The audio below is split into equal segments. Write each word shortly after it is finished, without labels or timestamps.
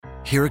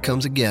here it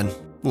comes again.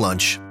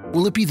 Lunch.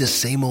 Will it be the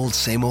same old,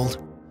 same old?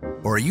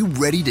 Or are you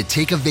ready to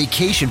take a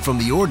vacation from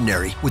the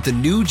ordinary with the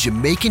new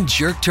Jamaican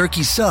Jerk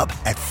Turkey Sub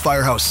at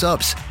Firehouse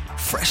Subs?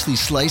 Freshly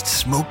sliced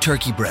smoked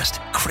turkey breast,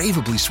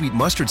 craveably sweet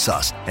mustard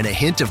sauce, and a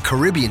hint of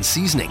Caribbean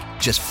seasoning.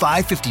 Just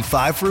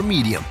 $5.55 for a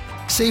medium.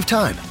 Save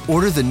time.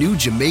 Order the new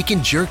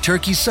Jamaican Jerk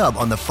Turkey Sub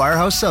on the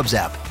Firehouse Subs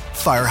app.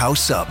 Firehouse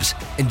Subs.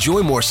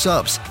 Enjoy more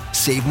subs.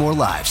 Save more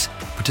lives.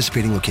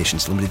 Participating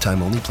locations. Limited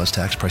time only, plus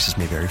tax. Prices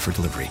may vary for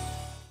delivery.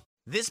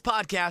 This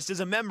podcast is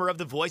a member of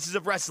the Voices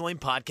of Wrestling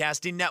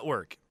Podcasting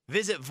Network.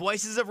 Visit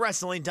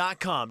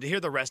voicesofwrestling.com to hear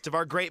the rest of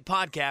our great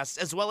podcasts,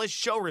 as well as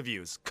show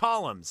reviews,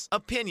 columns,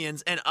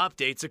 opinions, and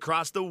updates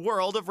across the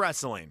world of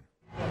wrestling.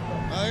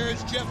 Here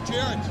is Jeff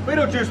Jarrett.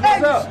 Beetlejuice, Hey,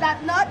 what's up?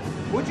 Snot Nut.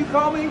 What'd you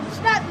call me?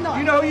 Snot Nut.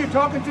 You know who you're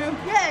talking to?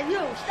 Yeah, you,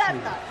 Snot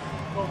Nut.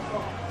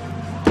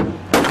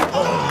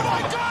 Oh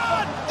my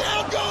God!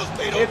 Down goes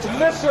Beetlejuice. It's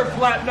Mr.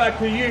 Flatnut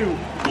to you.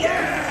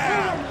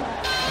 Yeah!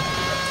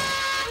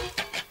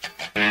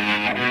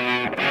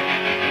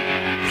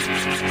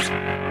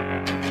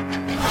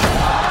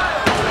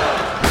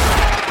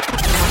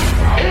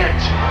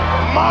 Hit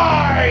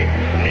my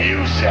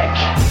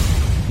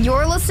music.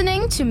 You're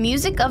listening to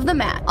Music of the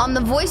Mat on the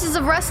Voices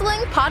of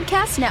Wrestling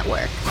Podcast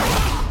Network.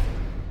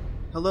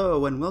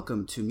 Hello and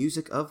welcome to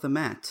Music of the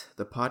Mat,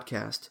 the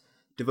podcast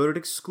devoted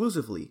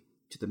exclusively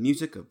to the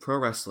music of pro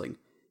wrestling.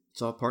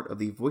 It's all part of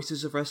the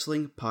Voices of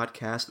Wrestling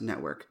Podcast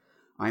Network.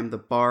 I'm the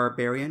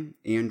Barbarian,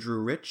 Andrew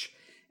Rich,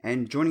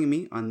 and joining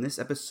me on this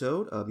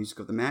episode of Music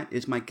of the Mat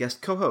is my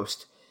guest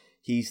co-host.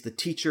 He's the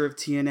teacher of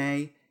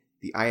TNA,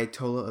 the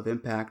Ayatollah of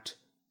Impact,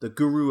 the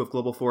guru of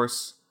Global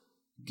Force.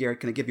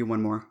 Garrett, can I give you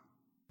one more?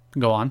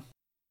 Go on.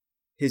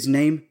 His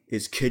name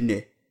is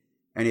Kidney,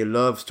 and he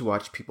loves to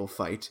watch people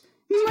fight.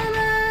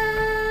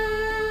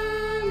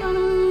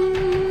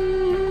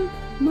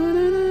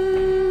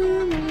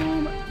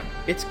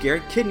 It's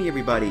Garrett Kidney,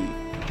 everybody.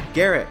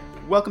 Garrett,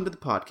 welcome to the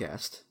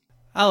podcast.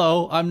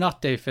 Hello, I'm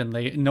not Dave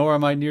Finlay, nor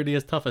am I nearly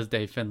as tough as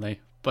Dave Finlay,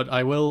 but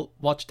I will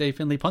watch Dave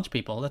Finlay punch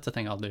people. That's a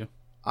thing I'll do.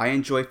 I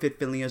enjoy Fit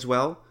Finlay as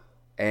well,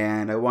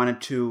 and I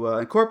wanted to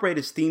incorporate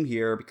his theme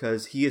here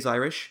because he is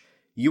Irish,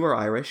 you are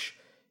Irish.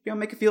 You know,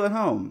 make it feel at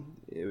home.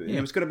 It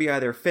was going to be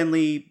either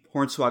Finlay,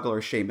 Hornswoggle,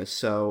 or Sheamus,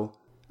 so...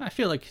 I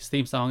feel like his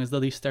theme song is the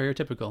least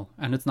stereotypical,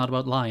 and it's not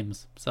about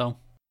limes, so...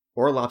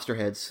 Or lobster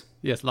heads.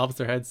 Yes,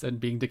 lobster heads and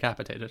being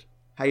decapitated.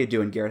 How you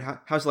doing, Garrett?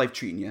 How's life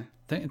treating you?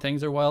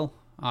 Things are well.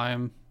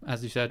 I'm,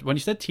 as you said, when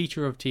you said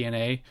teacher of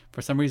TNA,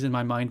 for some reason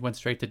my mind went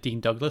straight to Dean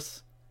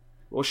Douglas.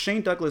 Well,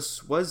 Shane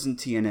Douglas was in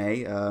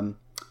TNA,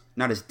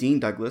 not as Dean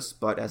Douglas,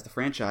 but as the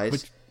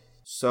franchise.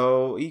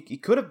 So he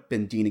could have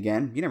been Dean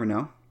again. You never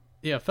know.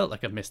 Yeah, it felt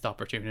like a missed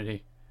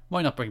opportunity.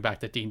 Why not bring back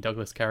the Dean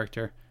Douglas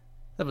character?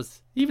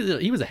 He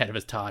was ahead of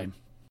his time.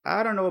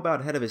 I don't know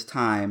about ahead of his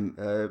time.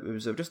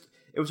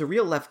 It was a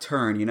real left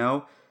turn, you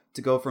know,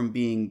 to go from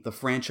being the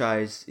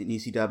franchise in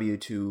ECW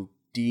to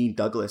Dean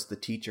Douglas, the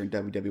teacher in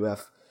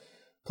WWF.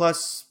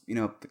 Plus, you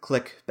know, the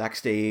Clique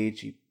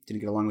backstage, he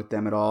didn't get along with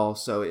them at all,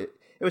 so it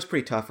was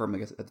pretty tough for him, I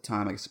guess, at the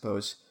time, I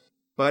suppose.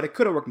 But it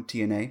could have worked in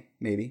TNA,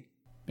 maybe.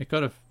 It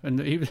could have. And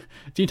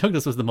Dean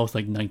Douglas was the most,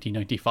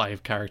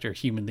 1995 character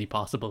humanly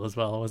possible as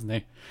well, wasn't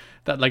he?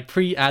 That,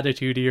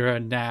 pre-Attitude Era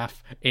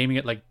naff aiming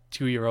at,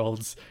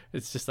 2-year-olds.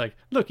 It's just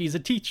look, he's a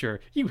teacher.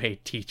 You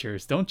hate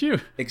teachers, don't you?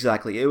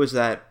 Exactly. It was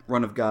that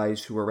run of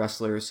guys who were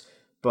wrestlers,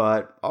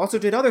 but also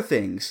did other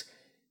things.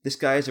 This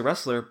guy is a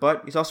wrestler,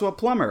 but he's also a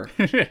plumber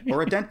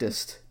or a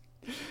dentist.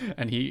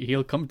 And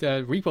he'll come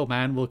to... Repo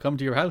Man will come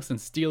to your house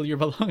and steal your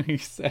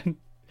belongings.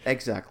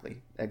 Exactly.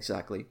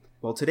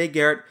 Well, today,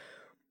 Garrett,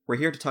 we're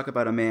here to talk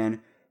about a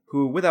man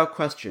who, without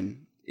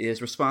question,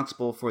 is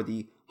responsible for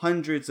the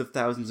hundreds of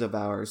thousands of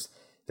hours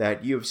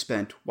that you have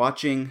spent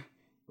watching,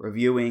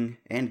 reviewing,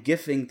 and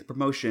gifting the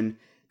promotion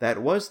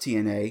that was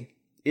TNA,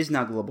 is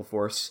now Global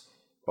Force,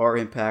 or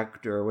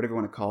Impact, or whatever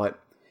you want to call it.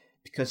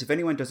 Because if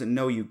anyone doesn't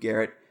know you,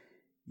 Garrett,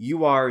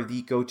 you are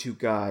the go-to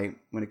guy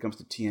when it comes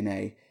to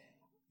TNA.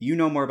 You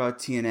know more about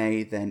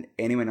TNA than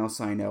anyone else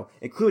I know,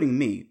 including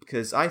me,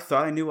 because I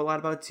thought I knew a lot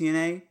about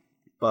TNA,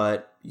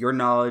 but your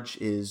knowledge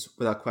is,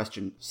 without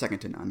question, second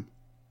to none.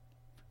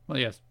 Well,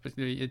 yes, but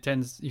you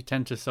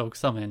tend to soak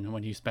some in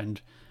when you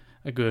spend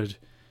a good,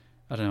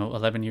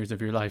 11 years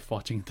of your life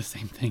watching the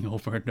same thing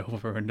over and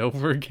over and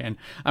over again.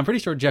 I'm pretty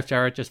sure Jeff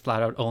Jarrett just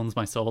flat out owns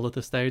my soul at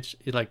this stage.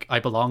 I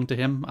belong to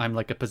him. I'm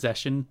like a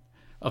possession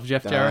of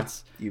Jeff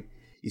Jarrett's.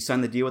 You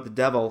signed the deal with the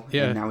devil,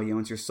 yeah. And now he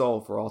owns your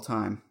soul for all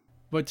time.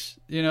 Which,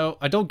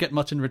 I don't get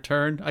much in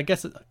return. I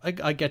guess I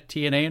get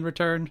TNA in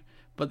return,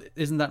 but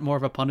isn't that more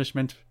of a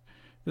punishment?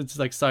 It's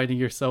like signing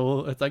your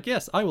soul. It's like,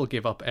 yes, I will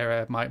give up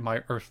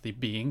my earthly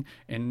being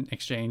in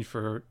exchange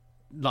for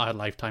a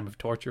lifetime of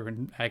torture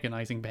and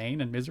agonizing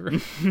pain and misery.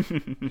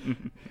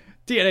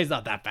 TNA's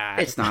not that bad.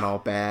 It's not all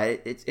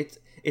bad. It's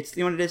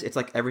you know what it is? It's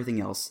like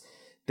everything else.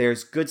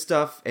 There's good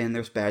stuff and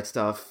there's bad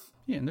stuff.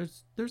 Yeah, and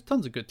there's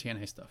tons of good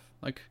TNA stuff.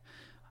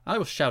 I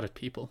will shout at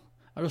people.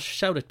 I will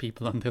shout at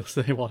people until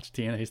they watch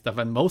TNA stuff,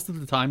 and most of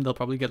the time they'll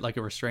probably get like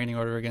a restraining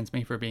order against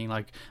me for being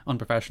like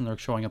unprofessional or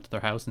showing up to their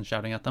house and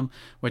shouting at them,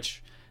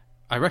 which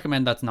I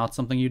recommend that's not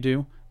something you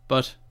do,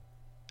 but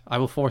I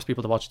will force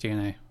people to watch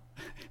TNA.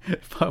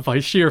 By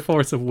sheer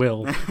force of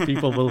will,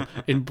 people will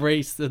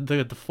embrace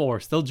the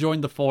force. They'll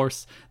join the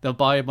force. They'll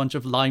buy a bunch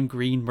of lime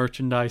green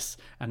merchandise,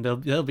 and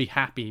they'll be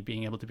happy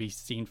being able to be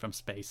seen from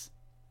space.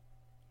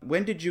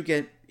 When did you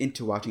get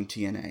into watching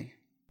TNA?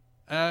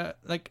 I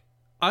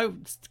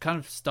kind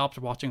of stopped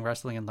watching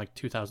wrestling in like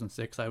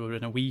 2006. I would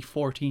have been a wee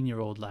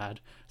 14-year-old lad,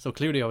 so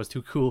clearly I was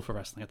too cool for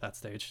wrestling at that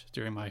stage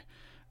during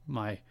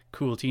my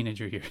cool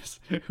teenager years,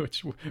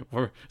 which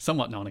were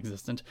somewhat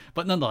non-existent,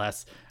 but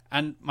nonetheless.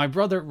 And my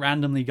brother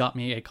randomly got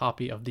me a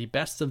copy of the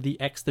Best of the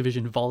X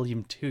Division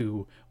Volume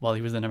 2 while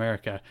he was in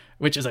America,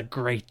 which is a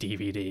great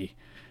DVD.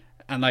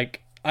 And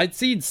like, I'd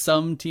seen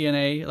some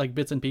TNA, like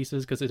bits and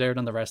pieces, because it aired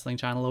on the wrestling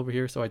channel over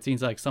here, so I'd seen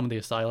like some of the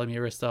Asylum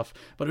era stuff,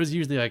 but it was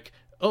usually like,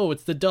 oh,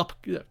 it's the Dup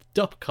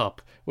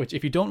Cup, which,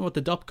 if you don't know what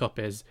the Dup Cup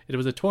is, it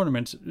was a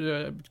tournament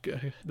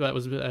that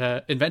was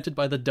invented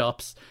by the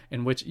Dups,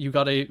 in which you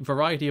got a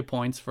variety of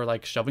points for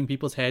like shoving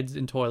people's heads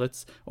in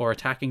toilets or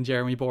attacking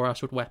Jeremy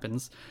Borash with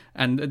weapons,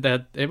 and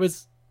that it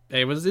was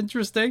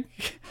interesting.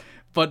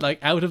 But like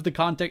out of the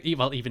context,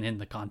 well, even in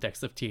the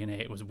context of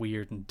TNA, it was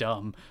weird and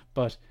dumb,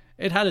 but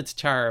it had its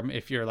charm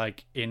if you're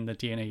like in the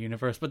TNA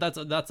universe. But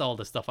that's all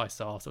the stuff I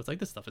saw, so it's like,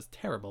 this stuff is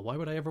terrible, why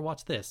would I ever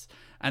watch this?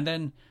 And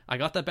then I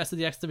got that Best of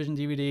the X Division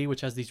DVD,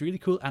 which has these really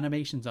cool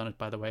animations on it,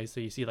 by the way,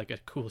 so you see like a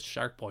cool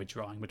Shark Boy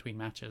drawing between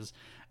matches.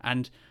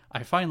 And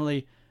I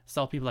finally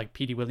saw people like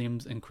Petey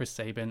Williams and Chris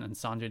Sabin and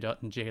Sanjay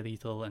Dutt and Jay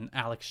Lethal and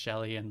Alex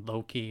Shelley and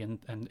Loki and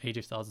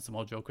AJ Styles and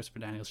Samoa Joe, Christopher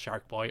Daniels,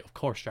 Shark Boy, of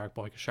course Shark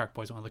Boy, because Shark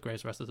Boy is one of the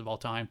greatest wrestlers of all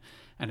time.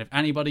 And if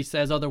anybody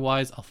says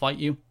otherwise, I'll fight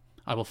you.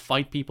 I will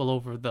fight people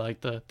over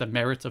the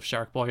merits of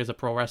Shark Boy as a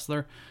pro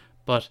wrestler.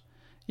 But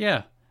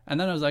yeah, and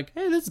then I was like,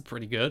 hey, this is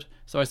pretty good.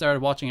 So I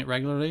started watching it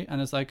regularly,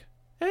 and it's like,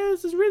 hey,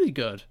 this is really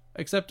good.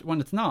 Except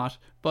when it's not,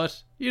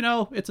 but you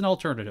know, it's an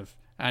alternative,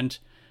 and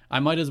I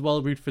might as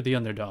well root for the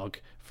underdog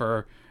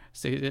for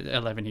say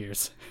 11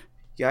 years.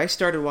 Yeah, I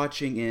started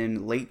watching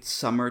in late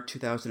summer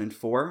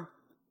 2004,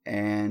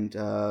 and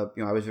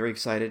I was very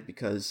excited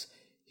because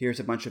here's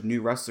a bunch of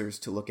new wrestlers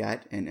to look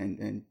at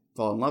and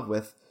fall in love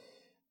with.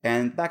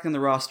 And back then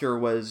the roster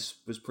was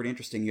pretty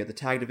interesting. You had the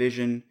tag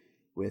division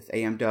with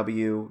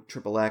AMW,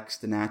 Triple X,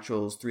 The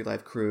Naturals, 3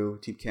 Live Crew,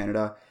 Team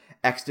Canada.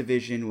 X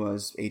division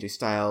was AJ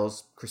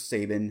Styles, Chris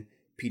Sabin,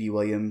 Petey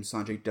Williams,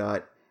 Sanjay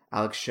Dutt,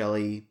 Alex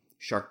Shelley,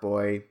 Shark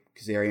Boy,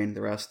 Kazarian,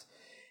 the rest.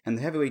 And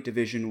the heavyweight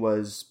division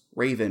was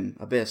Raven,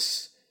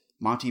 Abyss,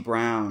 Monty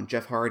Brown,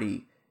 Jeff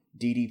Hardy,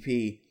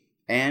 DDP,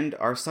 and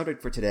our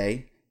subject for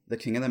today, the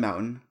King of the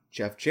Mountain,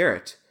 Jeff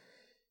Jarrett.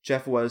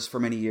 Jeff was, for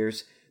many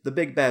years, the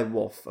big bad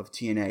wolf of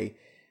TNA.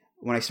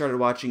 When I started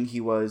watching,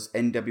 he was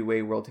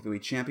NWA World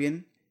Heavyweight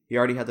Champion. He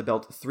already had the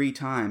belt 3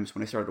 times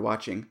when I started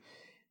watching.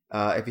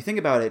 If you think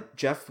about it,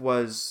 Jeff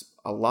was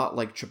a lot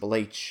like Triple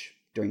H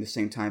during the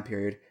same time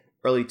period,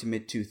 early to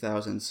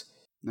mid-2000s.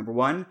 Number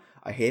 1,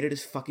 I hated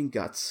his fucking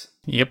guts.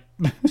 Yep.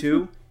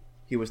 2,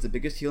 he was the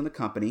biggest heel in the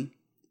company.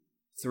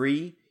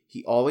 3,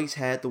 he always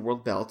had the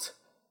world belt.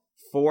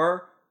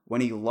 4,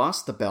 when he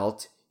lost the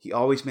belt, he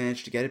always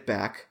managed to get it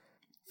back.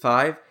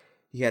 5,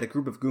 he had a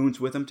group of goons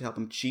with him to help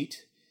him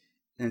cheat.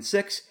 And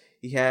 6,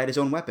 he had his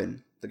own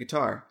weapon, the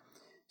guitar.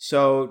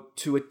 So,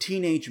 to a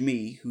teenage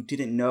me who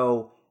didn't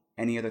know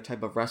any other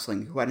type of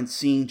wrestling, who hadn't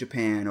seen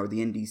Japan or the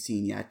indie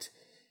scene yet,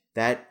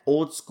 that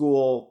old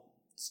school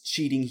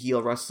cheating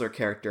heel wrestler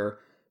character,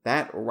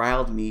 that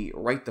riled me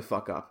right the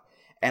fuck up.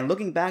 And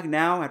looking back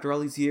now, after all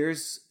these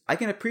years, I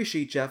can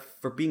appreciate Jeff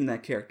for being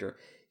that character.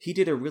 He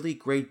did a really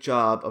great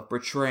job of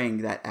portraying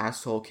that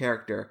asshole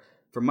character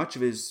for much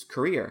of his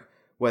career.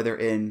 Whether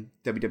in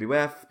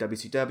WWF,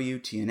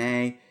 WCW,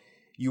 TNA,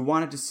 you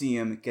wanted to see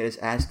him get his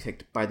ass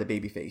kicked by the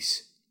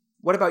babyface.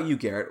 What about you,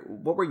 Garrett?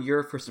 What were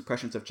your first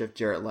impressions of Jeff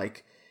Jarrett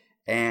like?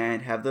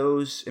 And have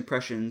those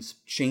impressions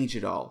changed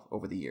at all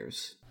over the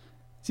years?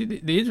 See,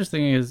 the interesting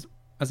thing is,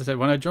 as I said,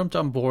 when I jumped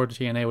on board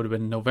TNA, it would have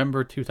been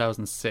November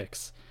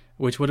 2006,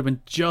 which would have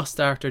been just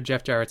after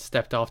Jeff Jarrett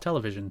stepped off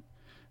television.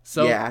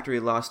 So yeah, after he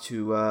lost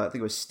to, I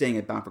think it was Sting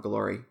at Bound for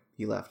Glory,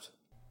 he left.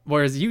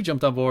 Whereas you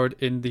jumped on board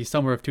in the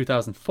summer of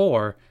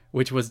 2004,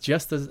 which was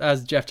just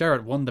as Jeff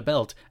Jarrett won the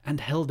belt and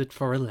held it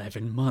for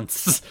 11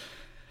 months.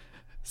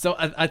 So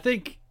I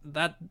think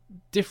that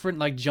different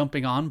like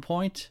jumping on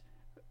point,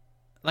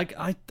 like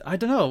I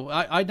don't know,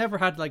 I never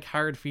had like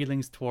hard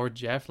feelings toward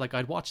Jeff. Like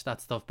I'd watch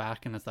that stuff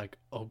back and it's like,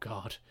 oh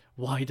god,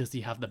 why does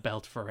he have the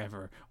belt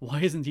forever?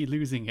 Why isn't he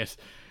losing it?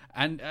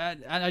 And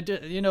I do,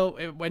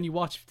 when you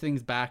watch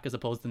things back as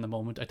opposed to in the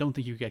moment, I don't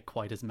think you get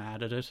quite as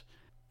mad at it.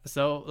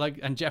 So like,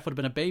 and Jeff would have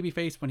been a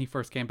babyface when he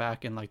first came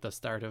back in like the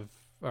start of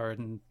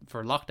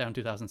for lockdown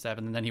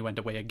 2007, and then he went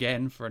away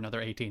again for another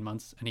 18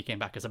 months and he came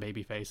back as a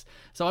babyface.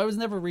 So I was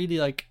never really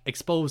like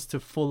exposed to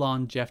full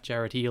on Jeff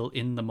Jarrett heel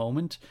in the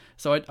moment.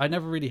 So I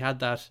never really had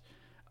that,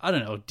 I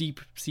don't know,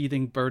 deep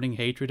seething burning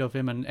hatred of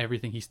him and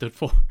everything he stood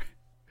for.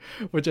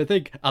 which I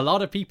think a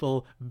lot of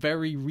people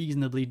very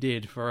reasonably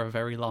did for a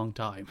very long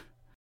time.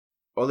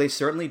 Well, they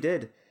certainly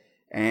did,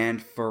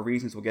 and for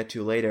reasons we'll get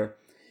to later.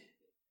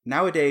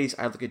 Nowadays,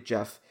 I look at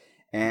Jeff,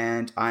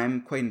 and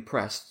I'm quite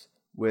impressed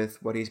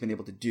with what he's been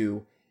able to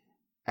do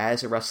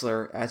as a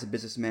wrestler, as a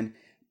businessman,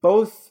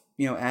 both,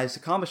 as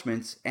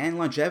accomplishments and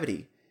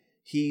longevity.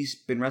 He's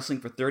been wrestling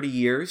for 30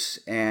 years,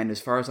 and as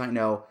far as I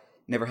know,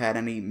 never had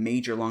any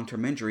major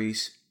long-term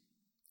injuries,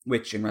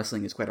 which in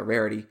wrestling is quite a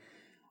rarity.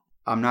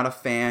 I'm not a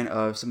fan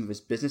of some of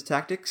his business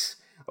tactics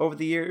over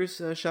the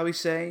years, shall we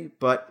say,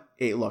 but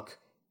hey, look,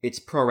 it's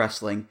pro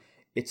wrestling.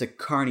 It's a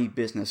carny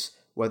business,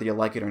 whether you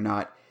like it or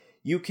not.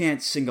 You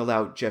can't single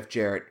out Jeff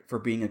Jarrett for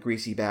being a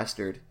greasy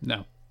bastard.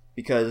 No.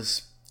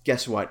 Because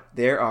guess what?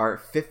 There are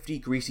 50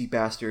 greasy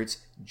bastards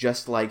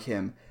just like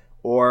him,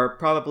 or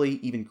probably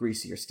even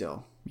greasier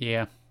still.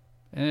 Yeah.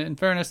 In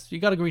fairness, you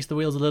gotta grease the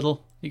wheels a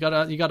little. You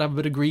gotta have a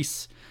bit of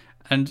grease.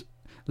 And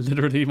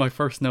literally my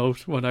first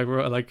note when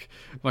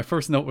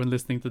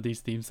listening to these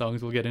theme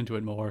songs, we'll get into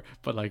it more,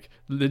 but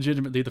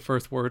legitimately the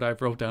first word I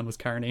wrote down was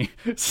carny.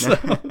 So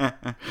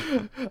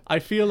I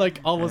feel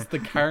like almost the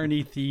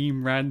carny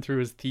theme ran through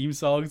his theme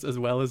songs as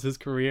well as his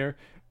career.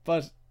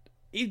 But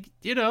he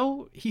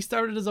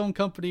started his own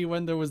company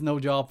when there was no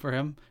job for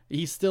him.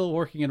 He's still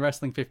working in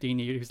wrestling 15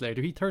 years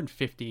later. He turned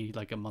 50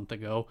 a month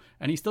ago,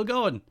 and he's still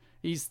going.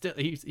 He's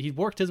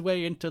worked his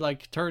way into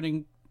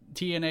turning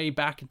TNA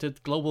back into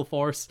Global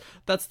Force.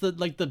 That's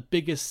the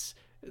biggest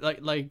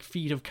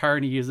feat of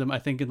carnyism I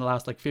think in the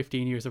last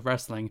 15 years of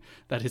wrestling,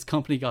 that his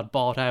company got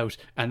bought out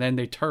and then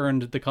they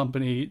turned the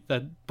company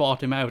that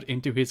bought him out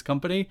into his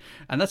company,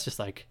 and that's just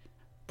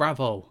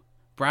bravo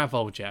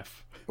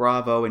Jeff.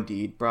 Bravo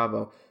indeed,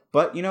 bravo.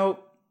 But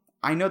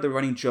I know the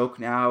running joke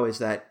now is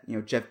that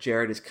Jeff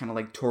Jarrett is kind of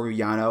like Toru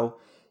Yano.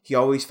 He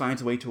always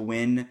finds a way to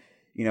win,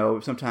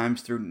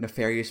 sometimes through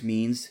nefarious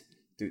means,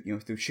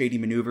 through shady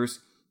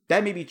maneuvers.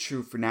 That may be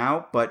true for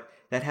now, but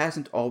that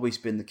hasn't always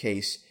been the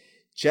case.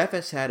 Jeff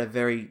has had a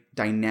very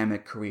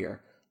dynamic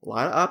career. A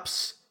lot of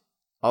ups,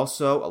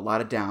 also a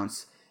lot of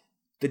downs.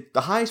 The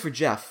highs for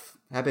Jeff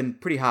have been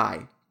pretty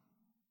high.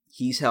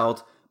 He's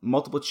held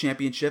multiple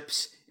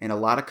championships in a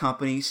lot of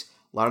companies,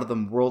 a lot of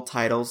them world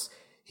titles.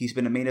 He's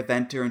been a main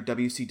eventer in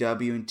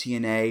WCW and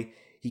TNA.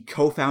 He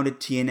co-founded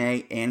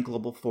TNA and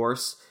Global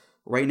Force.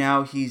 Right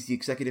now, he's the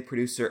executive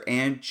producer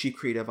and chief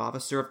creative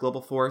officer of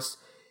Global Force.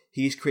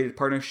 He's created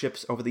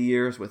partnerships over the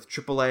years with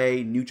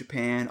AAA, New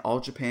Japan, All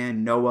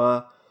Japan,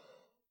 Noah.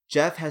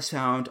 Jeff has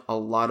found a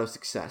lot of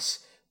success,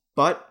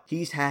 but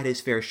he's had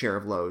his fair share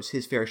of lows,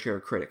 his fair share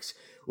of critics.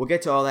 We'll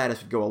get to all that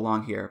as we go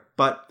along here.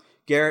 But,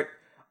 Garrett,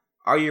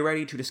 are you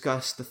ready to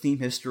discuss the theme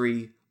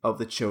history of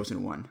The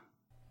Chosen One?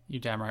 You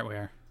damn right we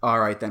are. All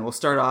right, then. We'll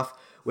start off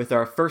with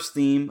our first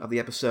theme of the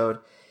episode.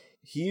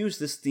 He used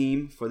this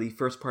theme for the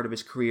first part of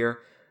his career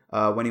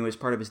when he was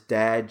part of his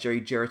dad,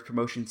 Jerry Jarrett's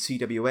promotion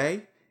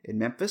CWA in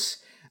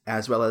Memphis,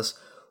 as well as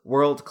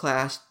World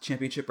Class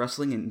Championship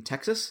Wrestling in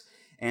Texas,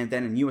 and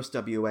then in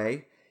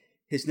USWA.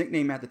 His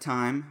nickname at the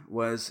time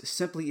was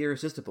Simply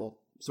Irresistible,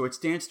 so it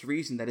stands to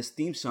reason that his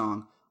theme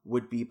song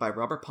would be by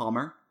Robert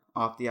Palmer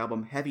off the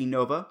album Heavy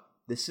Nova.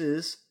 This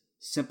is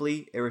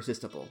Simply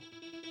Irresistible.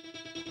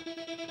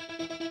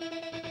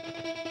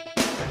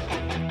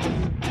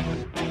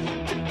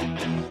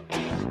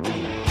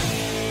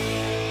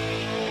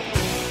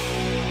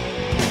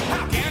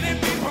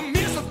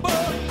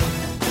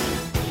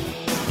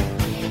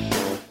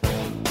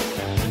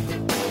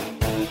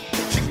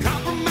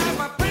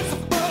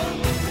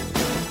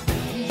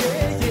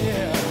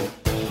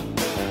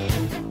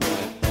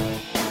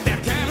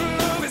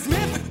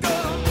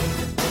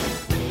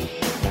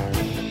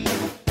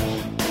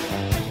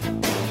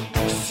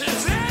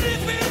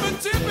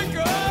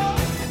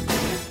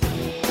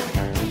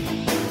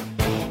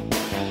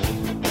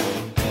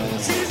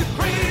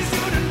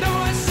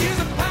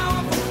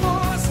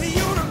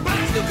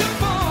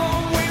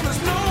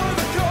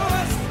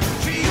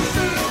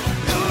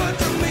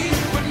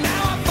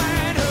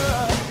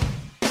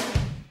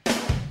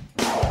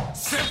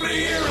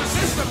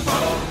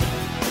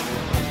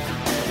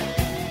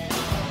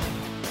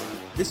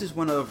 This is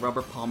one of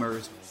Robert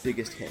Palmer's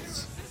biggest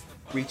hits.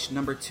 Reached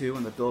number 2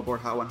 on the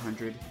Billboard Hot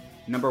 100,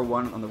 number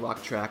 1 on the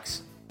rock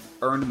tracks,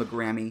 earned him a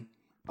Grammy.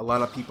 A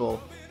lot of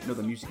people know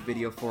the music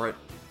video for it.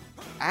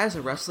 As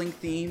a wrestling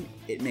theme,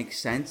 it makes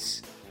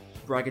sense.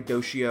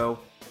 Braggadocio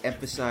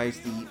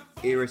emphasized the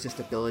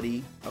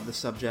irresistibility of the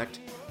subject,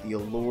 the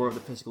allure of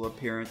the physical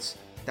appearance.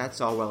 That's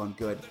all well and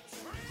good.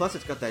 Plus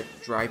it's got that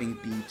driving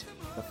beat,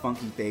 the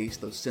funky bass,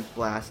 those synth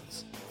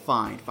blasts.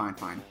 Fine.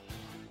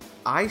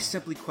 I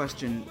simply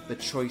question the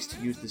choice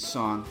to use this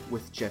song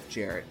with Jeff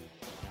Jarrett.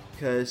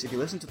 Because if you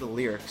listen to the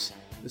lyrics,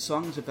 the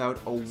song is about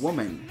a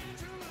woman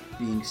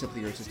being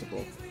simply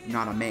irresistible,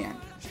 not a man.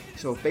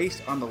 So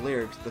based on the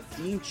lyrics, the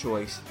theme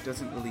choice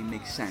doesn't really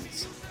make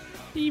sense.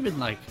 Even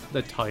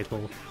the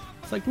title.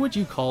 It's would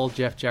you call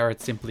Jeff Jarrett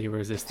Simply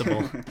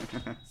Irresistible?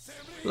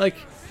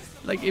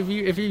 Like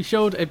if you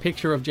showed a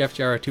picture of Jeff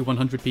Jarrett to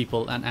 100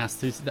 people and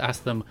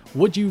asked them,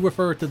 would you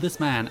refer to this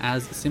man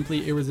as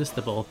simply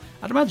irresistible?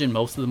 I'd imagine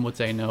most of them would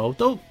say no.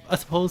 Though I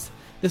suppose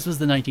this was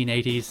the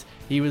 1980s.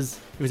 He was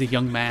a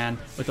young man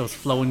with those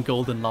flowing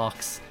golden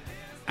locks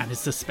and his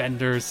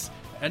suspenders,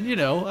 and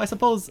I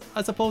suppose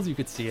you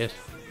could see it.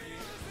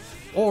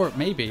 Or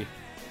maybe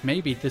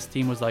this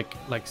team was like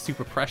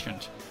super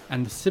prescient,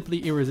 and the simply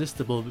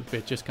irresistible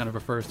bit just kind of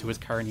refers to his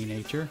carny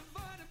nature.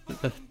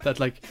 That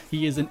like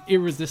he is an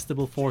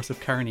irresistible force of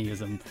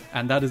carnyism,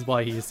 and that is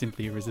why he is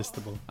simply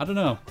irresistible. I don't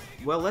know.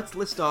 Well, let's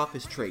list off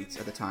his traits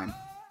at the time.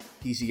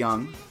 He's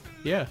young.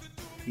 Yeah.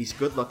 He's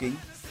good looking.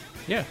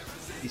 Yeah.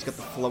 He's got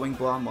the flowing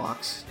blonde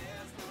locks.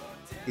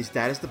 His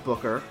dad is the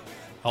booker.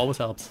 Always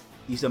helps.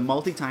 He's a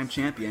multi-time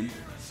champion.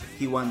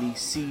 He won the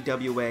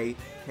CWA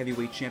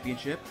Heavyweight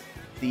Championship,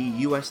 the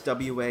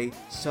USWA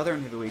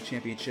Southern Heavyweight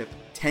Championship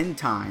 10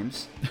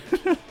 times,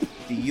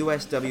 the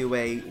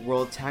USWA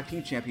World Tag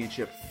Team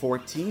Championship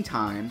 14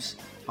 times,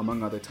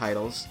 among other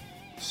titles.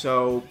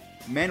 So,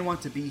 men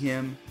want to be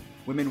him,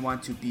 women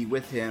want to be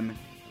with him,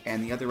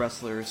 and the other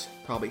wrestlers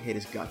probably hate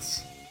his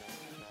guts.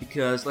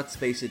 Because, let's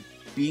face it,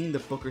 being the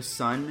Booker's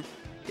son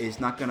is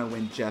not going to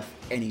win Jeff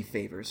any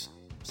favors.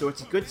 So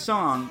it's a good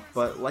song,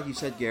 but like you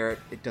said, Garrett,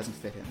 it doesn't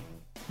fit him.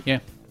 Yeah,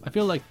 I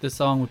feel like this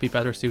song would be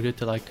better suited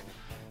to like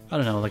a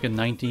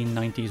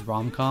 1990s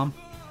rom-com.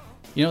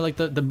 Like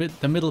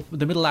the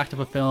middle act of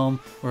a film,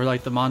 or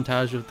like the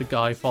montage of the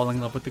guy falling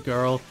in love with the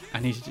girl,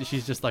 and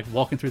she's just like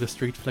walking through the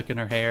street flicking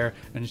her hair,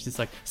 and she's just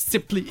like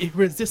simply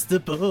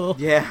irresistible.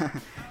 Yeah,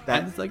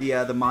 that's like,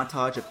 the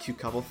montage of cute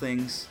couple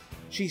things.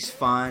 She's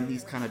fun,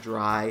 he's kind of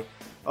dry.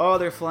 Oh,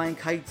 they're flying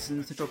kites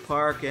in Central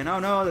Park, and oh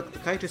no, the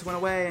kite just went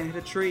away and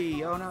hit a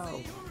tree. Oh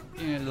no.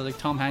 Yeah, like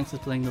Tom Hanks is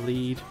playing the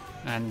lead,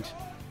 and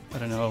I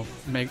don't know,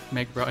 Meg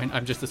Ryan.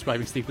 I'm just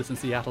describing Sleepless in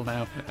Seattle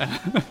now.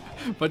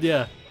 But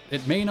yeah,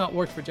 it may not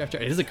work for Jeff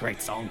Jarrett. It is a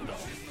great song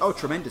though. Oh,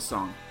 tremendous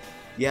song.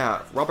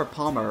 Yeah, Robert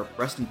Palmer,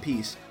 rest in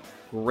peace.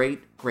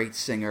 Great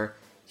singer.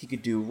 He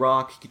could do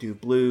rock, he could do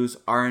blues,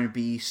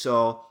 R&B,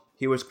 soul.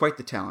 He was quite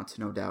the talent,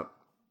 no doubt.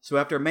 So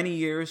after many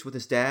years with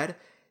his dad,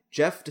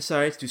 Jeff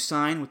decides to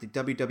sign with the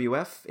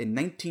WWF in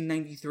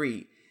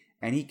 1993,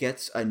 and he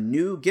gets a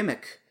new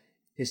gimmick.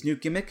 His new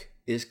gimmick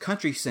is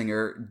country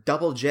singer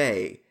Double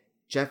J,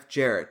 Jeff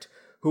Jarrett,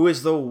 who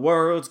is the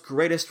world's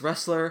greatest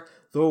wrestler,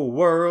 the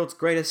world's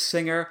greatest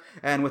singer,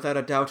 and without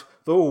a doubt,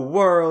 the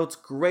world's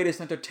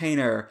greatest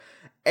entertainer.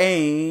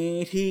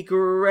 Ain't he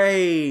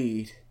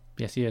great?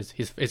 Yes, he is.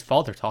 His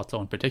father thought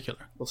so in particular.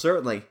 Well,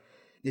 certainly.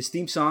 His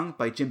theme song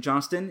by Jim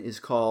Johnston is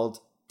called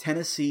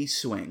Tennessee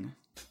Swing.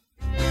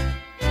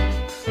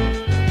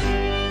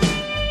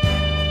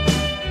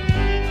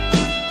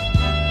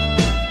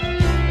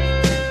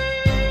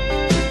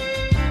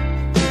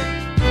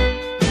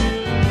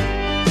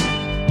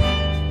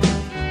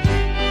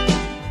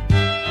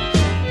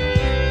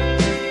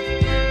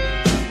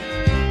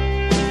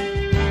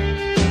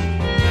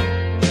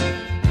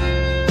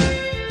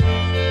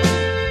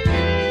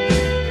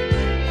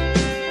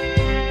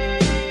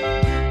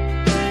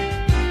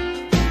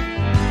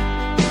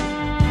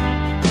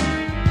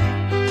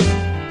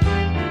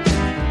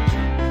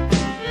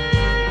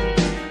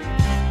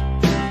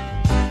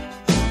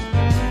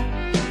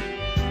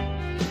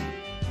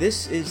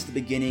 This is the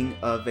beginning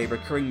of a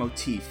recurring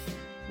motif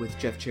with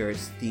Jeff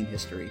Jarrett's theme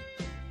history.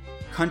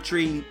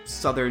 Country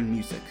Southern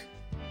music.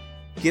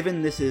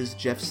 Given this is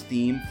Jeff's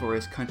theme for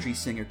his country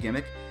singer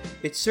gimmick,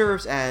 it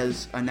serves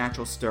as a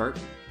natural start,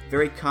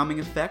 very calming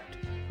effect,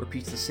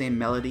 repeats the same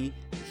melody,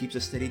 keeps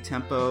a steady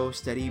tempo,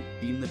 steady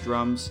beat in the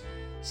drums,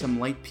 some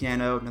light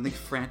piano, nothing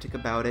frantic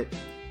about it.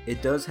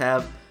 It does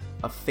have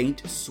a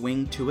faint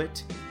swing to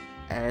it,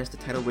 as the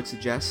title would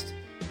suggest.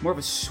 More of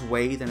a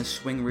sway than a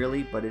swing,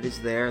 really, but it is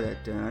there.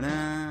 That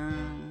da-na,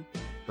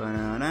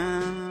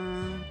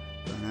 ba-na-na,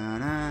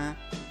 ba-na-na.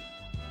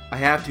 I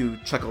have to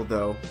chuckle,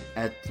 though,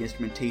 at the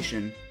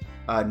instrumentation,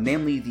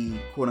 namely the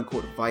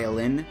quote-unquote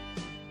violin.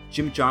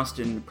 Jim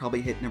Johnston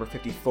probably hit number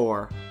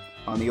 54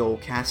 on the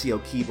old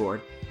Casio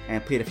keyboard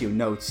and played a few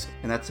notes,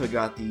 and that's how we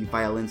got the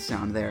violin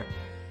sound there.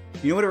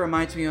 You know what it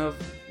reminds me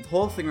of? The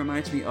whole thing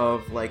reminds me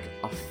of, like,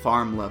 a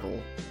farm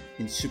level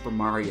in Super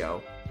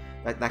Mario.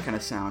 That kind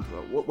of sound.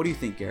 What do you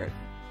think, Garrett?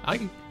 I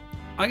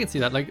can see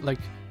that,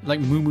 like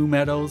Moo Moo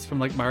Meadows from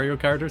like Mario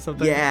Kart or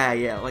something.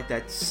 Yeah, like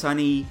that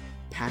sunny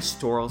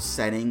pastoral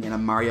setting in a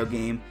Mario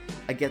game.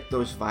 I get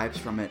those vibes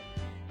from it.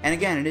 And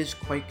again, it is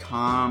quite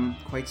calm,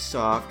 quite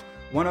soft.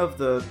 One of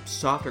the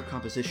softer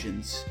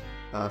compositions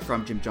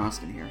from Jim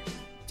Johnston here.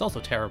 It's also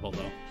terrible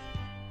though.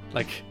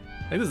 Like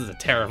this is a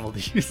terrible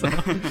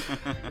song.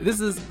 This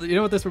is, you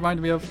know what this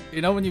reminded me of?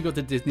 You know when you go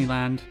to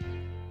Disneyland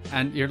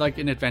and you're like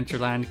in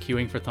Adventureland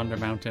queuing for Thunder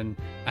Mountain,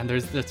 and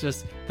there's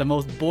just the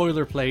most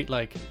boilerplate,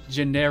 like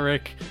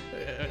generic,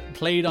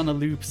 played on a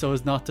loop so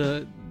as not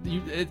to.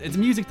 It's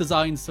music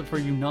designed so for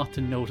you not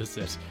to notice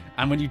it,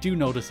 and when you do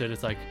notice it,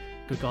 it's like,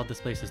 good God, this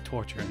place is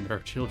torture and there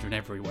are children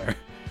everywhere.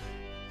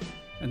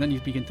 And then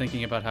you begin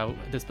thinking about how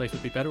this place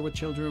would be better with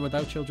children or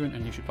without children,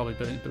 and you should probably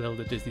build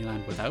a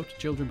Disneyland without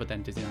children, but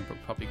then Disneyland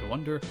would probably go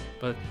under.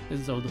 But this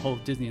is the whole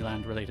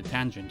Disneyland related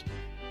tangent.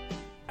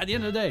 At the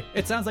end of the day,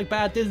 it sounds like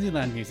bad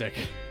Disneyland music.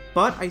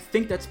 But I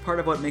think that's part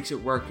of what makes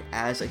it work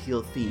as a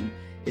heel theme,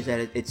 is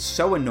that it's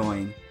so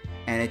annoying,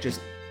 and it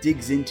just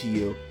digs into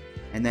you,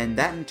 and then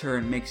that in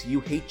turn makes you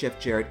hate Jeff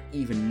Jarrett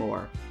even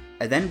more.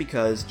 And then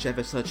because Jeff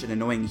is such an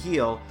annoying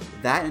heel,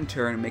 that in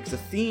turn makes the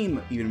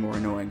theme even more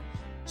annoying.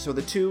 So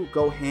the two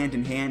go hand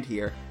in hand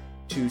here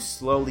to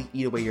slowly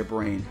eat away your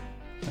brain.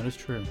 That is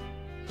true.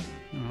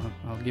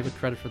 I'll give it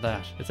credit for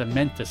that. It's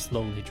meant to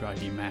slowly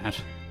drive you mad.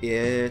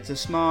 It's a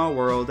small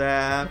world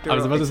after all. I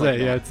was about to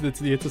say,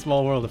 like it's a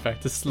small world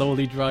effect to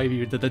slowly drive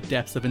you to the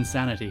depths of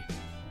insanity.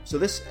 So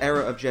this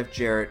era of Jeff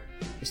Jarrett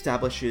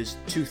establishes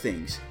two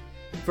things.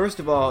 First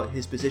of all,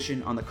 his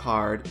position on the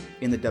card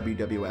in the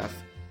WWF,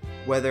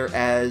 whether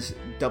as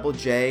Double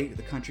J,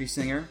 the country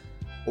singer,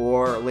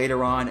 or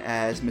later on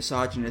as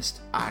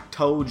misogynist, I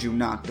told you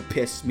not to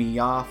piss me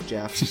off,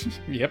 Jeff.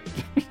 Yep.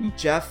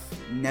 Jeff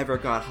never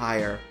got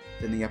higher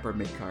than the upper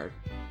mid-card.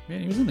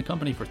 Man, he was in the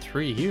company for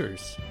 3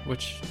 years,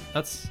 which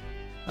that's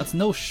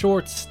no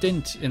short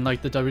stint in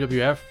like the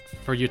WWF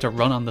for you to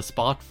run on the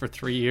spot for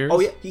 3 years. Oh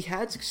yeah, he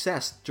had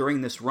success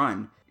during this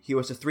run. He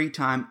was a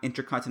 3-time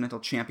Intercontinental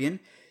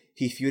Champion.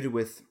 He feuded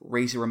with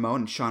Razor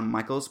Ramon and Shawn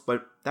Michaels,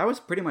 but that was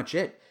pretty much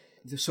it.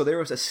 So there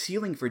was a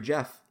ceiling for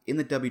Jeff in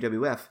the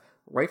WWF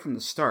right from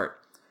the start,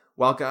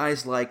 while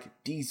guys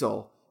like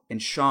Diesel and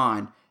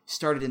Shawn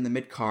started in the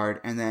mid-card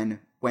and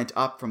then went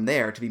up from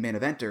there to be main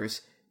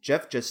eventers.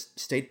 Jeff just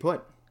stayed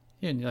put.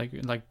 Yeah,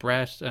 and like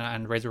Brett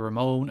and Razor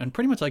Ramon and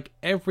pretty much like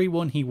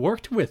everyone he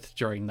worked with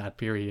during that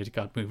period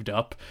got moved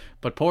up,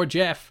 but poor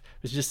Jeff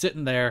was just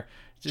sitting there,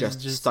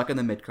 just stuck in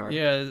the mid-card.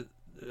 Yeah,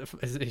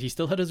 he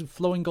still had his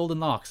flowing golden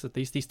locks. At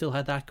least he still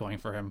had that going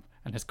for him,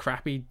 and his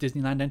crappy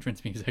Disneyland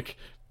entrance music.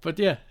 But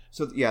yeah.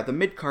 So yeah, the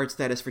mid-card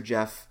status for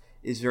Jeff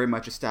is very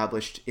much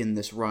established in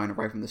this run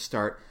right from the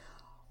start.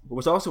 What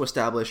was also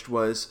established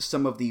was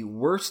some of the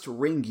worst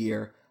ring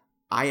gear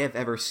I have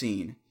ever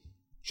seen.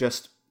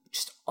 Just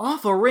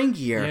awful ring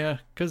gear. Yeah,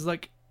 because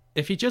like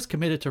if he just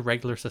committed to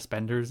regular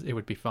suspenders, it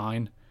would be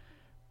fine.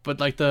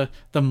 But like the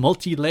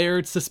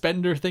multi-layered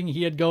suspender thing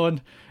he had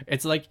going,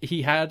 it's like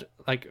he had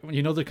like,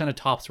 you know, the kind of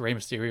tops Rey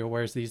Mysterio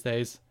wears these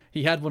days.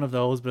 He had one of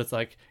those, but it's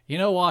like, you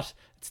know what?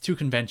 It's too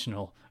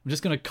conventional. I'm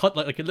just gonna cut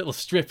like little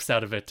strips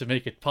out of it to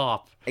make it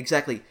pop.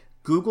 Exactly.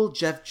 Google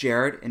Jeff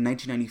Jarrett in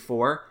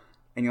 1994,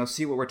 and you'll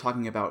see what we're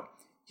talking about.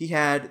 He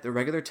had the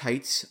regular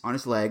tights on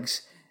his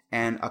legs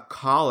and a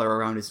collar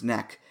around his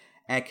neck,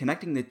 and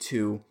connecting the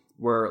two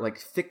were like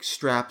thick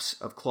straps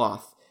of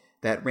cloth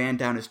that ran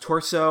down his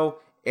torso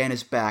and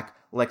his back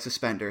like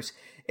suspenders.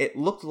 It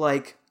looked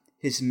like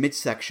his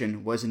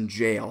midsection was in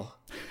jail,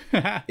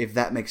 if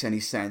that makes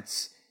any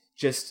sense.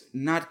 Just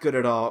not good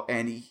at all,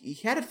 and he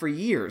had it for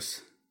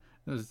years.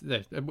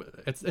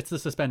 It's the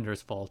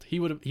suspenders' fault. He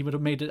would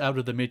have made it out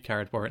of the mid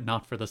card were it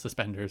not for the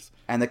suspenders.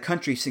 And the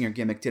country singer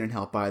gimmick didn't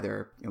help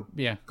either. You know,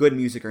 yeah, good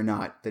music or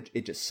not,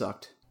 it just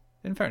sucked.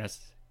 In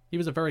fairness, he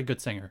was a very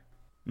good singer.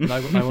 I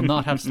will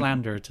not have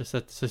slander to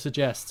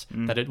suggest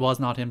that it was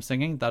not him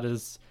singing. That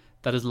is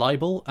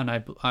libel, and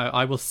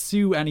I will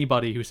sue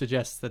anybody who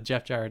suggests that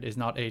Jeff Jarrett is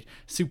not a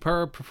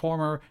superb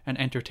performer and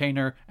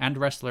entertainer and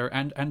wrestler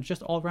and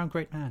just all round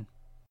great man.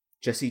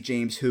 Jesse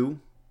James who?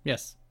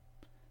 Yes.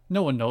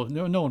 No one knows.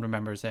 No one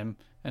remembers him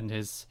and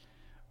his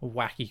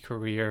wacky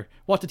career.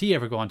 What did he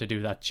ever go on to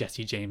do, that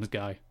Jesse James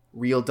guy?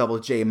 Real Double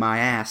J my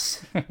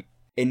ass.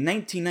 In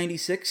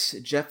 1996,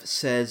 Jeff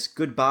says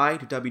goodbye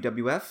to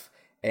WWF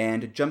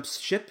and jumps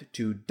ship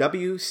to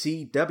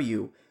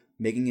WCW,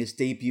 making his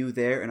debut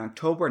there in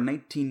October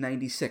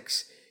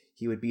 1996.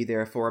 He would be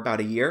there for about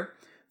a year.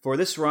 For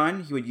this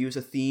run, he would use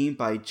a theme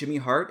by Jimmy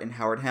Hart and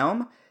Howard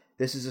Helm.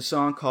 This is a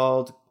song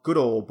called Good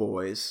Old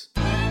Boys.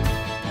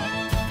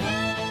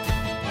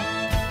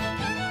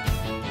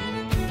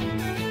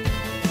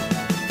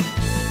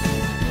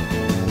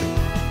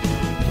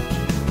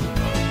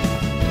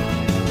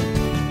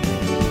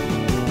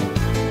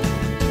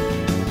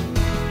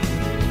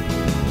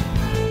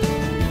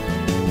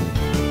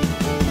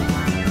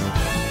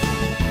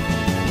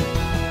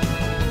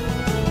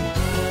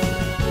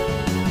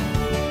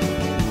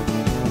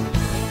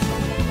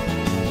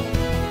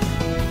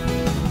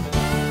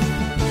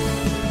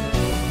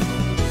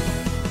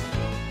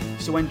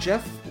 So when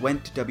Jeff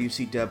went to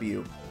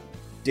WCW,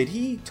 did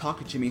he talk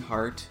to Jimmy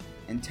Hart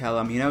and tell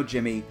him, you know,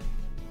 Jimmy,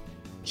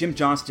 Jim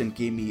Johnston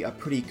gave me a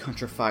pretty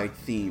countrified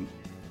theme,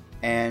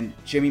 and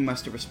Jimmy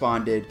must have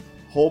responded,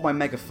 hold my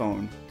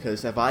megaphone,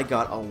 because have I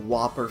got a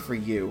whopper for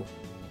you.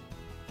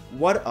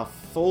 What a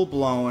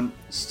full-blown,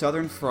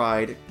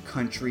 southern-fried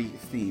country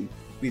theme.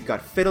 We've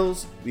got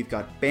fiddles, we've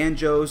got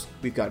banjos,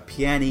 we've got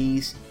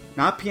pianis,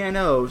 not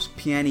pianos,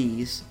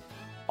 pianis,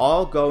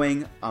 all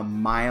going a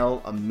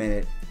mile a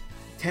minute.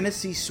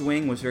 Tennessee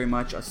Swing was very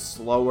much a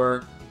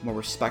slower, more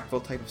respectful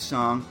type of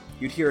song.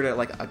 You'd hear it at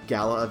like a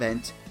gala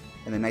event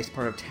in a nice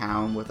part of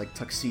town with like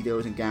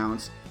tuxedos and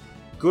gowns.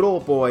 Good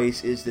Old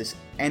Boys is this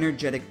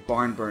energetic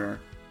barn burner.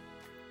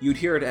 You'd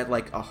hear it at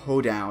like a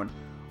hoedown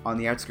on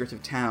the outskirts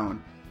of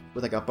town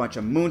with like a bunch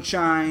of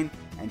moonshine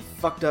and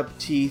fucked up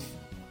teeth.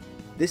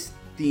 This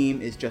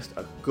theme is just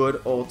a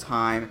good old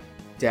time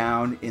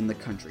down in the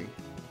country.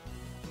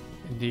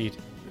 Indeed.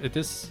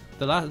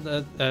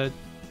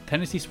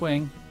 Tennessee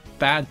Swing,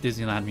 bad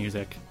Disneyland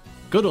music.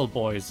 Good Old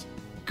Boys,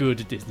 good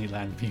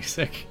Disneyland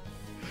music.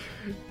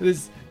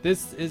 It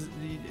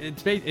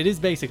is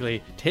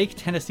basically take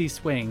Tennessee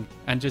Swing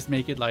and just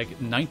make it like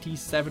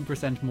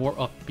 97% more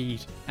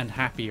upbeat and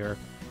happier,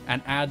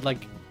 and add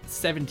like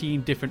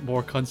 17 different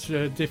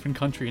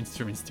country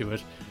instruments to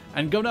it,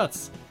 and go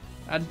nuts.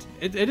 And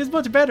it is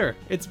much better.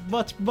 It's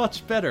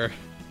much better.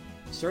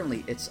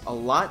 Certainly, it's a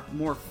lot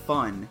more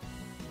fun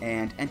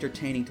and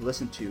entertaining to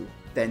listen to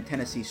than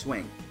Tennessee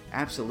Swing.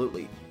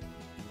 Absolutely.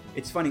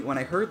 It's funny, when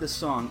I heard this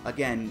song,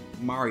 again,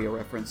 Mario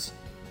reference,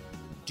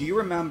 do you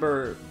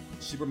remember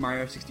Super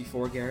Mario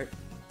 64, Garrett?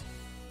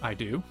 I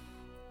do.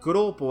 Good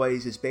Old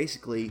Boys is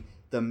basically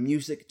the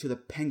music to the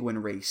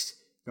penguin race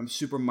from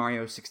Super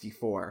Mario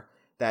 64.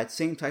 That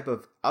same type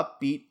of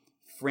upbeat,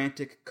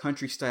 frantic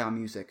country-style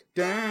music.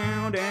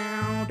 Down,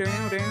 down,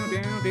 down, down,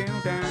 down,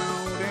 down, down.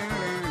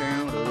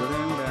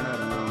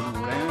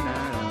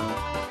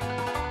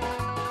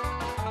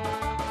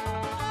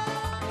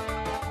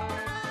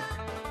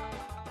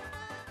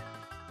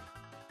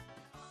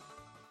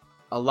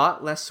 A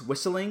lot less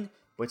whistling,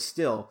 but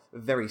still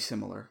very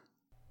similar.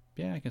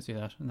 Yeah, I can see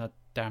that. And that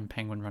damn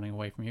penguin running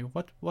away from you.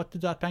 What did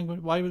that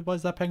penguin... Why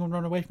was that penguin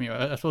run away from you?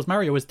 I suppose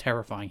Mario is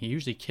terrifying. He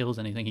usually kills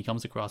anything he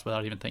comes across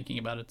without even thinking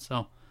about it,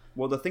 so...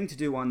 Well, the thing to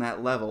do on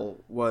that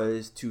level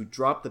was to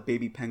drop the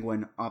baby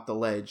penguin off the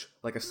ledge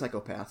like a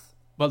psychopath.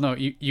 Well, no,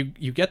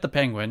 you get the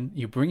penguin,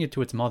 you bring it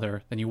to its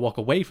mother, then you walk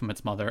away from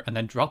its mother, and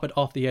then drop it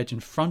off the edge in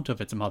front of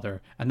its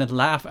mother, and then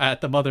laugh at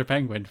the mother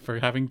penguin for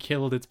having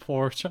killed its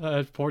poor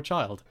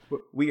child.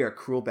 We are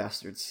cruel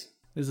bastards.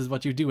 This is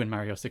what you do in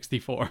Mario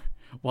 64,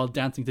 while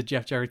dancing to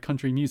Jeff Jarrett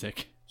country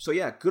music. So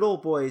yeah, Good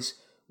Old Boys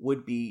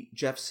would be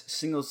Jeff's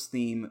singles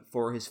theme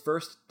for his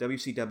first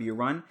WCW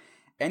run,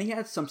 and he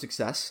had some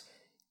success.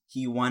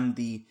 He won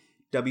the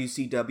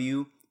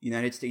WCW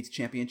United States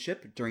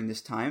Championship during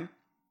this time.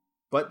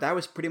 But that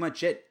was pretty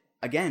much it.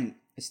 Again,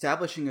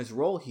 establishing his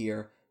role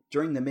here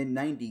during the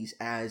mid-90s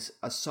as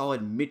a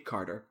solid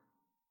mid-carder.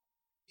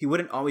 He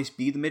wouldn't always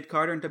be the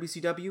mid-carder in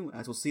WCW,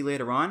 as we'll see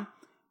later on,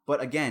 but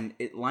again,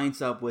 it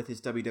lines up with his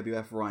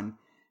WWF run.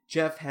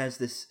 Jeff has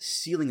this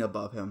ceiling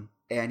above him,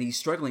 and he's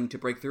struggling to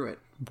break through it.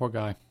 Poor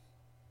guy.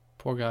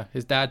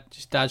 His dad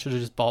should have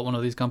just bought one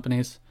of these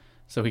companies,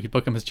 so he could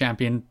book him as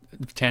champion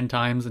 10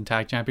 times and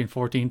tag champion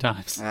 14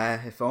 times.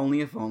 If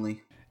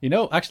only. You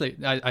know, actually,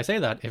 I say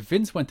that, if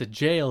Vince went to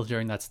jail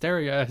during that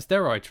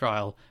steroid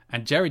trial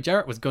and Jerry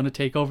Jarrett was going to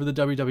take over the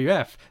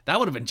WWF, that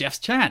would have been Jeff's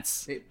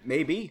chance.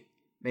 Maybe.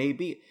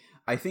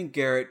 I think,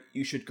 Garrett,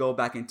 you should go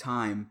back in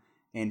time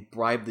and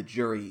bribe the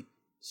jury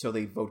so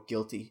they vote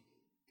guilty.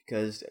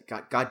 Because,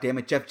 God damn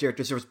it, Jeff Jarrett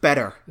deserves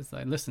better. It's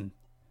like, listen,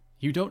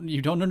 you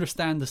don't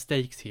understand the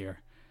stakes here,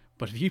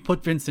 but if you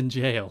put Vince in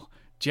jail,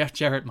 Jeff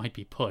Jarrett might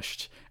be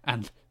pushed,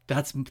 and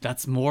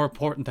that's more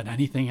important than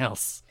anything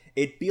else.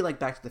 It'd be like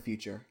Back to the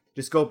Future.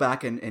 Just go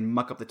back and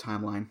muck up the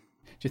timeline.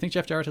 Do you think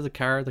Jeff Jarrett has a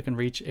car that can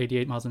reach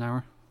 88 miles an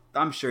hour?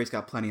 I'm sure he's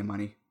got plenty of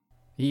money.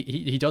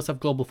 He does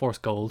have Global Force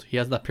Gold. He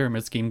has that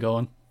pyramid scheme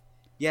going.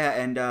 Yeah,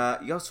 and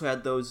he also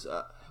had those,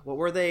 what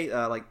were they?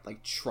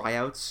 Like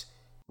tryouts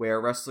where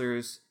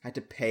wrestlers had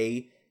to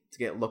pay to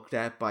get looked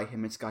at by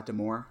him and Scott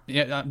D'Amore.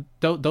 Yeah,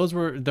 those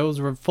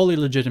were fully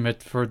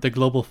legitimate for the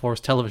Global Force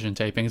television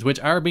tapings,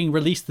 which are being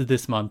released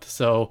this month.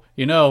 So,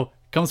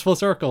 comes full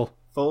circle.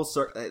 Full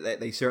circle.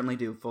 They certainly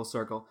do. Full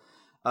circle.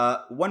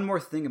 One more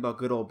thing about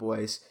Good Old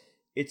Boys.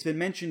 It's been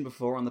mentioned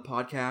before on the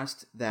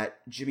podcast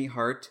that Jimmy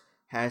Hart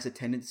has a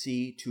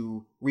tendency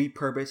to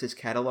repurpose his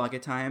catalog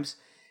at times.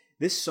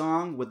 This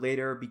song would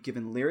later be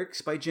given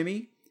lyrics by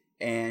Jimmy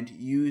and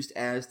used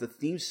as the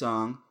theme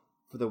song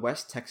for the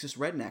West Texas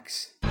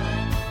Rednecks.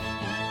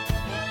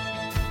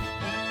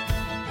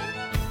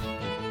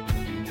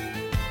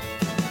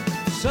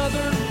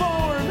 Southern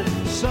born,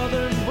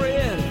 Southern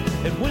bred,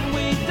 and when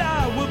we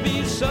die, we'll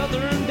be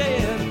Southern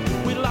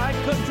dead. We like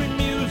country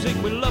music,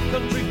 we love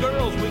country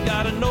girls, we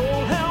got an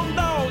old hound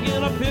dog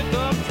in a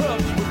pickup truck.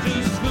 We're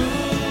just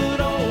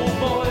good old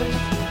boys,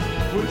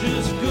 we're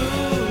just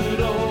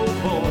good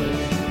old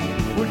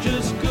boys, we're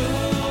just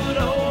good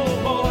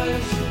old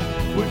boys,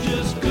 we're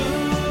just good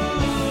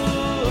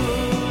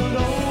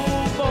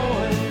old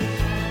boys.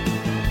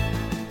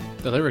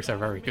 The lyrics are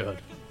very good.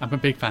 I'm a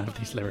big fan of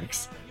these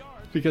lyrics.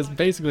 Because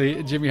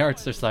basically, Jimmy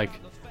Hart's just like,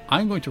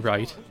 I'm going to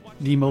write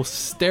the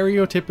most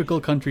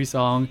stereotypical country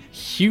song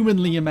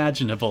humanly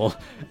imaginable,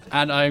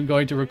 and I'm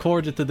going to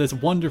record it to this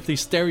wonderfully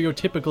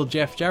stereotypical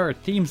Jeff Jarrett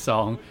theme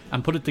song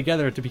and put it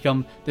together to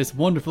become this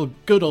wonderful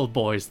Good Old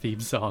Boys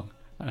theme song.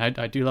 And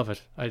I do love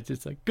it.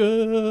 It's like,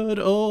 good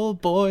old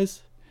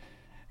boys,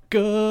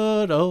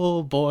 good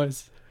old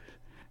boys.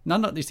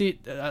 Not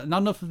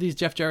enough of these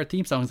Jeff Jarrett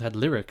theme songs had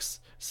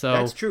lyrics, So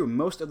that's true.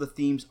 Most of the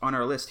themes on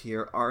our list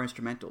here are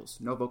instrumentals,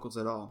 no vocals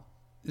at all.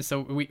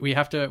 So we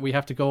have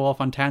to go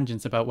off on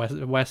tangents about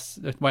West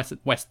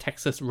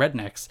Texas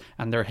rednecks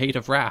and their hate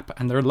of rap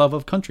and their love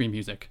of country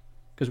music,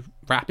 because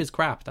rap is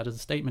crap. That is a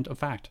statement of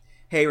fact.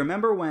 Hey,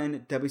 remember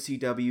when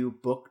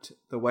WCW booked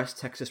the West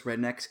Texas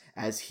Rednecks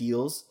as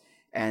heels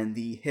and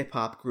the hip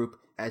hop group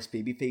as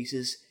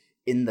babyfaces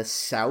in the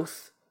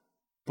South?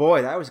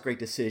 Boy, that was a great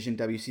decision,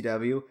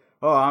 WCW.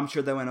 Oh, I'm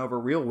sure that went over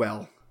real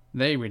well.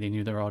 They really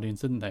knew their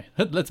audience, didn't they?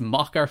 Let's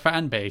mock our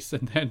fan base,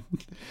 and then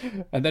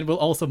we'll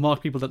also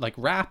mock people that like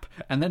rap,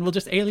 and then we'll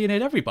just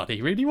alienate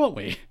everybody, really, won't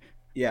we?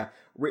 Yeah,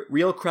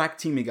 real crack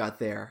team we got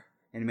there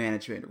in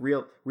management.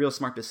 Real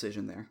smart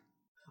decision there.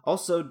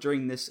 Also,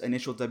 during this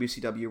initial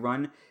WCW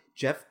run,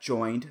 Jeff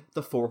joined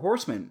the Four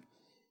Horsemen.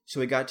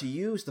 So he got to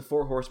use the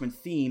Four Horsemen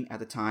theme at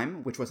the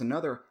time, which was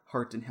another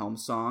Hart and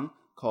Helms song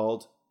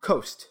called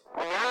Coast.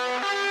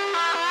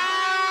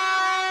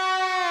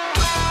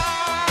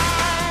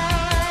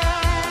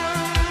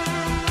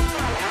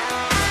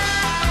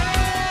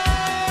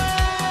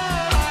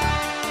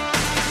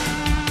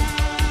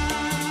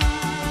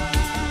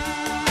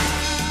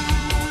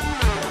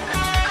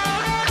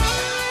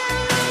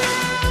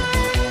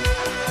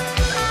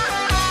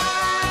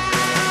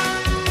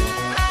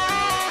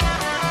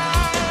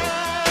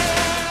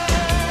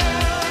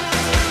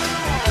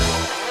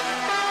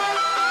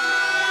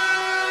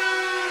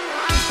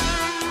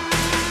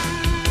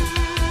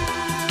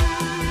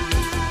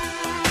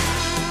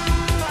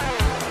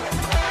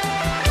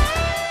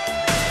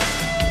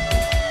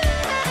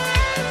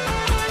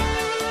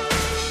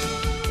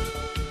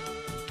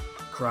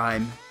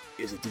 Crime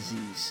is a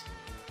disease.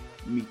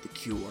 Meet the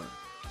cure.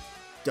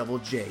 Double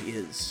J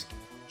is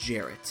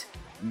Jarrett,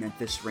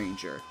 Memphis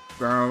Ranger.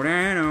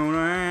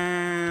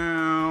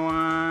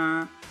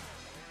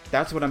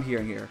 That's what I'm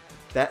hearing here.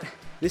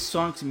 This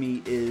song to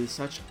me is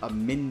such a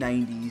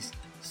mid-90s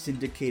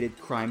syndicated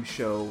crime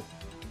show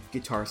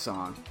guitar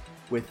song.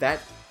 With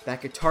that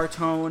guitar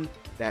tone,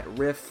 that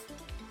riff,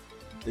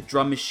 the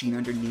drum machine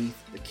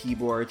underneath, the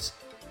keyboards,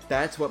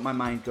 that's what my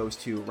mind goes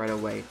to right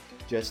away.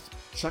 Just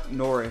Chuck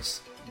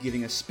Norris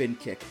giving a spin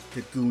kick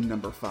to Goon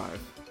number 5.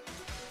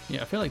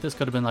 Yeah, I feel like this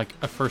could have been like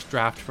a first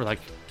draft for like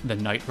the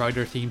Knight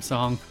Rider theme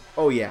song.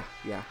 Oh yeah.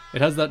 It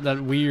has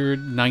that weird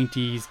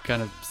 90s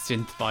kind of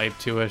synth vibe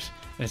to it.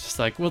 And it's just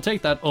like, we'll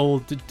take that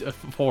old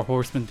Four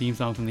Horsemen theme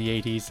song from the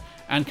 80s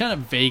and kind of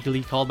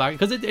vaguely call back,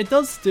 because it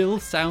does still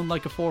sound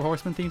like a Four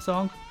Horsemen theme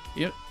song.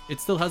 It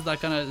still has that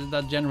kind of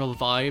that general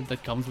vibe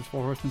that comes with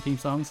Four Horsemen theme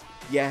songs.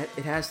 Yeah,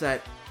 it has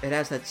that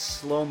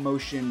slow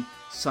motion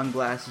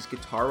sunglasses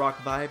guitar rock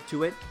vibe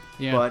to it.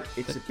 Yeah. But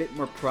it's a bit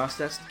more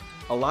processed.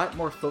 A lot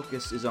more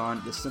focus is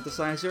on the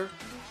synthesizer.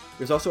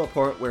 There's also a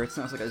part where it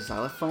sounds like a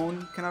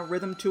xylophone kind of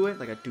rhythm to it,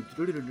 like a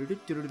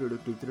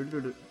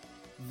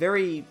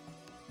very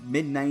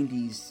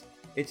mid-90s.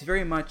 It's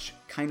very much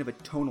kind of a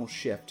tonal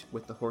shift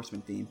with the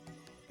Horseman theme.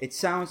 It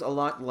sounds a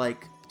lot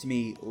like, to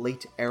me,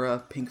 late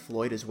era Pink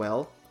Floyd as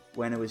well,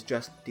 when it was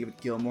just David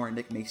Gilmour and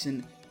Nick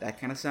Mason,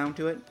 that kind of sound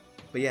to it.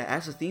 But yeah,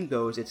 as the theme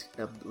goes, it's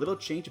a little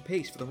change of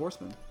pace for the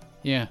Horsemen.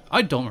 Yeah,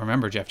 I don't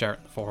remember Jeff Jarrett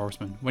in the Four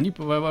Horsemen. When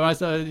I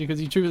saw,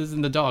 because you threw this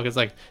in the dog, it's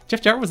like, Jeff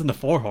Jarrett was in the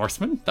Four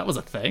Horsemen? That was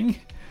a thing?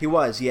 He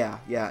was, yeah.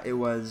 It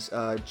was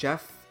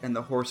Jeff and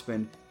the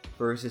Horsemen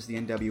versus the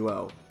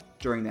NWO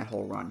during that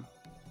whole run.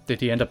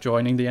 Did he end up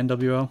joining the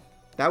NWO?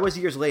 That was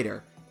years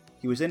later.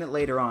 He was in it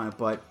later on,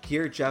 but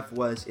here Jeff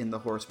was in the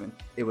Horsemen.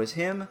 It was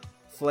him,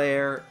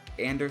 Flair,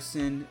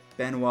 Anderson,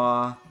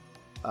 Benoit,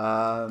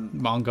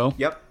 Mongo.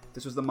 Yep,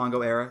 this was the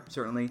Mongo era,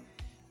 certainly.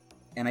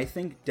 And I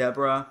think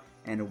Deborah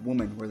and a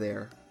woman were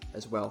there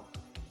as well.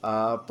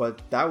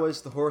 But that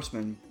was the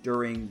Horsemen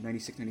during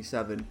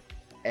 96-97,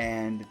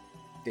 and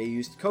they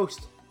used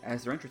Coast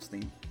as their entrance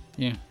theme.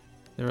 Yeah,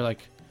 they were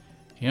like,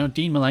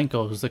 Dean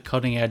Malenko is the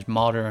cutting-edge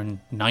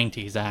modern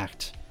 90s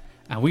act,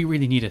 and we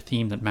really need a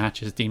theme that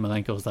matches Dean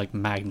Malenko's like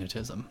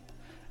magnetism.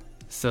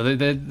 So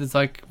it's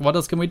like, what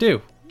else can we do?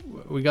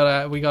 We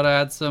gotta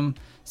add some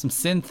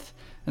synth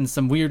and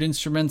some weird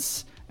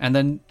instruments, and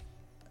then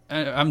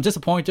I'm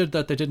disappointed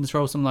that they didn't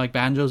throw some like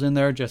banjos in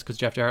there just because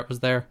Jeff Jarrett was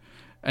there.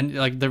 And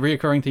like the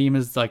reoccurring theme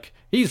is like,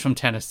 he's from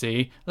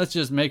Tennessee, let's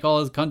just make all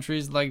his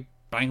countries like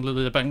bang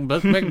bang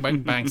bang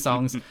bang bang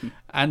songs.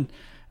 And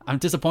I'm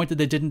disappointed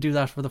they didn't do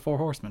that for the Four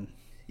Horsemen.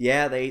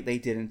 Yeah, they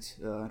didn't,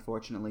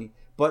 unfortunately.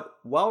 But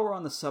while we're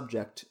on the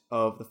subject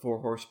of the Four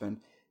Horsemen,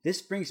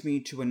 this brings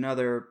me to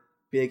another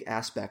big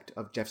aspect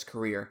of Jeff's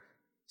career: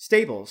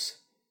 stables.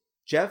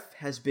 Jeff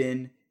has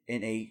been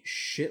in a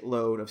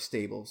shitload of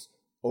stables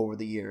over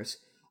the years.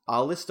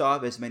 I'll list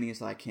off as many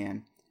as I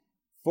can.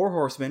 Four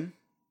Horsemen,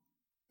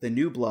 The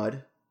New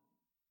Blood,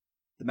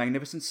 The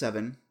Magnificent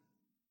Seven,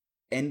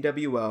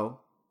 NWO,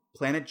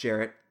 Planet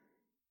Jarrett,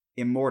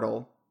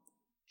 Immortal,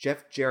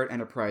 Jeff Jarrett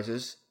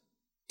Enterprises,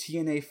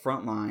 TNA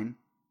Frontline,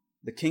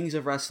 The Kings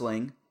of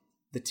Wrestling,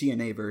 the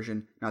TNA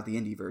version, not the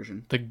indie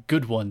version. The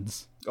good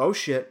ones. Oh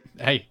shit.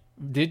 Hey,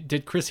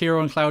 did Chris Hero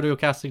and Claudio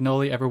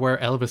Castagnoli ever wear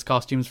Elvis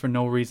costumes for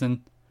no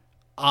reason?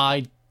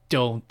 I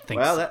don't think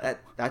Well, so.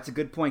 that's a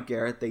good point,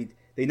 Garrett. They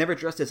never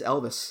dressed as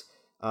Elvis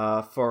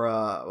for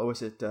what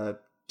was it?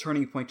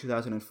 Turning Point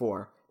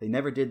 2004. They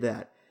never did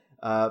that.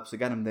 So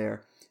got him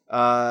there.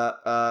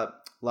 La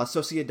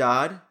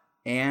Sociedad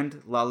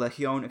and La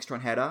Legión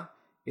Extranjera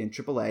in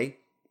AAA.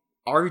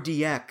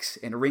 RDX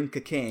and Ring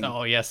Ka King.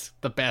 Oh yes,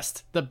 the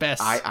best.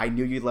 I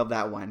knew you'd love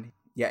that one.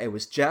 Yeah, it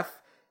was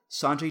Jeff,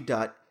 Sanjay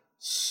Dutt,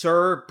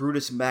 Sir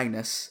Brutus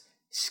Magnus,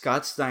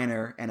 Scott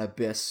Steiner, and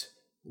Abyss.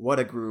 What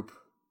a group.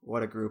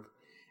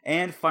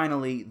 And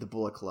finally, the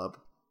Bullet Club.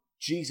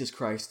 Jesus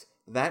Christ,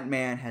 that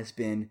man has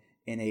been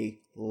in a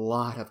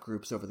lot of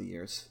groups over the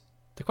years.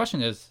 The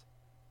question is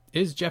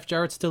Jeff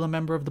Jarrett still a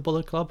member of the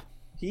Bullet Club?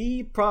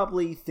 He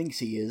probably thinks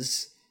he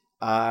is.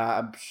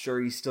 I'm sure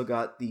he's still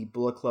got the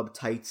Bullet Club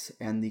tights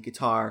and the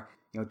guitar,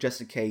 just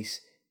in case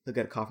he'll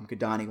get a call from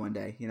Kidani one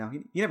day.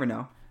 You never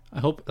know. I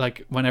hope,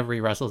 whenever he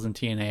wrestles in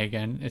TNA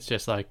again, it's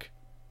just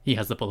he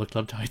has the Bullet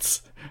Club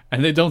tights.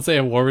 And they don't say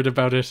a word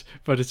about it,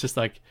 but it's just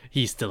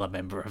he's still a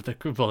member of the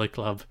Bullet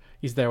Club.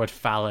 He's there with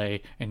Fale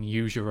and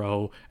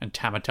Yujiro and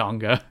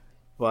Tamatonga.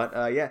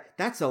 But yeah,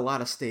 that's a lot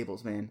of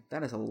stables, man.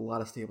 That is a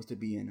lot of stables to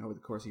be in over the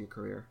course of your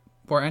career.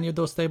 Were any of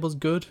those stables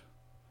good?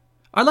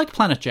 I like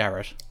Planet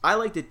Jarrett. I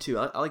liked it too.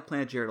 I like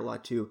Planet Jarrett a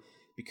lot too,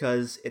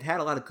 because it had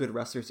a lot of good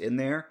wrestlers in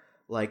there,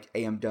 like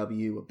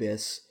AMW,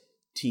 Abyss,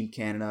 Team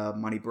Canada,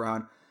 Monty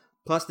Brown.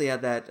 Plus they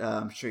had that,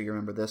 I'm sure you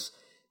remember this,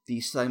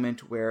 the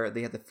segment where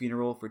they had the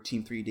funeral for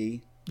Team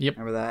 3D. Yep.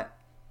 Remember that?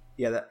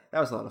 Yeah, that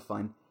was a lot of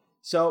fun.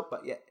 So,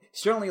 but yeah,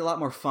 certainly a lot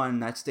more fun in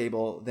that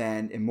stable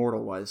than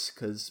Immortal was,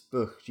 because,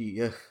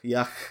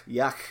 yuck.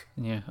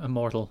 Yeah,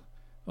 Immortal,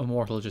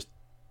 just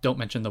don't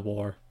mention the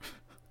war.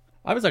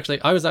 I was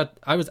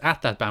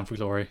at that Bound for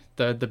Glory,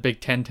 the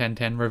big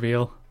 10-10-10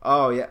 reveal.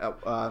 Oh yeah,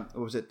 what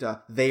was it?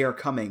 They Are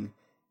Coming.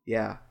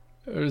 Yeah.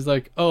 It was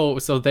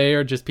so they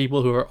are just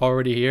people who are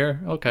already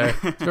here? Okay,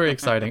 it's very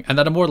exciting. And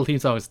that Immortal theme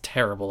song is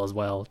terrible as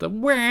well. The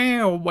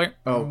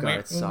oh god,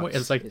 it sucks.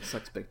 It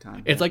sucks big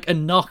time. It's like a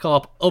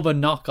knockoff of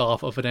an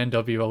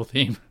NWO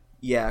theme.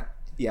 Yeah.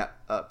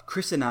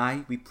 Chris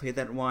and we played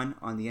that one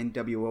on the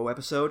NWO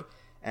episode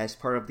as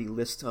part of the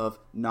list of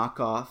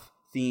knockoff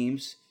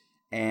themes,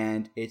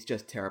 and it's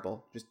just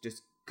terrible.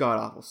 Just god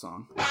awful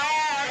song.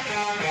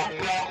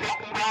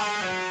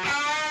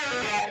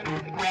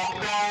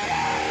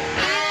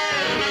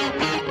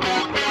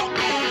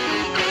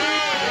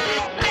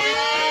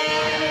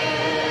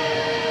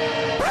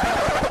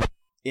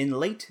 In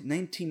late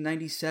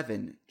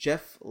 1997,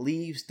 Jeff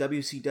leaves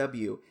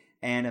WCW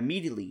and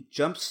immediately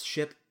jumps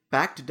ship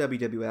back to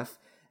WWF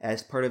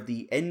as part of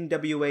the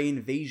NWA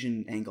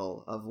Invasion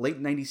angle of late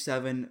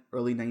 97,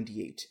 early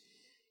 98.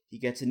 He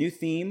gets a new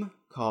theme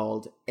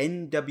called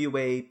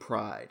NWA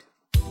Pride.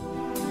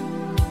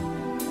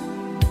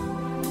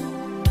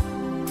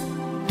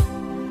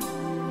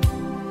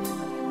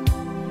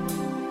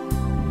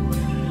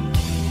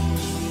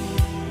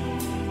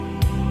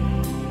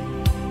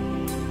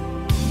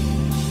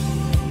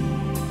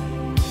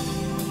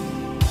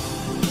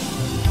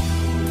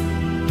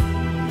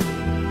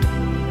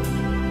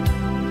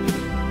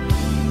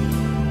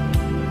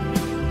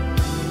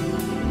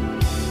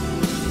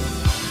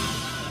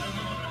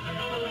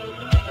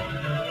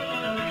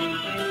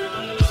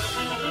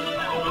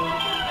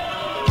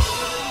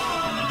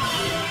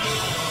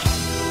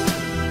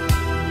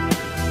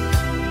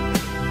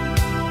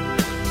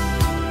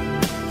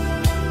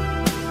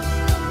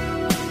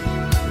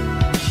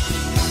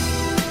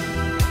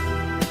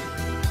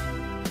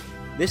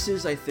 This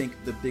is, I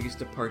think, the biggest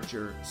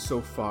departure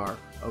so far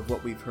of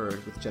what we've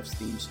heard with Jeff's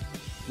themes.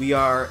 We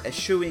are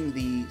eschewing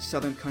the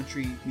Southern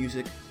country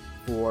music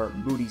for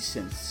moody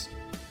synths.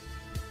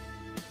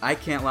 I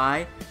can't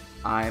lie,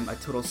 I'm a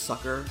total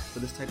sucker for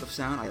this type of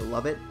sound. I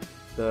love it.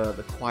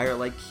 The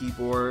choir-like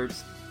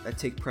keyboards that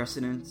take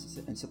precedence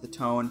and set the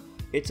tone.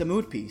 It's a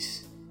mood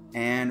piece,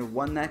 and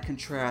one that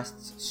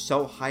contrasts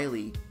so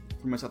highly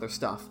from his other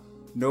stuff.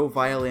 No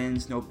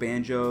violins, no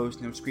banjos,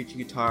 no screeching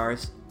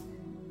guitars.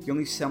 The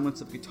only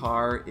semblance of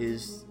guitar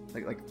is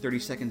like 30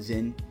 seconds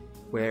in,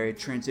 where it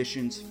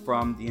transitions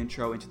from the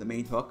intro into the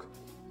main hook.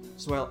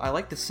 So I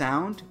like the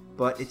sound,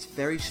 but it's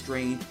very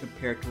strange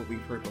compared to what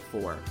we've heard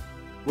before.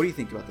 What do you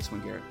think about this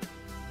one, Garrett?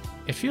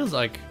 It feels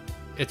like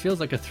a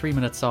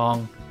 3-minute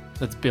song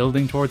that's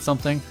building towards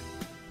something.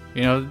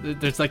 You know,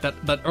 there's like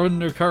that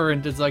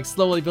undercurrent is like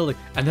slowly building,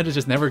 and then it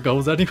just never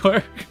goes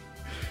anywhere.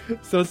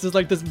 So it's just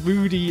like this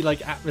moody,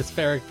 like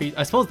atmospheric beat.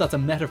 I suppose that's a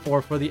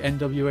metaphor for the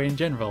NWA in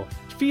general.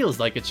 It feels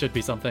like it should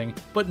be something,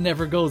 but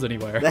never goes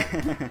anywhere.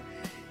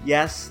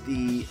 Yes,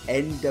 the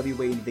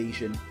NWA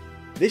invasion.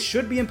 This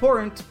should be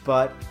important,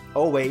 but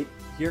oh wait,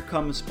 here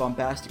comes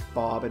Bombastic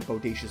Bob and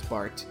Bodacious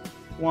Bart.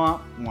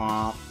 Womp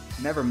womp.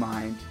 Never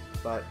mind.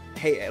 But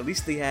hey, at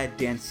least they had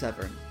Dan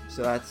Severn,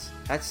 so that's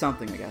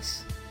something, I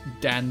guess.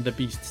 Dan the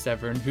Beast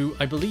Severn, who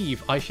I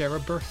believe I share a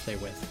birthday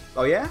with.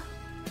 Oh yeah?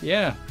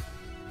 Yeah.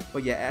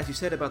 But yeah, as you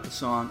said about the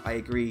song, I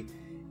agree.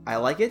 I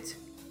like it.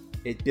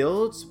 It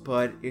builds,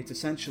 but it's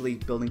essentially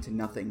building to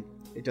nothing.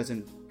 It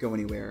doesn't go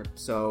anywhere.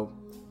 So,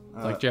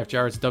 Like Jeff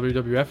Jarrett's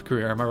WWF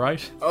career, am I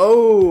right?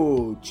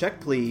 Oh, check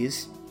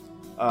please.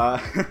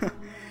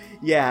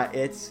 Yeah,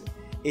 it's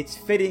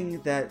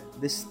fitting that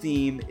this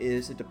theme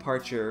is a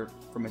departure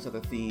from its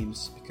other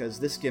themes, because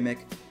this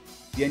gimmick,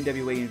 the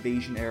NWA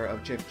Invasion era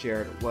of Jeff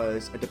Jarrett,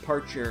 was a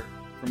departure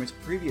from his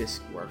previous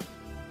work.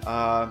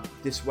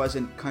 This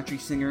wasn't country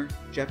singer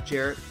Jeff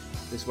Jarrett,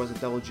 this wasn't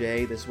Double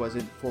J, this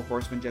wasn't Four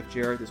Horsemen Jeff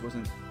Jarrett, this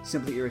wasn't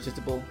Simply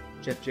Irresistible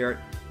Jeff Jarrett.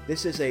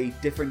 This is a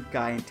different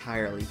guy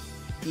entirely.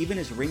 Even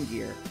his ring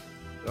gear,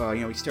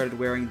 he started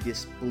wearing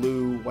this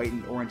blue, white,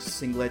 and orange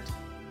singlet.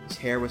 His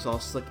hair was all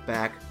slicked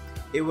back.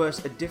 It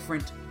was a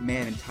different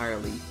man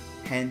entirely,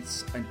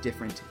 hence a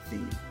different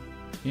theme.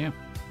 Yeah,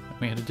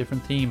 we had a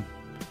different theme.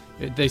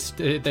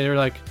 They're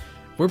like,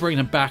 we're bringing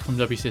him back from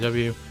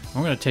WCW.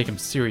 We're gonna take him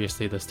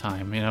seriously this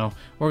time.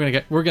 We're gonna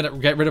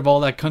get rid of all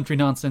that country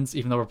nonsense.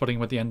 Even though we're putting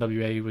him with the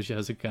NWA, which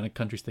has a kind of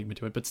country stigma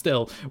to it, but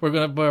still, we're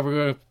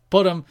gonna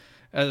put him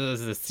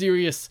as a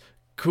serious,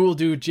 cool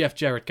dude, Jeff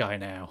Jarrett guy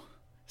now.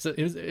 So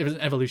it was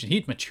an evolution.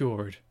 He'd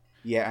matured.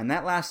 Yeah, and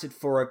that lasted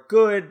for a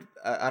good,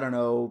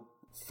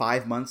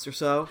 5 months or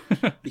so,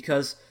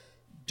 because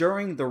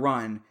during the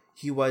run,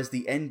 he was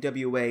the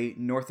NWA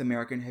North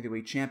American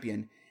Heavyweight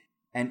Champion,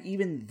 and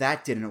even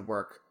that didn't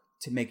work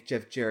to make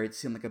Jeff Jarrett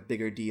seem like a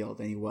bigger deal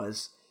than he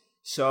was.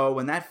 So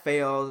when that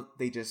failed,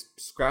 they just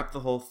scrapped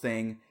the whole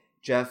thing.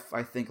 Jeff,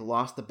 I think,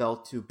 lost the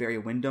belt to Barry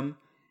Windham,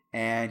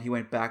 and he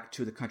went back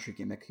to the country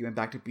gimmick. He went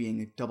back to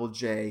being Double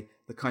J,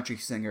 the country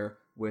singer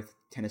with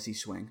Tennessee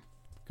Swing.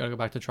 Gotta go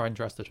back to Tried and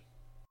Trusted.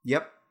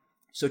 Yep.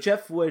 So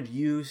Jeff would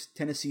use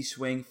Tennessee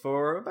Swing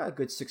for about a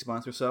good 6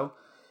 months or so.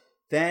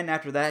 Then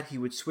after that, he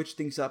would switch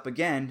things up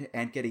again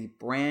and get a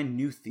brand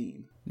new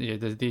theme. Yeah,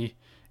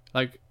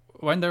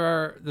 when there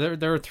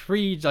are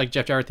three like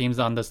Jeff Jarrett themes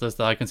on this list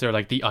that I consider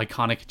like the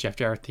iconic Jeff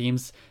Jarrett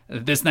themes.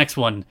 This next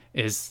one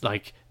is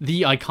like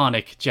the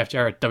iconic Jeff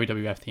Jarrett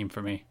WWF theme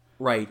for me.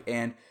 Right,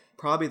 and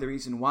probably the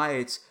reason why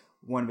it's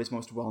one of his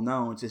most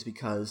well-knowns is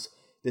because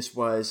this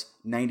was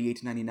 98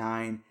 to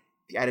 99.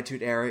 The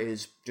Attitude Era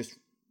is just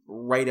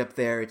right up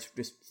there. It's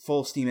just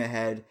full steam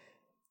ahead.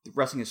 The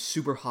wrestling is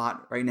super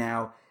hot right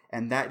now,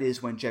 and that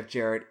is when Jeff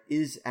Jarrett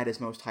is at his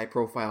most high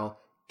profile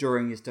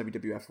during his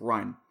WWF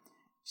run.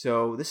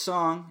 So this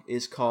song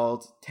is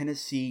called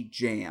Tennessee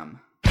Jam.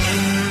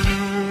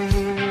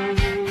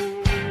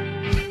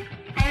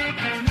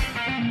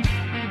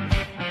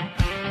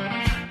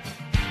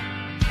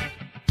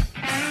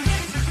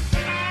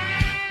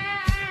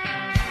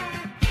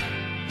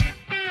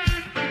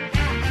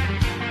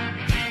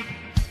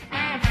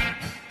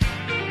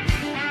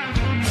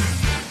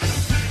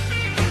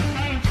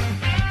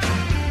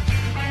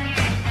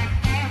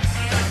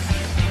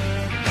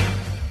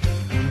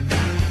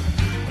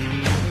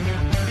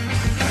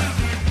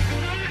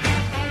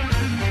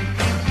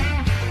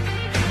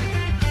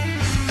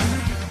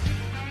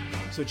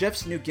 So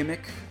Jeff's new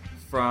gimmick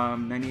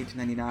from 98 to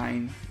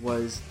 99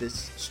 was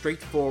this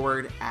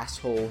straightforward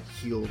asshole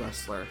heel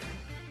wrestler.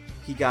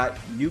 He got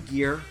new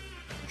gear,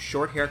 a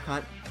short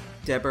haircut,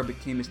 Deborah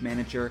became his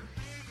manager,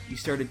 he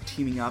started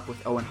teaming up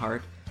with Owen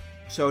Hart.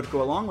 So to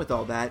go along with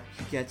all that,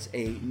 he gets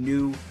a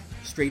new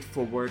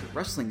straightforward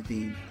wrestling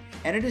theme.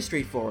 And it is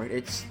straightforward,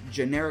 it's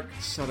generic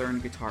southern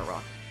guitar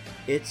rock.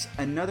 It's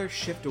another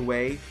shift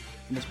away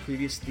from his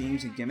previous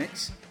themes and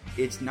gimmicks.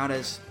 It's not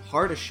as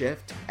hard a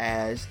shift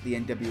as the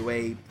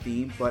NWA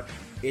theme, but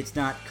it's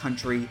not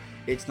country,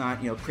 it's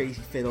not,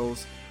 crazy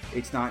fiddles,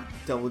 it's not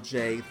Double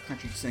J, the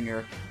country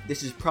singer.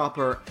 This is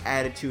proper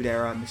Attitude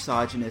Era,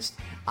 misogynist,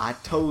 I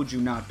told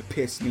you not to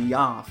piss me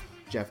off,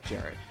 Jeff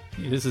Jarrett.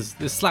 It's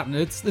the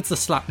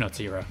Slapnuts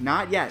era.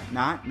 Not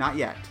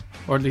yet.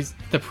 Or at least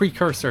the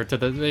precursor to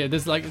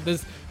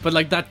this,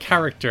 but that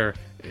character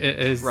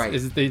is right.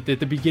 Is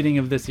the beginning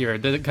of this era.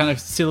 The kind of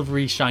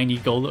silvery, shiny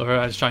gold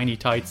or shiny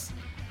tights,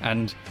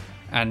 and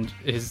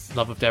his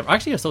love of Deborah. I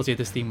actually associate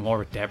this theme more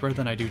with Deborah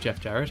than I do Jeff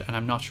Jarrett, and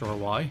I'm not sure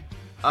why.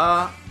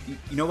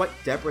 You know what?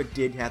 Deborah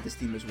did have this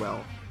theme as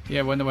well.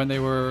 Yeah, when they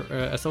were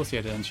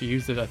associated, and she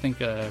used it. I think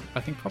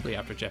probably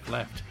after Jeff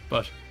left.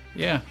 But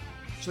yeah.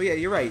 So yeah,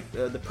 you're right.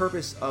 The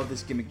purpose of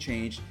this gimmick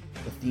change,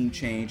 the theme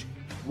change,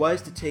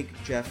 was to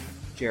take Jeff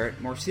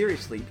Jarrett more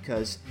seriously,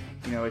 because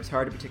it's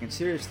hard to be taken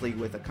seriously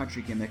with a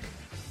country gimmick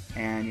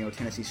and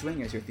Tennessee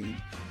Swing as your theme.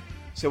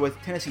 So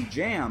with Tennessee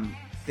Jam,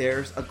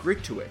 there's a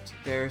grit to it.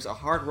 There's a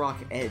hard rock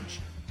edge,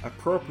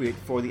 appropriate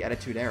for the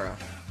Attitude Era.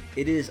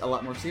 It is a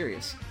lot more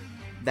serious.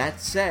 That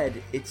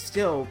said, it's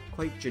still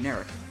quite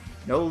generic.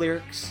 No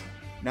lyrics,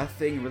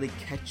 nothing really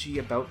catchy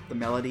about the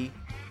melody.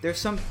 There's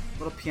some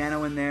little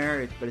piano in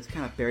there, but it's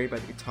kind of buried by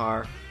the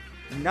guitar.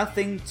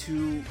 Nothing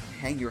to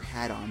hang your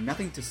hat on,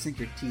 nothing to sink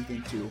your teeth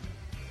into.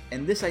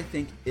 And this, I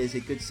think, is a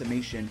good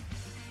summation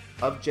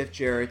of Jeff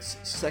Jarrett's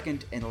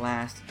second and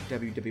last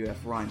WWF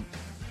run.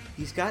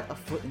 He's got a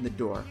foot in the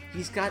door.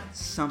 He's got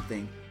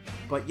something,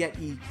 but yet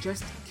he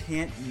just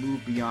can't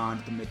move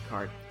beyond the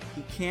mid-card.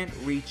 He can't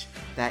reach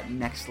that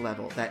next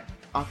level, that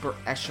upper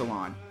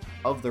echelon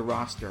of the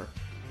roster,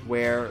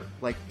 where,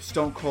 like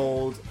Stone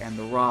Cold and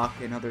The Rock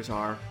and others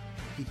are.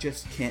 he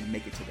just can't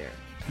make it to there.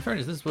 In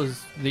fairness, this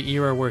was the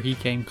era where he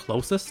came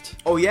closest.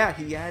 Oh yeah,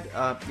 he had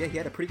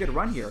a pretty good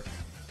run here.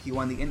 He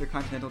won the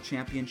Intercontinental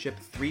Championship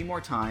 3 more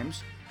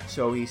times,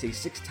 so he's a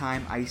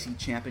 6-time IC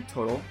champ in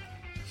total.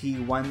 He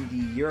won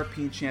the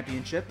European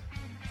Championship.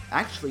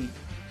 Actually,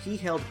 he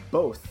held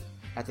both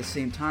at the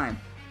same time,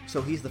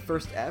 so he's the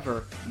first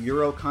ever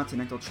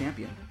Eurocontinental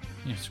champion.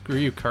 Yeah, screw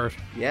you, Kurt.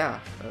 Yeah,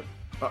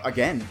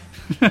 again.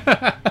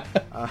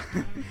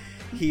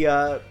 He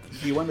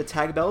won the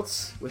tag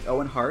belts with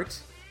Owen Hart,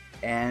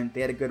 and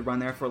they had a good run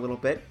there for a little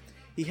bit.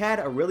 He had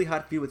a really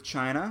hot feud with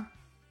China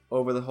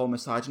over the whole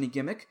misogyny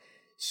gimmick,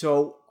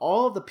 so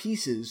all of the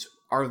pieces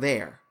are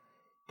there.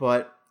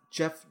 But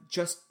Jeff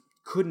just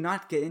could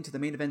not get into the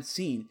main event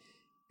scene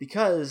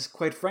because,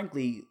 quite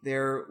frankly,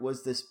 there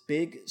was this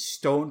big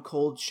Stone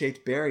Cold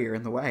shaped barrier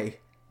in the way.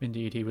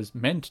 Indeed, he was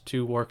meant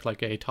to work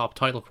like a top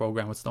title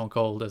program with Stone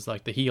Cold as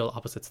like the heel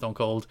opposite Stone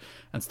Cold,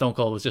 and Stone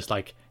Cold was just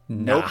like,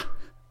 nah.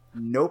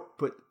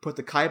 Nope. Put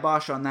the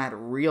kibosh on that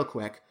real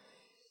quick.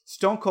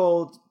 Stone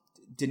Cold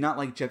did not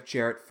like Jeff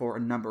Jarrett for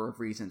a number of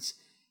reasons.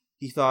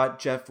 He thought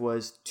Jeff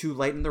was too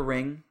light in the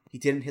ring. He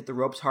didn't hit the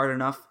ropes hard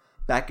enough.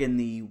 Back in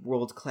the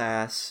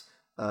world-class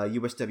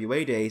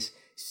USWA days,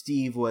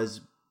 Steve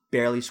was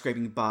barely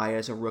scraping by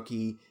as a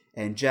rookie,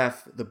 and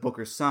Jeff, the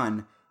Booker's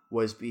son,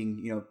 was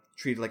being,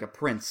 treated like a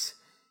prince.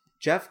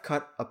 Jeff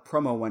cut a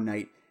promo one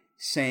night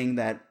saying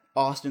that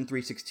Austin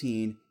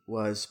 3:16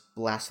 was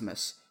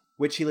blasphemous,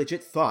 which he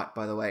legit thought,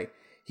 by the way.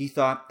 He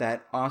thought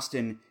that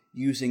Austin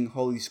using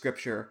Holy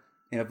Scripture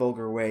in a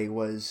vulgar way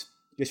was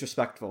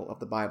disrespectful of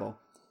the Bible.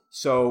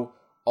 So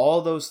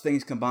all those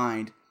things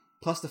combined,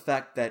 plus the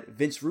fact that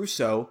Vince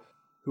Russo,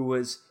 who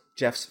was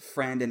Jeff's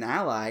friend and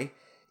ally,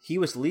 he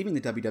was leaving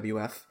the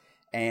WWF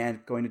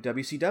and going to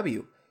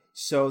WCW.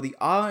 So the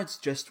odds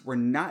just were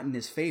not in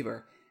his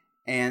favor.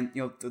 And,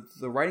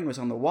 the writing was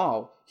on the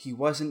wall. He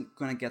wasn't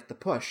going to get the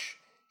push.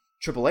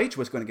 Triple H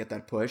was going to get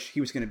that push.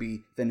 He was going to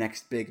be the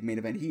next big main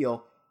event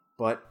heel,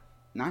 but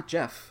not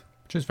Jeff.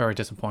 Which is very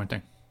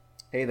disappointing.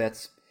 Hey,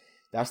 that's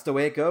the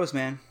way it goes,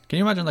 man. Can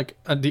you imagine like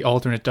the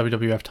alternate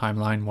WWF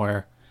timeline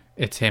where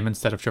it's him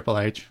instead of Triple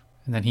H,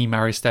 and then he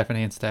marries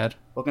Stephanie instead?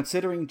 Well,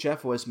 considering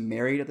Jeff was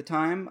married at the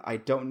time, I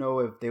don't know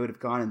if they would have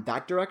gone in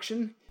that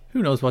direction.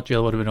 Who knows what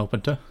Jill would have been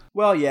open to?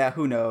 Well, yeah,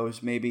 who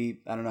knows?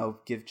 Maybe, I don't know,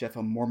 give Jeff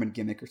a Mormon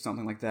gimmick or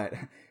something like that.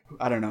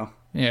 I don't know.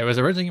 Yeah, it was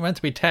originally meant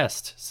to be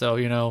Test, so,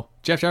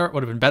 Jeff Jarrett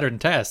would have been better than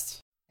Test.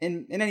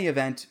 In any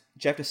event,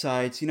 Jeff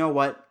decides, you know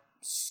what?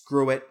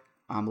 Screw it.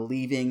 I'm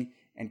leaving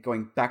and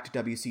going back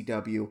to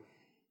WCW.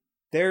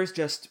 There's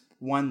just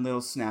one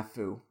little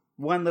snafu,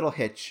 one little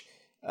hitch.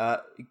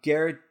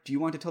 Garrett, do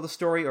you want to tell the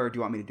story, or do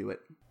you want me to do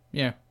it?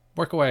 Yeah,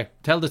 work away.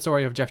 Tell the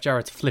story of Jeff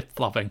Jarrett's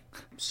flip-flopping.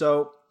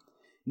 So,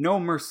 No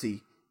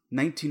Mercy,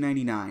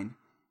 1999.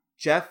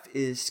 Jeff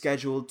is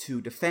scheduled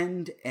to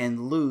defend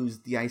and lose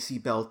the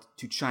IC belt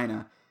to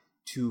China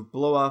to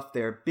blow off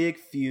their big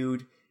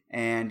feud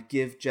and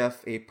give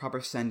Jeff a proper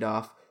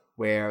send-off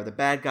where the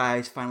bad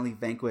guys finally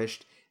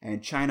vanquished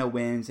and China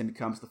wins and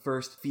becomes the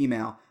first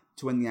female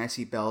to win the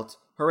IC belt.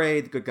 Hooray,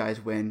 the good guys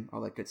win,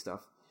 all that good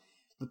stuff.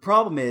 The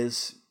problem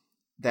is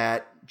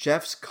that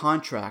Jeff's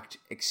contract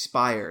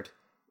expired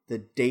the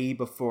day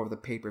before the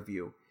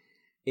pay-per-view.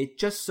 It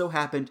just so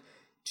happened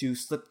to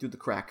slip through the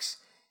cracks.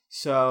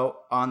 So,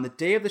 on the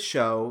day of the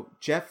show,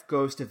 Jeff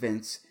goes to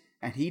Vince,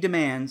 and he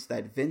demands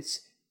that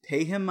Vince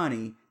pay him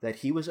money that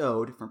he was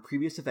owed from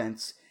previous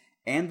events,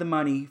 and the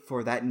money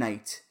for that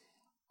night.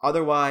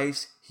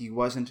 Otherwise, he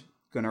wasn't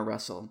gonna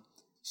wrestle.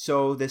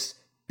 So, this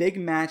big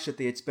match that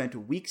they had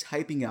spent weeks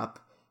hyping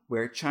up,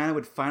 where China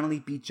would finally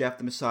beat Jeff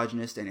the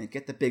Misogynist and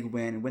get the big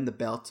win and win the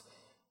belt,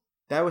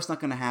 that was not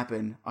gonna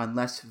happen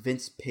unless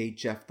Vince paid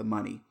Jeff the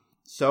money.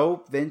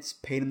 So, Vince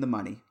paid him the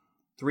money.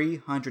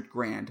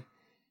 $300,000.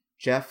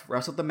 Jeff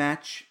wrestled the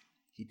match.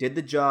 He did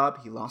the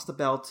job. He lost the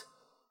belt.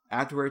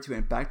 Afterwards, he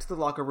went back to the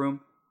locker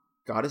room,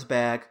 got his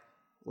bag,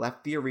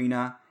 left the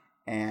arena,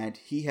 and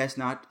he has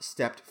not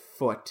stepped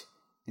foot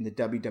in the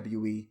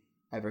WWE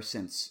ever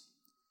since.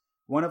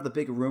 One of the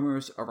big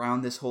rumors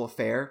around this whole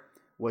affair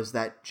was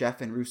that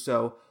Jeff and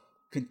Russo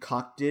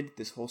concocted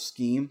this whole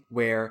scheme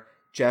where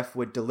Jeff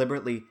would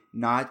deliberately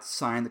not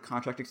sign the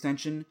contract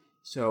extension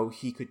so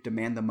he could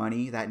demand the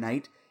money that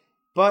night.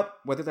 But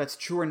whether that's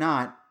true or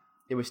not,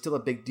 it was still a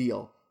big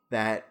deal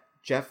that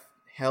Jeff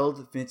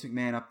held Vince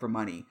McMahon up for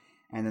money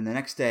and then the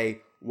next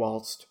day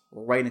waltzed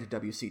right into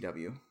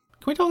WCW. Can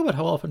we talk about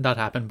how often that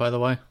happened, by the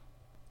way?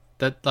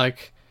 That,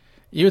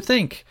 you would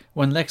think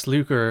when Lex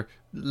Luger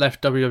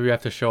left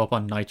WWF to show up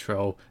on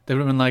Nitro, they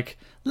would have been like,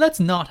 let's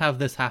not have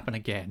this happen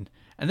again.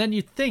 And then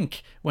you'd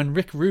think when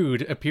Rick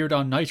Rude appeared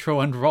on Nitro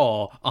and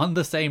Raw on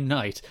the same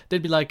night,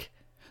 they'd be like,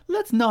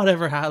 let's not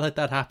ever let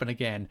that happen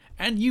again.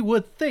 And you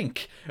would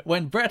think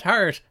when Bret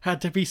Hart had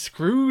to be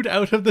screwed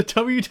out of the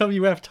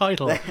WWF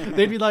title,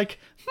 they'd be like,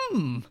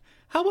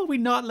 how about we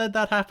not let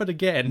that happen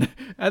again?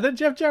 And then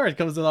Jeff Jarrett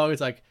comes along and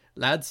is like,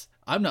 lads,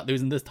 I'm not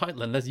losing this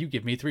title unless you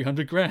give me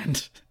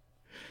 $300,000.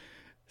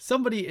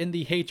 somebody in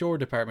the HR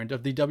department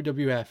of the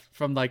WWF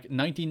from like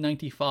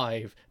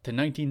 1995 to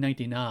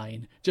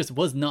 1999 just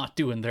was not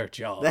doing their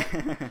job.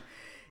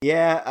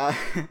 Yeah,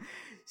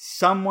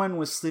 someone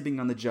was sleeping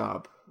on the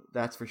job.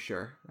 That's for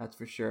sure. That's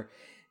for sure.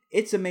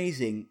 It's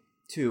amazing,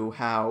 too,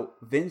 how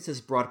Vince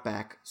has brought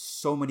back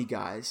so many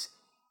guys.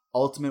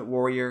 Ultimate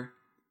Warrior,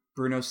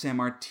 Bruno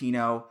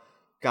Sammartino,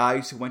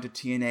 guys who went to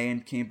TNA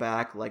and came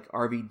back like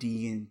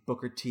RVD and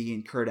Booker T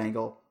and Kurt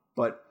Angle.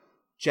 But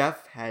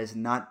Jeff has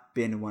not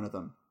been one of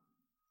them.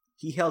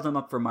 He held him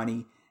up for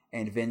money,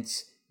 and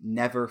Vince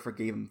never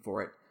forgave him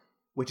for it.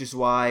 Which is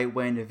why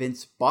when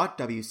Vince bought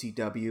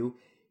WCW,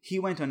 he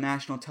went on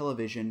national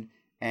television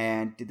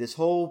and did this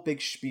whole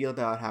big spiel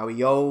about how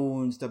he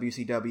owns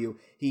WCW,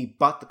 he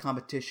bought the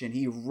competition,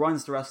 he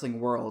runs the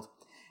wrestling world.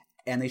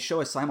 And they show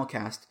a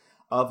simulcast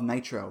of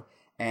Nitro,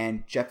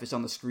 and Jeff is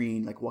on the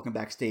screen, like walking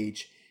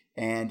backstage,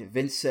 and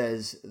Vince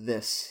says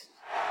this.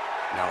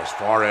 Now, as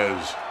far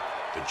as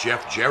the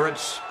Jeff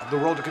Jarrett's of the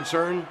world are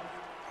concerned,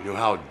 you know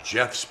how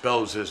Jeff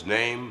spells his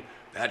name?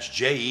 That's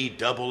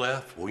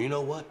Jeff. Well, you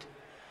know what?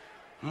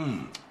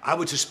 I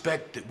would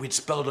suspect that we'd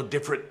spell it a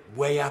different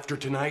way after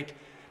tonight.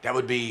 That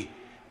would be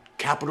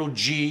capital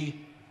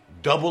G,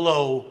 double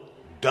O,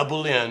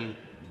 double N,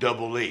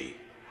 double E.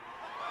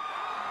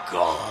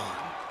 Gone.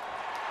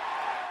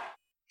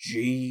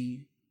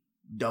 G,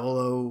 double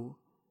O,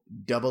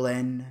 double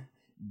N,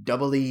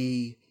 double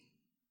E,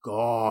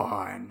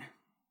 gone.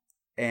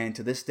 And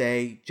to this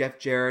day, Jeff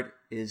Jarrett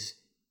is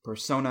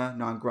persona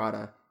non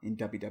grata in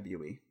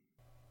WWE.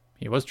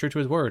 He was true to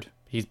his word.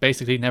 He's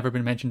basically never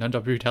been mentioned on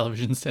WWE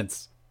television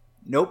since.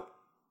 Nope.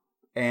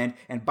 And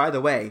by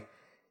the way,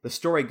 the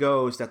story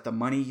goes that the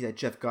money that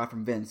Jeff got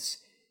from Vince,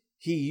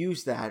 he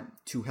used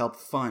that to help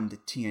fund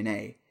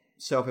TNA.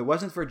 So if it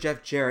wasn't for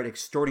Jeff Jarrett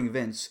extorting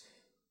Vince,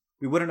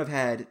 we wouldn't have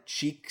had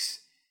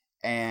Cheeks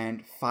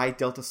and Phi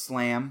Delta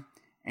Slam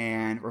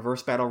and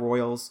Reverse Battle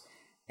Royals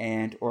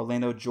and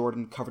Orlando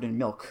Jordan covered in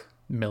milk.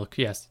 Milk,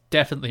 yes.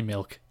 Definitely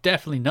milk.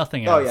 Definitely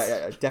nothing else. Oh,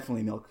 yeah,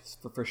 definitely milk,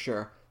 for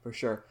sure, for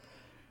sure.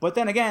 But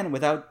then again,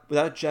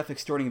 without Jeff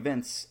extorting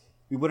Vince,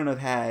 we wouldn't have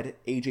had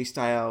AJ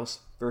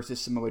Styles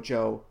versus Samoa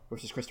Joe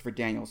versus Christopher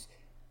Daniels,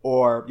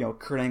 or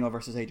Kurt Angle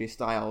versus AJ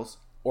Styles,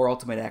 or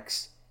Ultimate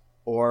X,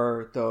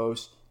 or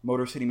those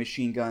Motor City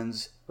Machine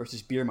Guns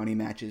versus Beer Money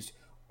matches,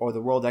 or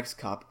the World X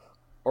Cup,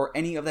 or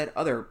any of that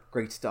other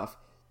great stuff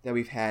that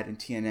we've had in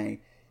TNA.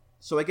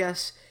 So I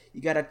guess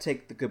you gotta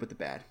take the good with the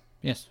bad.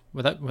 Yes,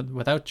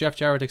 without Jeff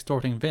Jarrett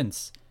extorting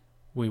Vince,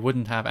 we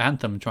wouldn't have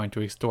Anthem trying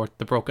to extort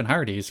the Broken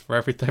Hardys for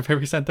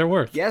every cent they're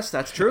worth. Yes,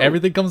 that's true.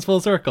 Everything comes full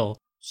circle.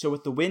 So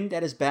with the wind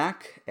at his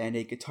back and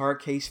a guitar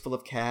case full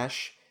of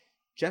cash,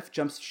 Jeff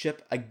jumps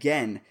ship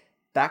again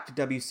back to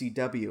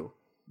WCW.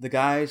 The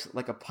guy's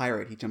like a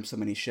pirate, he jumps so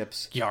many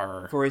ships.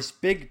 Yarr. For his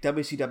big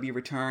WCW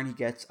return, he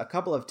gets a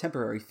couple of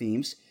temporary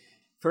themes.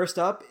 First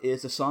up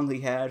is a song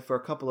he had for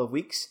a couple of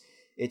weeks.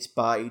 It's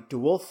by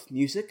DeWolf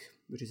Music,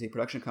 which is a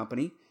production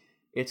company.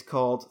 It's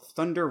called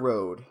Thunder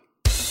Road.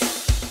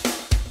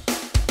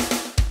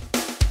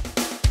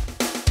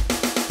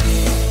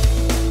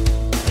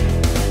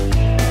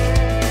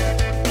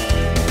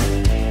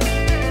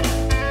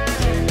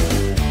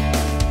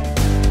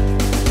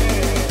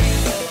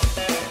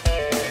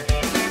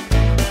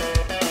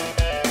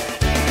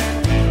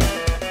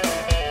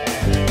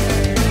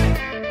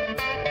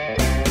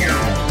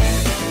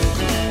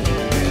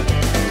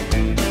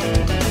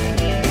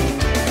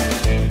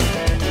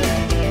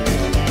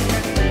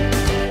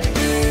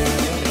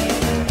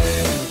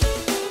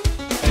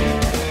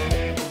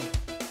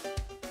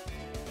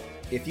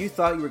 If you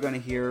thought you were going to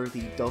hear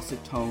the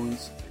dulcet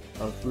tones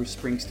of Bruce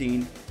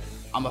Springsteen,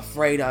 I'm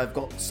afraid I've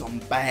got some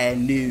bad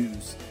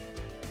news.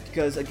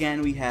 Because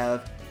again, we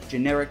have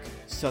generic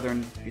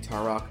Southern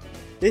guitar rock.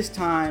 This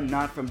time,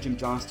 not from Jim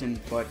Johnston,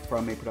 but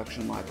from a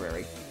production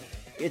library.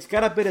 It's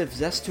got a bit of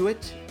zest to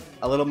it,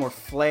 a little more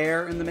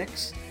flair in the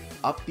mix,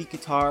 upbeat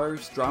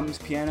guitars, drums,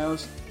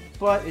 pianos,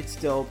 but it's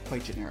still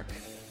quite generic.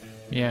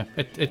 Yeah,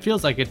 it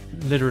feels like it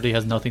literally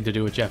has nothing to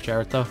do with Jeff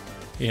Jarrett, though.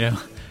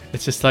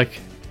 It's just like...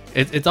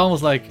 It's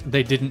almost like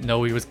they didn't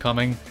know he was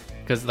coming,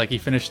 because he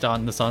finished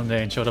on the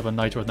Sunday and showed up on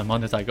Nitro on the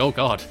Monday. It's like, oh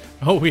god,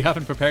 we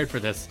haven't prepared for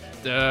this.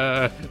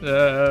 That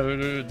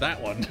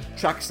one.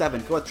 Track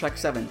 7, go with track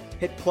 7.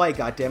 Hit play,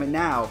 goddammit,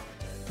 now.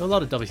 A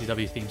lot of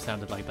WCW themes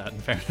sounded like that, in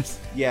fairness.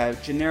 Yeah,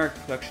 generic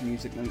production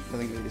music,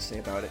 nothing really to say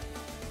about it.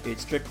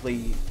 It's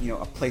strictly,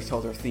 a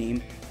placeholder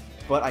theme.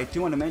 But I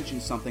do want to mention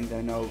something that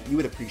I know you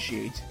would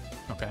appreciate.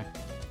 Okay.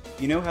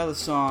 You know how the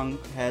song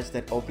has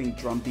that opening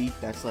drum beat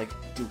that's like...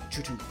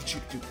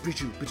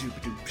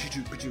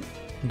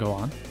 Go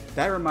on.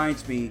 That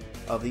reminds me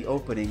of the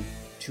opening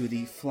to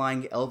the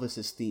Flying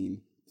Elvis's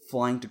theme,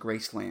 Flying to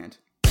Graceland.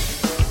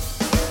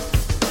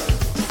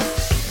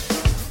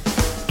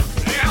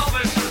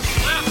 Elvis has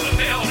left the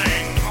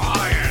building.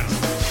 Oh, yeah.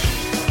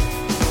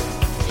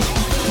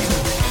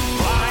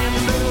 Flying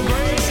to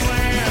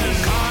Graceland,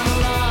 kinda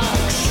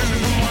like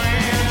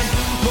Superman.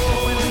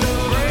 Going to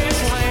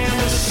Graceland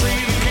to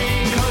see the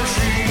king, 'cause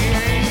she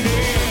ain't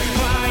dead.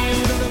 Flying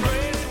to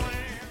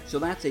Graceland.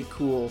 that's a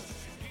cool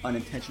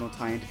unintentional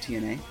tie into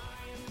TNA.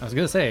 I was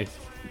going to say,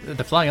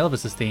 the Flying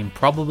Elvis's theme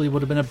probably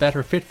would have been a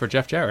better fit for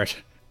Jeff Jarrett.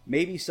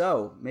 Maybe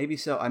so.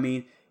 I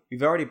mean,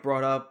 we've already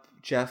brought up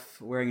Jeff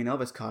wearing an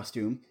Elvis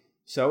costume,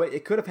 so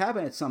it could have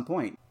happened at some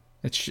point.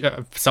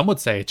 Some would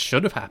say it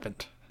should have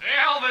happened.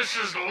 Elvis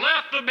has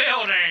left the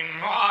building.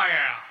 Oh,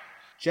 yeah.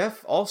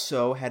 Jeff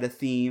also had a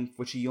theme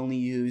which he only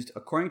used,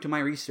 according to my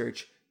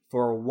research,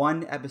 for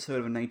one episode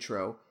of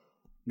Nitro.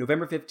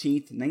 November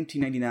 15th,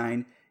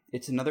 1999.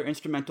 It's another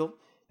instrumental.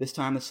 This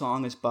time the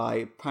song is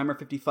by Primer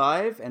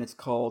 55, and it's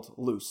called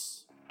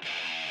Loose.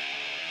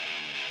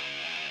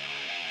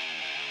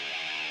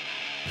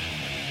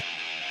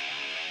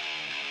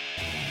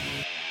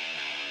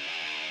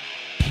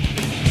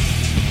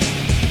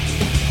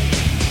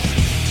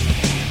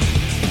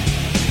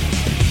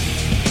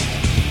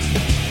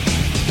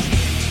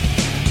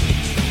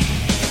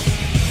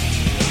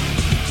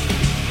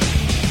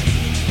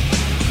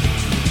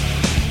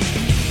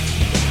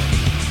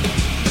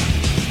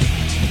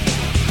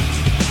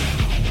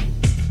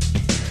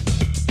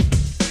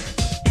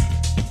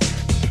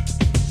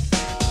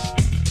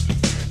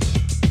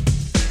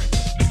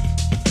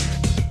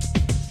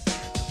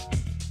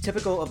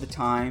 Typical of the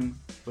time,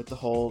 with the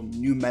whole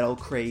new metal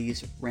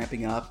craze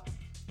ramping up,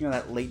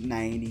 that late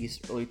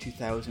 90s, early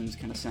 2000s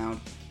kind of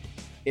sound.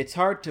 It's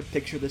hard to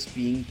picture this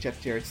being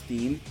Jeff Jarrett's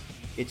theme.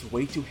 It's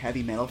way too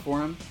heavy metal for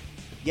him.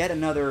 Yet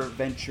another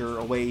venture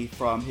away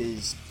from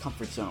his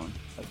comfort zone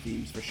of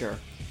themes, for sure.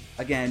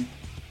 Again,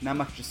 not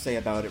much to say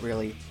about it,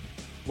 really.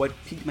 What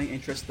piqued my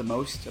interest the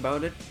most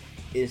about it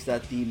is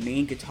that the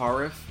main guitar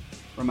riff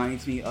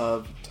reminds me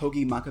of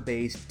Togi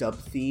Makabe's dub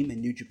theme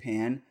in New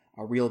Japan,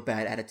 A Real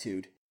Bad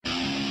Attitude.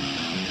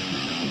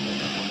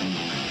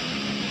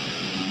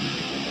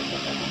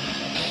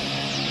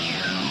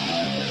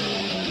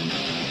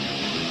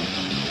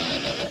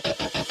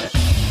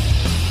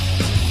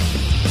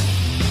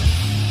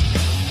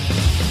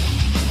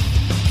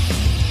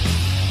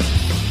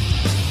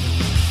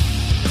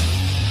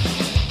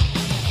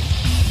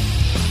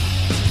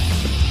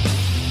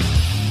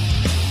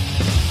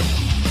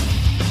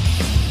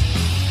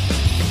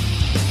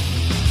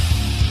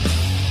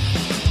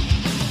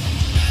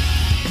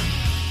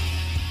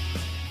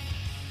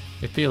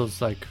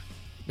 Feels like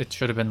it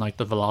should have been like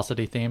the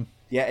Velocity theme.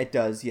 Yeah, it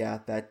does.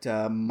 Yeah, that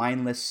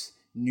mindless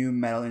new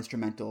metal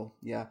instrumental.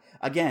 Yeah,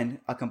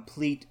 again, a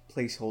complete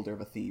placeholder of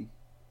a theme.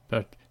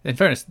 But in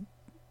fairness,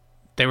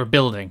 they were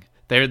building.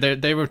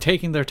 They were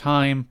taking their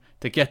time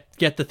to get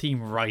the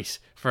theme right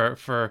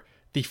for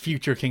the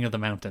future King of the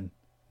Mountain.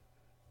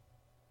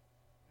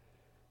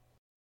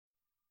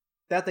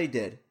 That they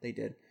did. They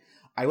did.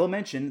 I will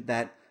mention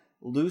that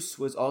Loose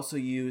was also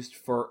used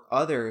for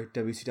other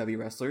WCW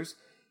wrestlers,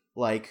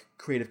 like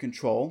Creative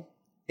Control,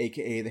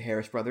 aka the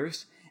Harris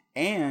Brothers,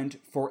 and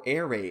for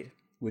Air Raid,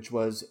 which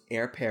was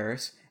Air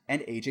Paris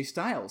and AJ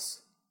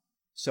Styles.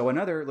 So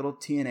another little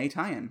TNA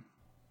tie-in.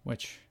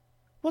 What's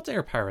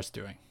Air Paris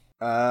doing?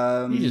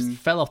 He just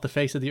fell off the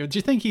face of the earth. Do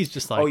you think he's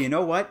just like... Oh, you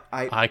know what?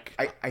 I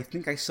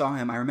think I saw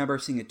him. I remember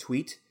seeing a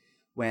tweet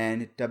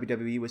when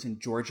WWE was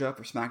in Georgia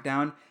for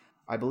SmackDown.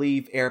 I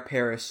believe Air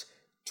Paris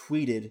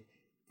tweeted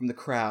from the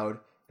crowd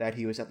that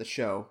he was at the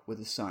show with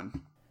his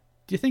son.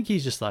 Do you think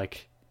he's just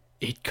like...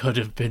 It could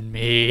have been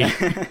me.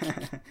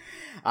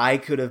 I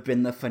could have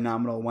been the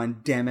phenomenal one,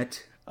 damn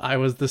it. I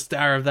was the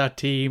star of that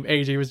team.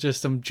 AJ was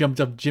just some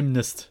jumped-up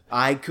gymnast.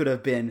 I could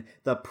have been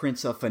the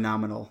Prince of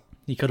Phenomenal.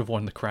 He could have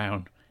won the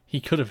crown. He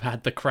could have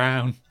had the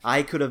crown.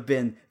 I could have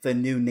been the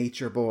new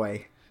Nature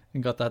Boy.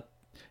 And got that.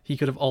 He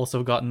could have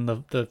also gotten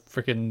the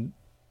freaking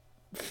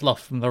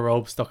fluff from the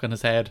robe stuck on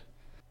his head.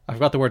 I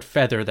forgot the word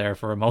feather there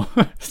for a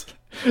moment.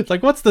 It's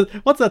like, what's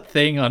that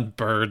thing on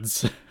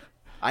birds?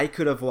 I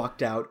could have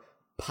walked out,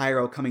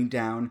 pyro coming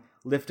down,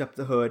 lift up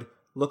the hood,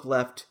 look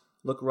left,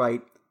 look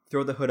right,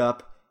 throw the hood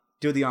up,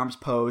 do the arms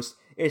pose.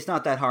 It's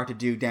not that hard to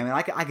do, damn it.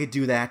 I could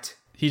do that.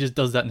 He just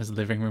does that in his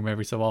living room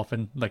every so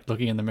often, like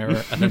looking in the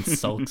mirror, and then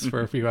sulks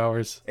for a few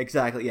hours.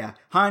 Exactly, yeah.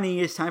 Honey,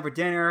 it's time for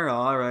dinner.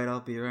 All right,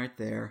 I'll be right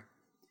there.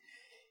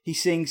 He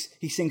sings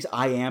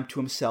I Am to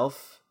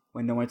himself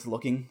when no one's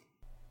looking.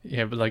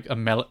 Yeah, but like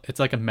it's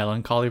like a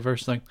melancholy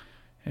verse, like,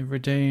 every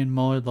day in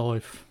my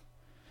life,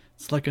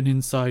 it's like an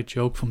inside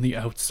joke from the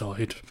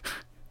outside.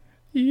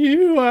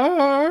 You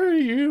are.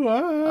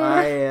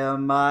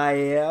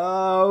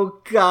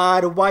 Oh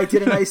God, why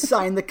didn't I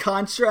sign the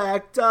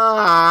contract?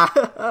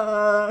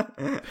 Alright,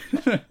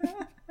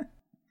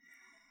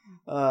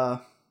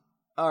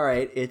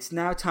 it's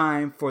now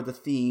time for the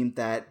theme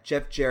that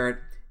Jeff Jarrett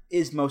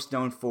is most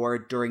known for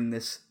during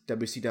this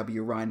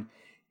WCW run.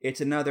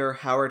 It's another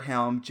Howard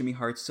Helm, Jimmy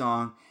Hart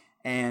song,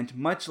 and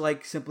much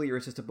like Simply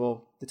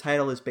Irresistible, the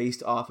title is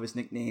based off of his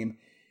nickname.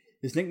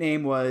 His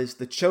nickname was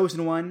The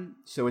Chosen One,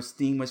 so his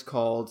theme was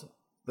called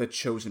The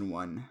Chosen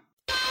One.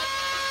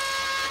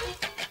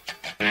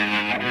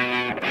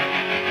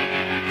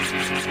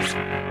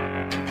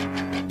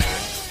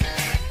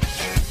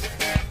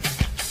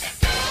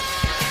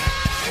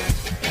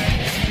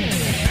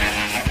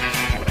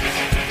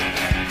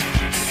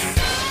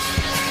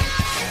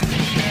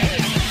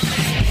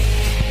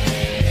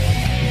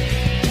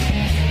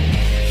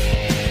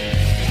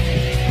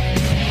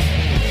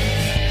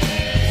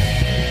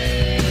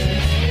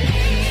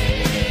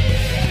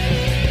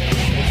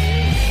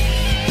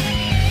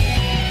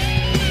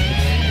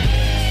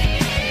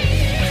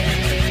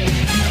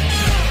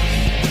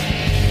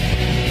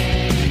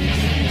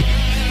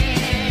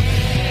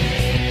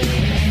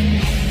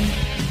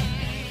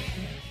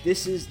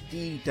 this is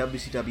the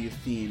WCW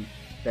theme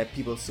that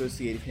people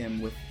associated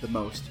him with the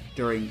most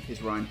during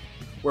his run.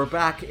 We're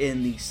back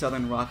in the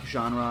Southern rock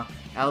genre,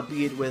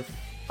 albeit with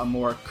a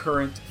more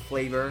current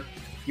flavor,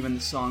 given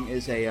the song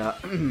is a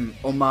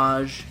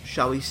homage,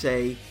 shall we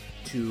say,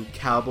 to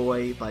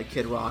Cowboy by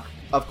Kid Rock.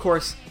 Of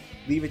course,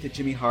 leave it to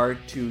Jimmy Hart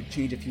to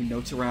change a few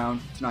notes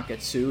around to not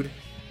get sued.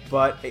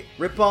 But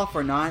rip-off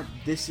or not,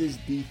 this is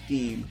the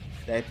theme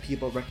that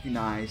people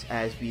recognize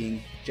as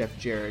being Jeff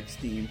Jarrett's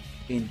theme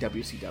in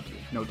WCW,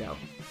 no doubt.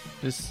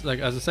 This, like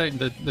as I say,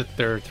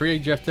 there are three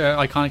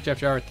iconic Jeff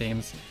Jarrett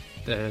themes.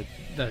 The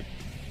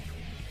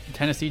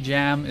Tennessee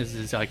Jam is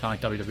his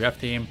iconic WWF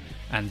theme,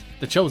 and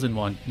the Chosen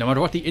One, no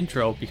matter what the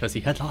intro, because he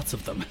had lots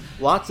of them.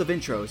 Lots of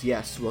intros,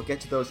 yes. We'll get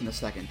to those in a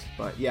second.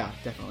 But yeah,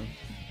 definitely.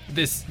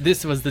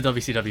 This was the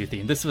WCW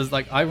theme. This was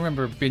like, I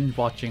remember binge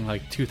watching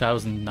like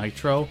 2000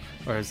 Nitro,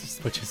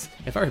 which is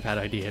a very bad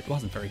idea. It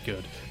wasn't very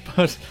good,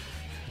 but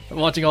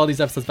watching all these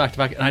episodes back to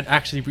back, and I'd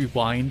actually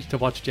rewind to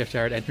watch Jeff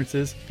Jarrett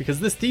entrances because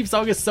this theme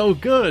song is so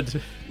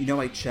good. You know,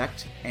 I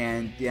checked,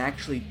 and they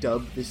actually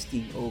dubbed this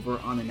theme over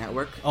on the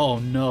network. Oh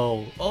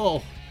no!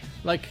 Oh,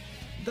 like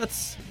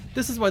this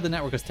is why the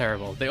network is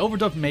terrible. They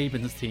overdubbed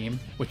Maven's theme,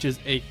 which is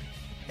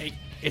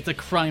it's a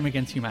crime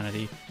against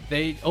humanity.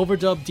 They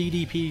overdubbed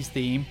DDP's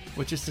theme,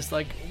 which is just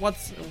like,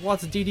 what's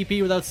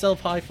DDP without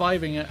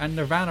self-high-fiving and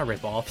Nirvana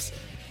rip-offs?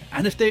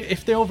 And if they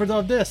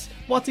overdub this,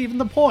 what's even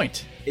the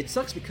point? It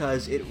sucks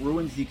because it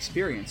ruins the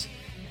experience.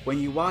 When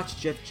you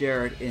watch Jeff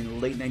Jarrett in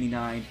late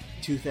 99,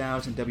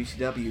 2000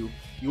 WCW,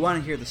 you want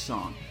to hear the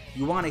song.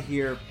 You want to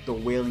hear the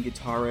wailing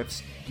guitar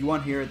riffs. You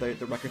want to hear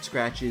the record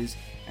scratches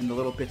and the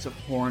little bits of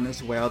horn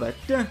as well. That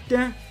dun,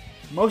 dun.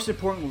 Most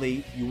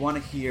importantly, you want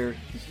to hear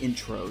the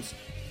intros.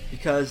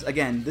 Because,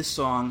 again, this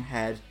song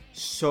had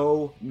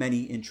so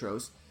many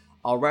intros.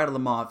 I'll rattle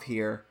them off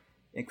here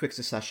in quick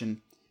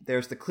succession.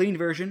 There's the clean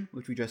version,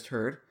 which we just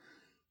heard.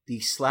 The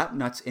Slap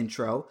Nuts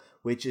intro,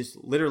 which is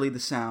literally the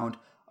sound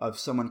of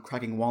someone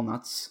cracking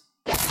walnuts.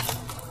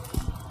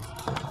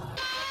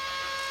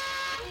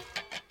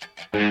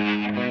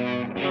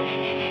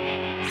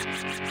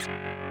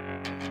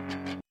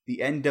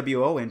 The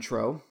NWO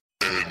intro.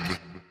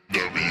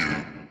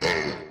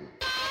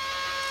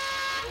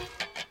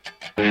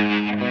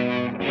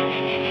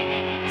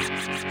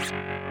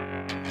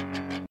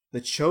 The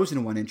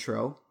Chosen One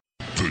intro.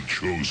 The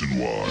Chosen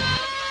One.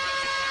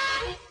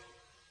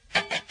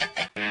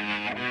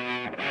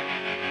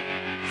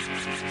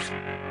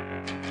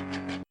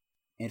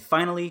 And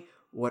finally,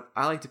 what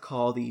I like to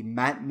call the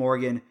Matt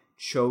Morgan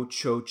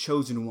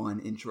Chosen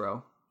One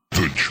intro.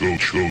 The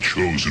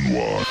Chosen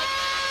One.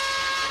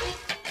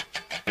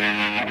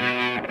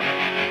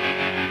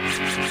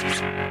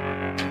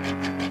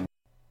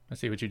 I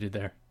see what you did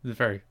there. It's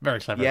very, very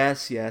clever.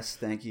 Yes,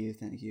 thank you.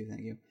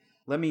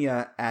 Let me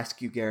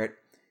ask you, Garrett,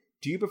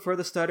 do you prefer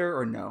the stutter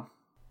or no?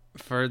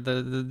 For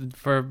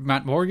for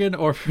Matt Morgan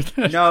or for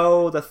the...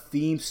 No, the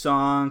theme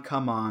song.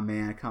 Come on,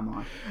 man. Come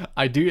on.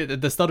 I do.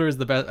 The stutter is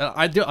the best.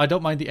 I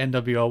don't mind the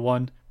NWO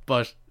one,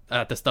 but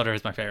the stutter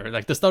is my favorite.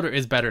 Like, the stutter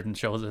is better than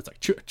Chosen. It's like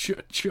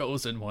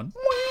Chosen One.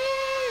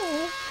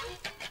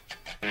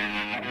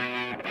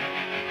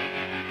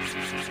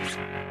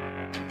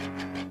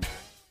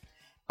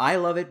 I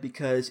love it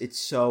because it's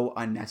so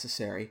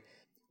unnecessary.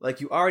 Like,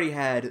 you already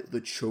had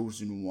the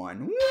Chosen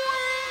One.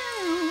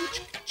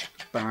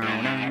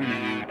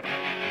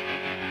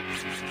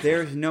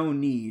 There's no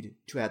need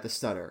to add the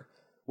stutter.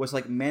 Was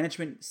like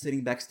management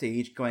sitting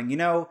backstage going, you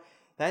know,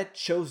 that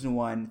Chosen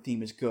One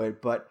theme is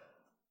good, but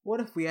what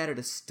if we added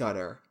a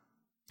stutter?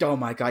 Oh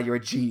my god, you're a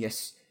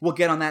genius. We'll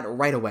get on that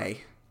right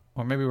away.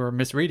 Or maybe we're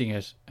misreading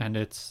it, and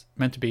it's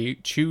meant to be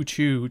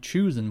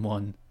Chosen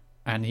One,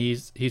 and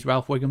he's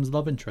Ralph Wiggum's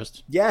love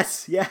interest.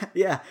 Yes,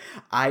 yeah.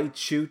 I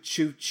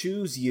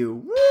choose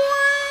you.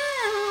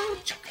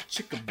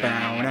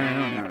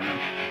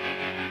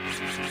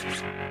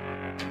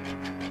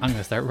 I'm going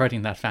to start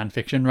writing that fan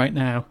fiction right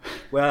now.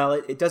 Well,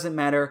 it doesn't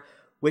matter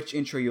which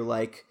intro you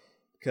like,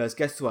 because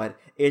guess what?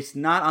 It's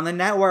not on the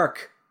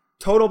network.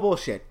 Total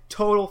bullshit.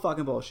 Total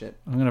fucking bullshit.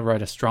 I'm going to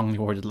write a strongly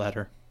worded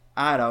letter.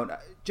 I don't.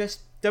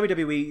 Just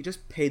WWE,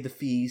 just pay the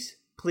fees.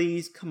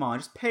 Please, come on,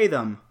 just pay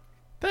them.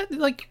 But,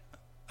 like,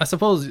 I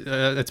suppose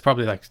it's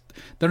probably like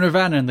the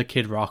Nirvana and the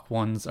Kid Rock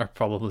ones are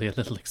probably a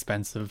little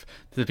expensive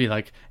to be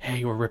like,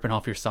 hey, we're ripping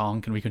off your song,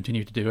 can we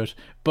continue to do it?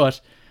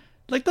 But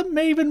like the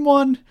Maven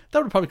one,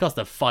 that would probably cost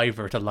a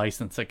 $5 to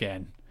license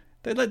again.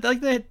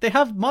 They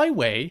have My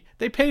Way.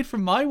 They paid for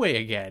My Way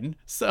again.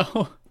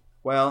 So,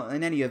 well,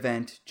 in any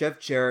event, Jeff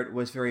Jarrett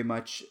was very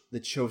much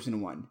the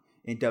chosen one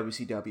in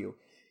WCW.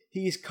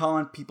 He's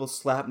calling people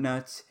slap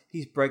nuts.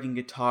 He's breaking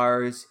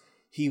guitars.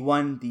 He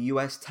won the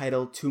U.S.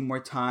 title 2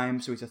 more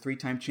times, so he's a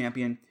 3-time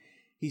champion.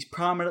 He's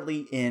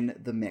prominently in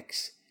the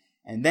mix.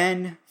 And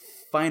then,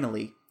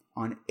 finally,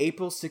 on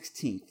April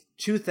 16th,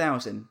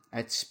 2000,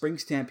 at Spring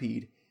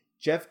Stampede,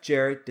 Jeff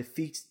Jarrett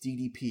defeats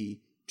DDP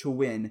to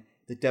win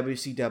the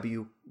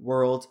WCW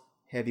World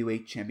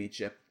Heavyweight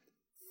Championship.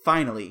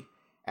 Finally,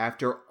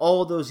 after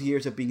all those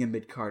years of being a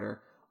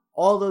mid-carder,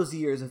 All those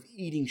years of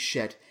eating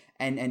shit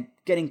and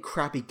getting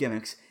crappy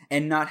gimmicks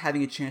and not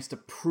having a chance to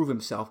prove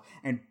himself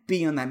and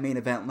be on that main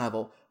event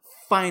level.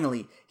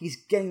 Finally, he's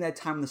getting that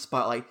time in the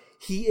spotlight.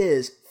 He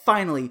is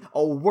finally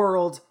a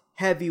world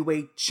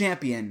heavyweight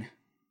champion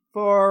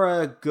for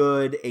a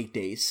good 8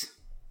 days.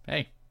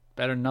 Hey,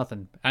 better than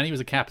nothing. And he was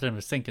a captain of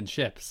a sinking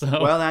ship,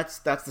 so... Well, that's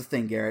the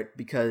thing, Garrett,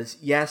 because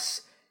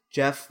yes,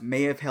 Jeff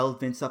may have held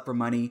Vince up for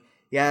money.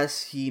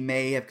 Yes, he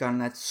may have gotten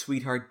that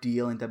sweetheart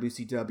deal in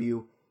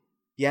WCW.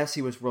 Yes,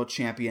 he was world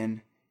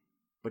champion.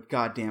 But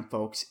goddamn,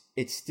 folks,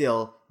 it's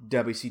still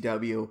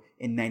WCW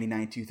in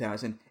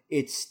 99-2000.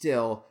 It's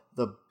still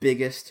the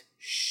biggest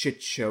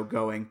shit show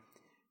going.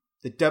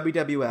 The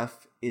WWF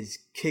is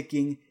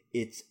kicking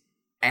its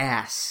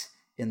ass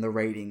in the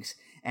ratings.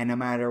 And no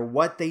matter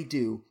what they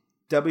do,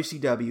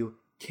 WCW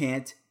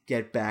can't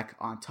get back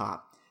on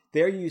top.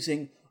 They're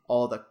using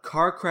all the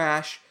car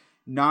crash,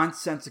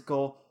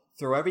 nonsensical,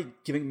 throw every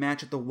gimmick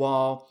match at the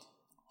wall,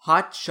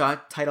 hot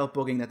shot title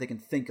booking that they can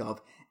think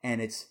of,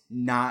 and it's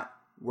not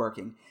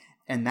working.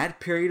 And that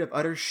period of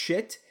utter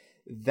shit,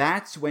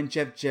 that's when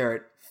Jeff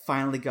Jarrett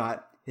finally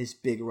got his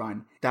big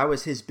run. That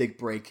was his big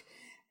break.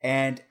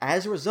 And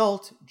as a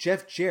result,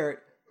 Jeff Jarrett,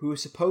 who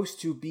was supposed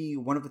to be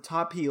one of the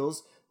top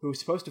heels, who was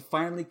supposed to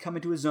finally come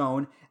into his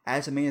own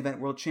as a main event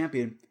world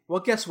champion, well,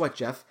 guess what,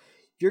 Jeff?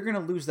 You're going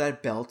to lose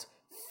that belt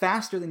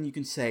faster than you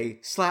can say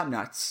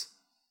slapnuts.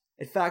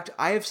 In fact,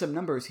 I have some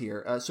numbers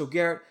here. So,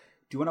 Garrett,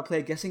 do you want to play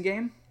a guessing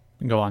game?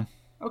 Go on.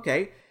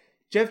 Okay.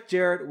 Jeff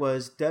Jarrett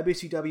was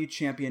WCW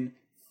champion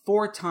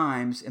 4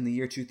 times in the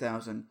year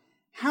 2000.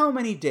 How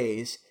many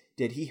days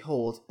did he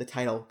hold the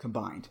title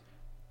combined?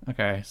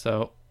 Okay,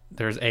 so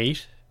there's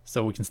 8,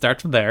 so we can start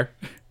from there.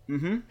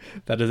 Mm-hmm.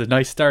 That is a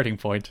nice starting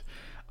point.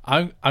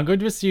 I'm going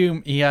to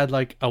assume he had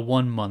like a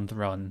 1-month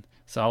run,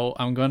 so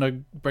I'm going to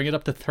bring it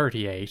up to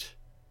 38.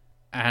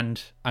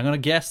 And I'm going to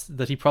guess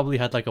that he probably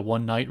had like a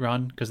 1-night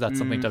run, because that's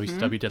something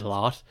WCW did a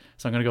lot.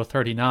 So I'm going to go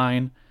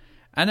 39.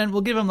 And then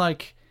we'll give him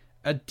like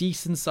a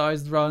decent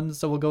sized run,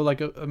 so we'll go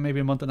like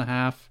maybe a month and a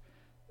half.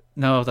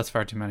 No, that's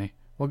far too many.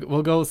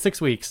 We'll go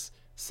 6 weeks.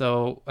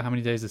 So how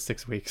many days is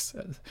 6 weeks?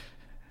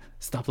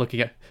 Stop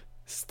looking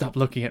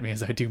at me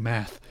as I do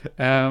math.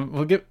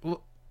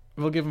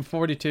 We'll give him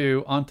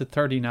 42 on to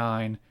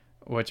 39,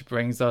 which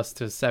brings us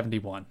to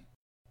 71.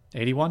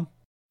 81?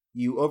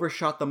 You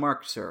overshot the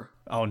mark, sir.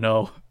 Oh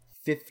no.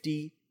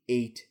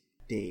 58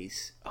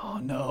 days. Oh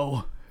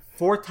no.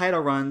 4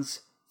 title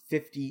runs,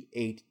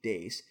 58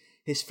 days.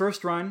 His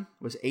first run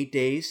was 8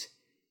 days.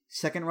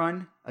 Second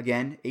run,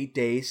 again, 8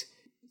 days.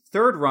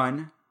 Third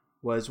run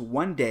was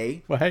 1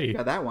 day. Well, hey. You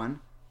got that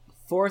one.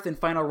 Fourth and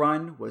final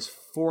run was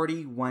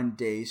 41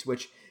 days,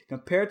 which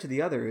compared to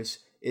the others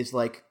is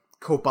like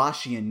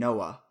Kobashi and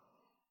Noah.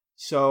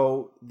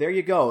 So there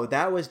you go.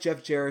 That was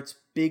Jeff Jarrett's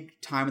big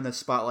time in the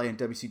spotlight in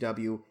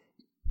WCW.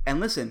 And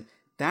listen,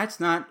 that's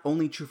not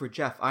only true for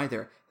Jeff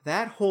either.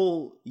 That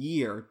whole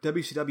year,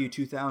 WCW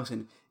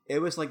 2000, it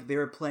was like they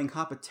were playing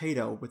hot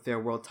potato with their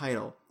world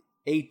title.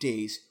 8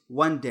 days,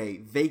 1 day,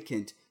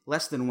 vacant,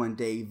 less than 1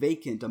 day,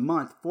 vacant, a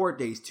month, 4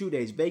 days, 2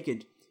 days,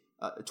 vacant,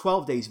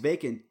 12 days,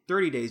 vacant,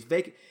 30 days,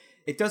 vacant.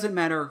 It doesn't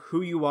matter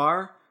who you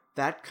are,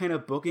 that kind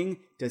of booking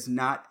does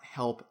not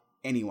help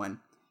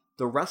anyone.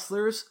 The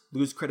wrestlers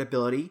lose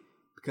credibility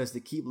because they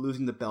keep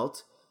losing the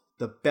belt.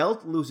 The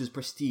belt loses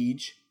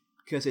prestige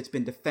because it's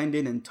been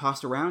defended and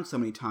tossed around so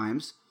many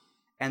times.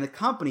 And the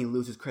company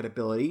loses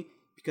credibility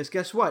because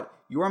guess what?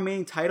 Your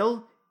main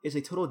title is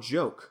a total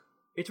joke.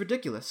 It's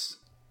ridiculous.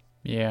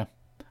 Yeah.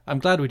 I'm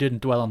glad we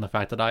didn't dwell on the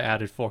fact that I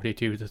added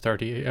 42 to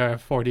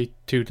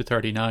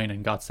 39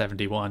 and got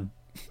 71.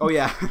 Oh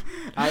yeah.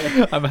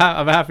 I'm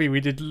happy we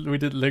did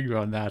linger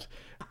on that.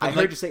 But I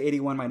heard you say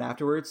 81 right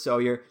afterwards, so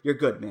you're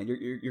good, man.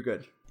 You're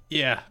good.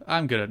 Yeah,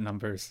 I'm good at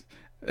numbers.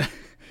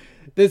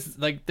 This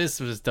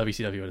was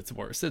WCW at its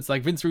worst. It's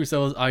like Vince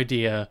Russo's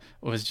idea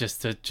was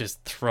just to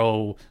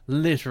throw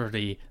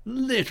literally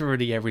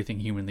everything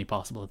humanly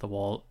possible at the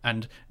wall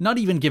and not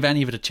even give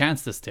any of it a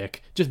chance to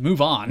stick. Just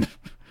move on.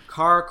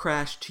 Car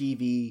crash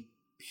TV,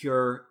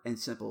 pure and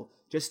simple.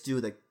 Just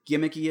do the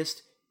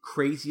gimmickiest,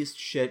 craziest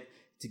shit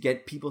to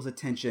get people's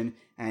attention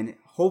and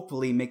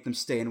hopefully make them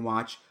stay and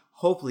watch,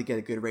 hopefully get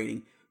a good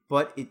rating.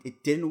 But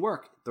it didn't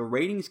work. The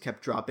ratings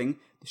kept dropping,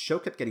 the show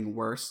kept getting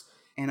worse,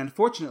 and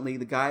unfortunately,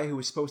 the guy who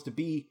was supposed to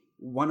be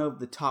one of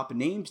the top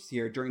names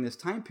here during this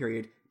time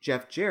period,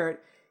 Jeff Jarrett,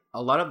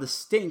 a lot of the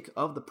stink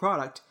of the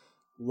product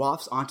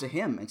wafts onto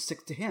him and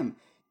sticks to him.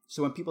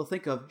 So when people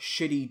think of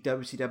shitty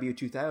WCW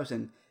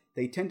 2000,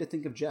 they tend to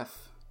think of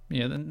Jeff.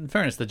 Yeah, in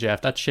fairness to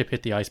Jeff, that ship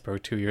hit the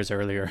iceberg 2 years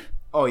earlier.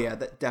 Oh yeah,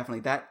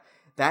 definitely.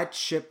 That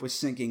ship was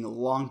sinking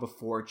long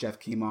before Jeff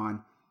came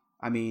on.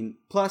 I mean,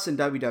 plus in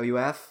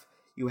WWF,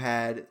 you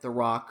had The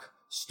Rock,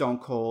 Stone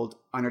Cold,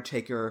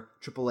 Undertaker,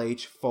 Triple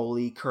H,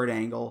 Foley, Kurt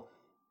Angle,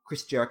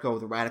 Chris Jericho,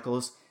 The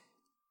Radicals.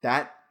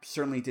 That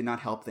certainly did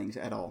not help things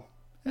at all.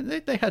 And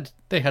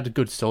they had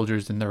good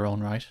soldiers in their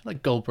own right,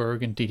 like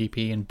Goldberg and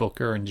DDP and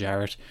Booker and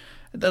Jarrett.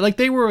 Like,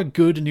 they were a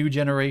good new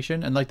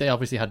generation, and like they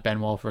obviously had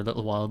Benoit for a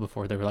little while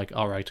before they were like,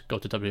 all right, go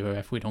to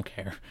WWF, we don't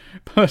care.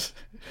 But,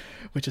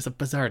 which is a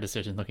bizarre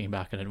decision looking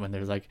back at it, when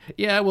they're like,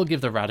 yeah, we'll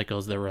give the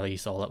Radicals their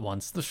release all at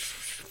once.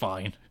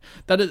 Fine.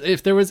 That is,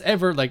 if there was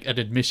ever like an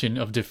admission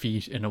of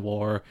defeat in a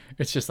war,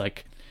 it's just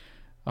like,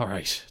 all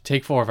right,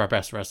 take 4 of our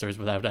best wrestlers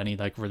without any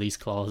like release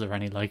clause or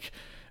any like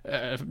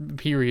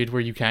period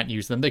where you can't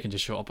use them. They can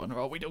just show up and,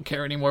 oh, we don't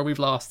care anymore, we've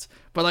lost.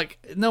 But like,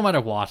 no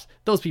matter what,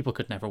 those people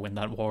could never win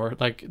that war.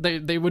 Like,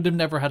 they would have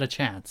never had a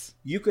chance.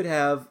 You could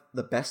have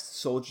the best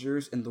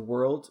soldiers in the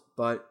world,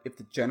 but if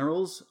the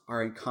generals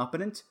are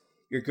incompetent,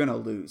 you're gonna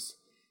lose.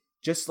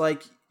 Just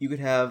like you could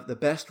have the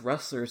best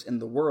wrestlers in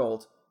the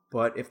world,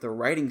 but if the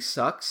writing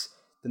sucks,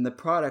 then the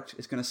product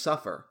is gonna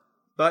suffer.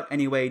 But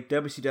anyway,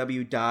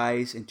 WCW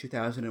dies in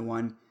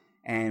 2001,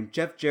 and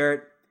Jeff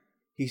Jarrett,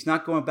 he's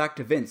not going back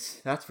to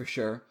Vince, that's for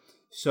sure.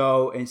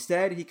 So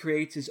instead, he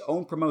creates his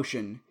own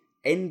promotion,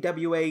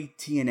 NWA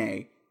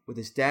TNA, with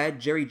his dad,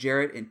 Jerry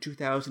Jarrett, in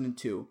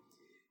 2002.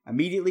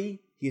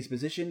 Immediately, he is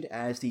positioned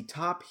as the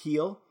top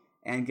heel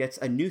and gets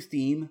a new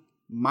theme,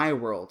 My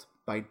World,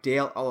 by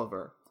Dale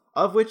Oliver,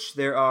 of which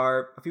there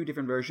are a few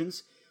different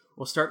versions.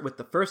 We'll start with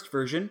the first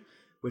version,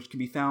 which can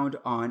be found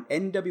on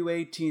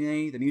NWA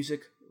TNA The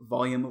Music,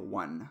 Volume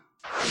 1.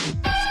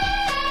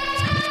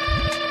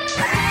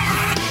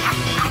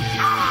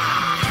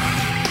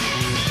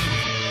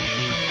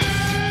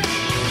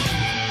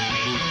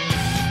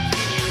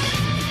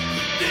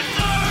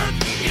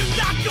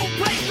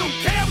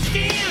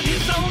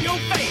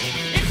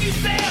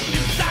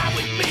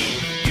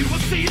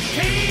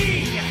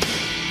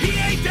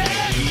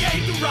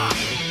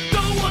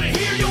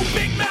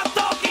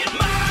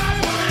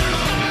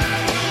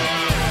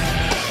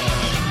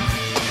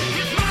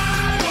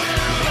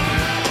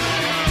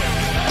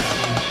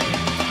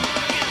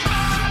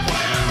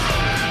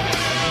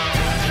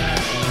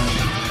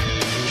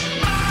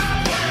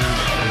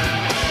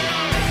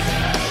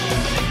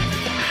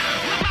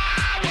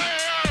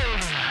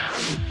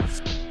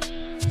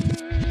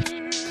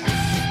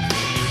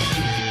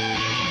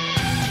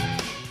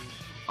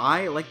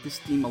 I like this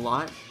theme a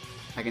lot.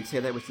 I can say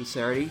that with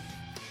sincerity.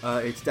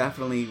 It's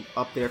definitely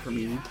up there for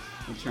me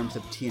in terms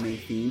of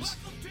TNA themes.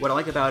 What I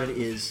like about it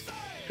is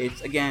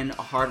it's, again,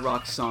 a hard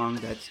rock song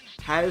that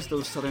has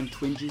those southern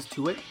twinges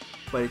to it,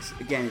 but it's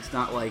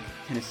not like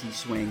Tennessee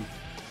Swing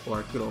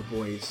or Good Old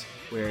Boys,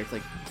 where it's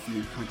like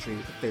theme country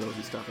with the fiddles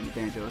and stuff and the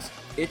banjos.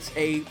 It's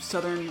a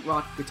southern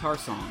rock guitar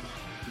song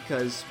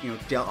because,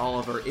 Dale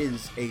Oliver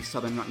is a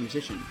southern rock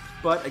musician.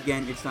 But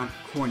again, it's not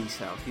corny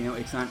style.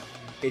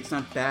 It's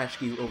not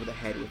bash you over the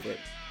head with it.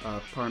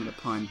 Pardon the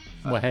pun.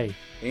 Well, hey.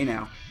 Hey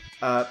now.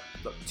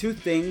 Two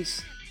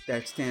things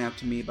that stand out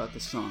to me about the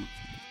song.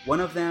 One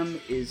of them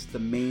is the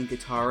main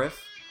guitar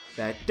riff.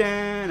 That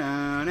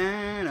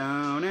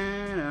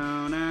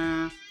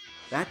da-na-na-na-na-na.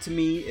 That to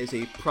me is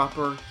a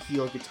proper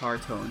heel guitar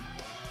tone.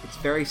 It's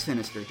very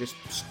sinister, just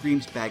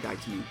screams bad guy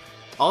to me.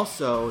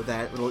 Also,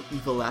 that little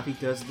evil laugh he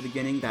does at the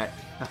beginning, that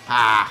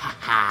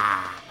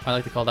ha-ha-ha-ha. I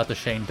like to call that the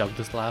Shane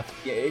Douglas laugh.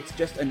 Yeah, it's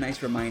just a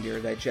nice reminder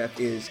that Jeff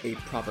is a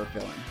proper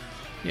villain.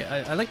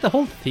 Yeah, I like the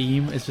whole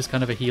theme is just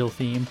kind of a heel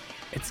theme.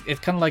 It's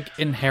kind of like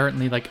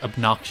inherently like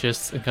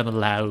obnoxious and kind of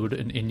loud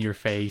and in your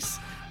face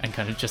and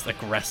kind of just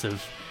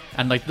aggressive.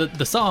 And like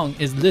the song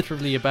is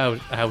literally about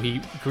how he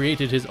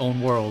created his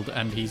own world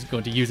and he's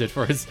going to use it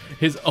for his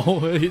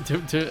own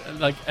to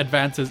like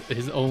advance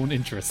his own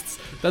interests.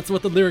 That's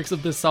what the lyrics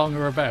of this song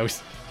are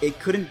about. It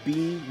couldn't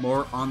be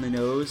more on the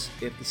nose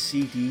if the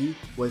CD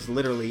was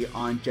literally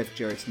on Jeff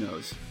Jarrett's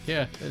nose.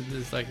 Yeah,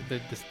 it's like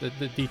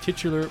the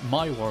titular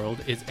My World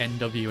is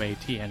NWA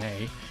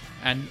TNA.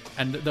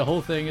 And the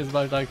whole thing is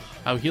about like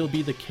how he'll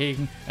be the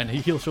king and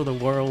he'll show the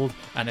world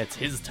and it's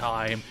his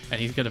time and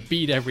he's gonna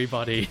beat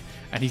everybody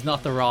and he's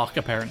not The Rock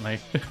apparently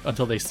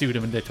until they sued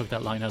him and they took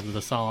that line out of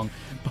the song.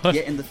 But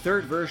yeah, in the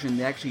third version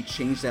they actually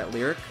changed that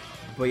lyric.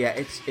 But yeah,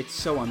 it's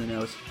so on the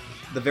nose.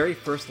 The very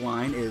first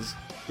line is,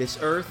 "This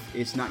earth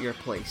is not your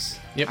place."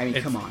 Yep, I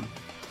mean, come on.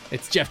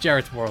 It's Jeff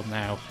Jarrett's world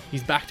now.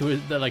 He's back to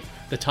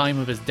the time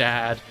of his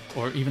dad,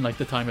 or even like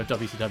the time of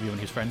WCW when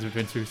his friends were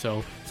Vince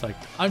Russo. It's like,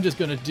 I'm just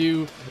gonna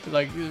do,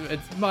 like,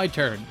 it's my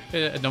turn.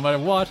 No matter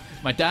what,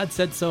 my dad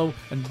said so,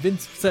 and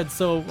Vince said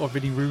so, or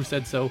Vinny Roo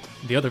said so.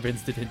 The other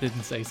Vince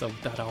didn't say so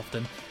that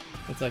often.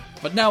 It's like,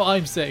 but now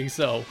I'm saying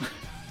so.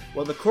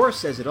 Well, the chorus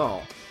says it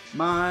all.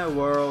 My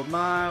world,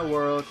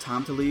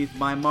 time to leave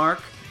my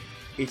mark.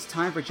 It's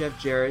time for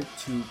Jeff Jarrett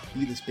to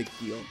be this big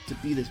deal, to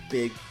be this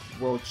big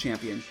world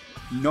champion.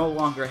 No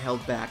longer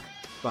held back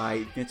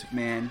by Vince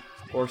McMahon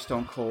or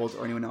Stone Cold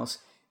or anyone else.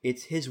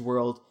 It's his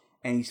world,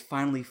 and he's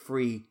finally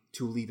free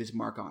to leave his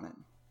mark on it.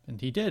 And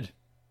he did.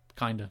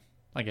 Kinda,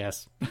 I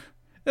guess.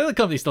 The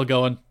company's still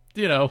going.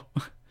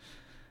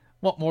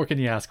 What more can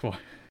you ask for?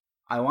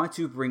 I want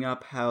to bring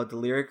up how the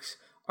lyrics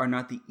are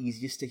not the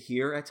easiest to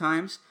hear at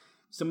times.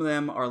 Some of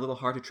them are a little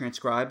hard to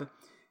transcribe.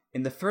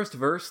 In the first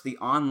verse, the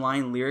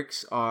online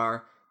lyrics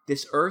are,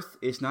 "This earth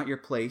is not your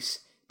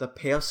place. The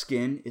pale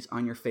skin is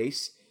on your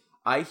face."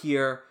 I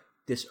hear,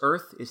 "This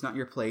earth is not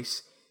your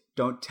place.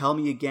 Don't tell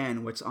me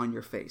again what's on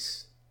your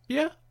face.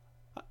 Yeah,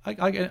 I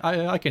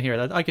can hear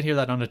that. I can hear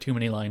that on a Too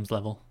Many Limes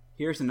level.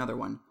 Here's another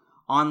one.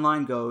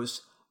 Online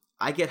goes,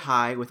 I get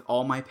high with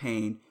all my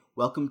pain.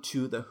 Welcome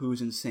to the Who's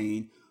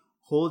Insane.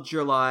 Hold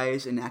your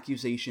lies and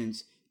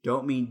accusations.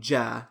 Don't mean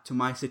ja to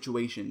my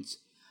situations.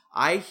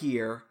 I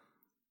hear,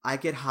 I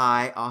get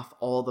high off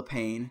all the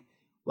pain.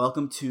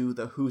 Welcome to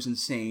the Who's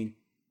Insane.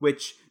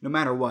 Which, no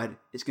matter what,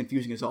 is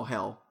confusing as all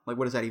hell. Like,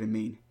 what does that even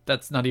mean?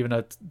 That's not even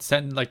a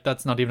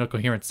that's not even a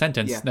coherent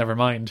sentence. Yeah. Never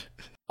mind.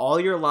 All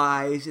your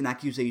lies and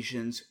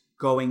accusations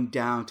going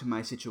down to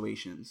my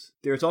situations.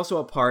 There's also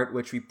a part,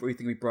 which we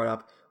think we brought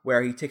up,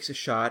 where he takes a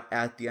shot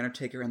at The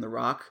Undertaker and The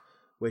Rock,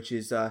 which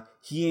is,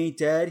 he ain't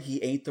dead,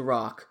 he ain't The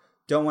Rock.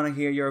 Don't want to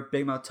hear your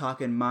big mouth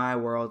talk in my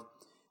world.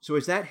 So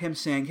is that him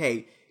saying,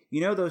 hey, you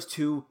know those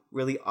two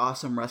really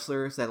awesome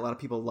wrestlers that a lot of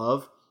people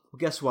love? Well,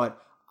 guess what?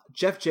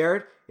 Jeff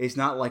Jarrett is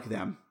not like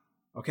them,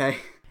 okay?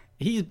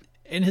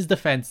 In his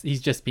defense, he's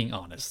just being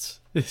honest.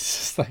 It's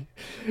just like,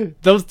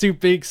 those two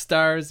big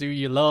stars who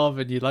you love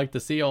and you like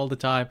to see all the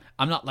time,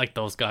 I'm not like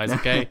those guys,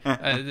 okay?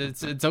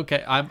 It's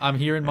okay. I'm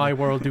here in my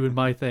world doing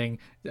my thing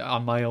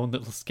on my own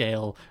little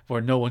scale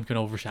where no one can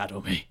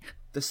overshadow me.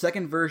 The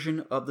second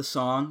version of the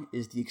song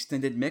is the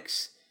extended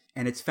mix,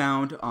 and it's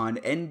found on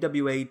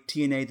NWA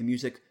TNA The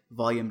Music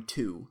Volume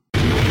 2.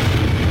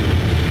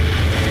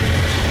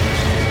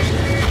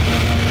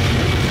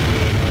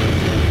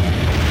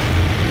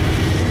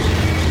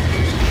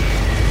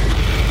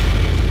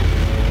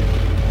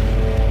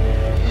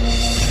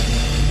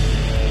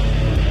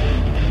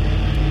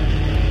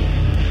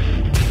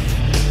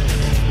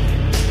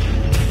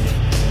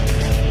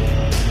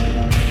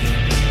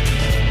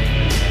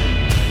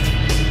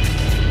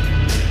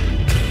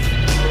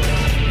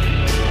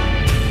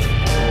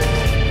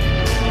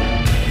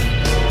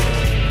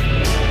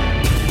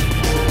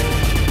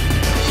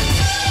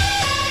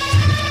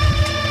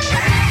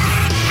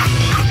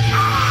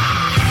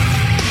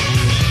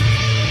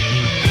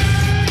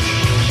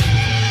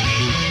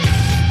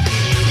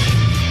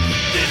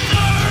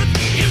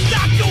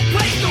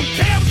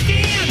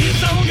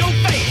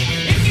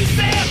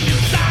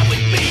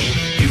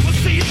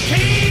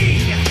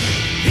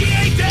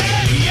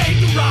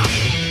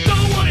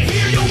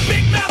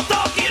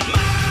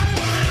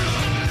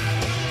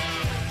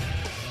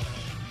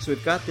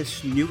 We've got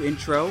this new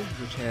intro,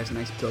 which has a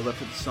nice build-up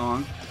to the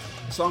song.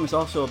 The song is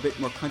also a bit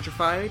more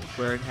countrified,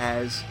 where it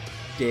has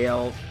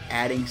Dale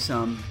adding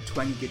some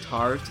twangy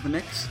guitars to the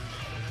mix.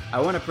 I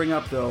want to bring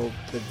up, though,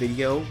 the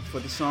video for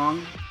the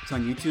song. It's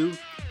on YouTube.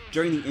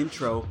 During the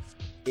intro,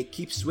 it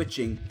keeps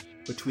switching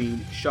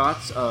between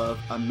shots of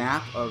a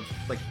map of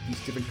like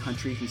these different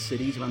countries and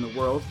cities around the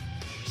world,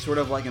 sort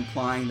of like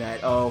implying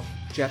that, oh,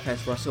 Jeff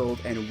has wrestled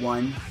and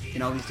won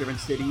in all these different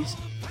cities,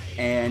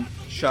 and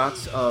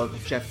shots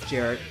of Jeff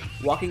Jarrett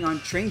walking on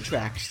train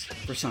tracks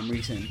for some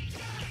reason.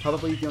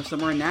 Probably,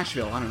 somewhere in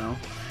Nashville, I don't know.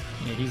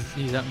 Yeah,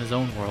 he's out in his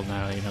own world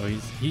now,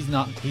 he's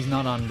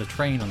not on the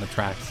train on the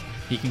tracks.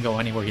 He can go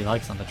anywhere he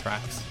likes on the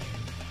tracks.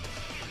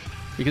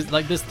 Because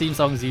like this theme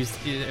song is used,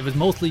 it was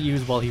mostly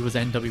used while he was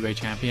NWA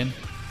champion.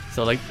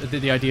 So like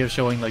the idea of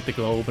showing like the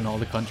globe and all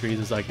the countries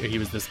is like he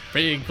was this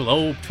big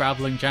globe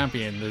traveling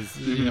champion, this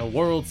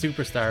world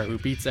superstar who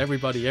beats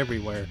everybody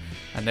everywhere.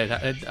 And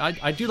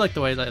I do like the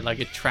way that like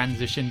it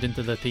transitioned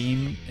into the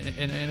theme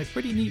in a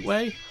pretty neat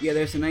way. Yeah,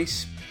 there's a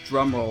nice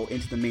drum roll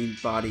into the main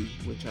body,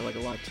 which I like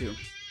a lot too.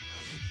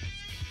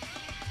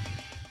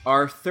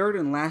 Our third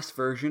and last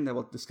version that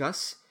we'll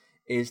discuss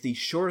is the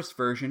shortest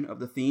version of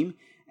the theme,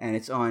 and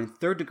it's on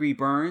Third Degree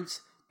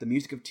Burns, The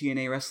Music of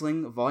TNA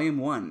Wrestling, Volume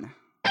 1.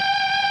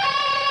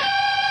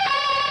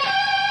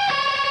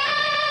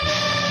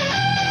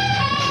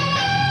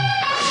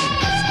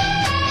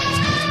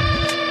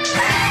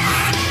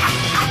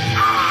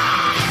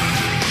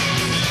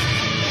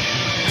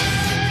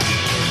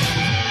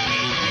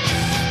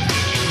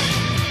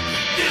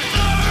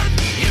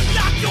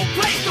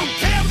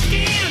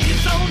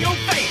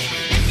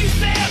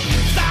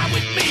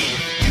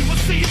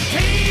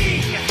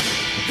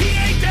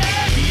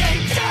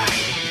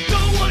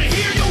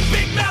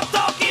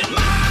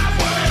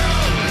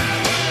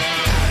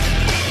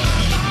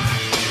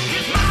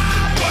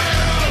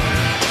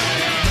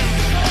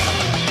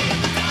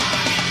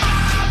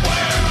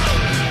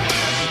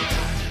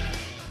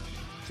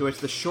 So it's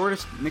the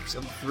shortest mix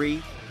of the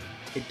three.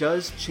 It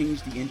does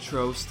change the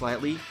intro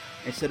slightly.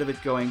 Instead of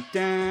it going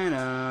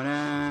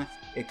da-na-na,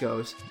 it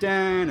goes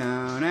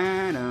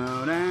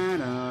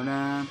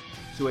da-na-na-na-na-na.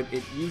 So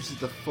it uses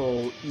the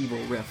full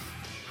evil riff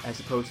as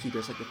opposed to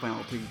just like the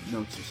final 3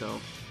 notes or so.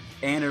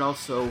 And it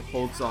also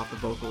holds off the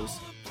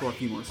vocals for a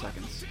few more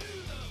seconds.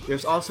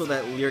 There's also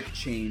that lyric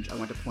change I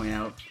want to point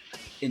out.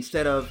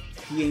 Instead of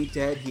he ain't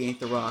dead, he ain't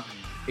The Rock,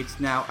 it's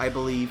now, I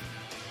believe,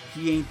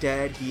 he ain't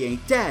dead, he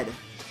ain't dead.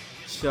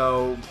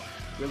 So,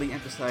 really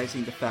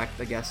emphasizing the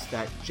fact, I guess,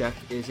 that Jeff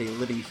is a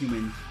living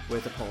human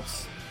with a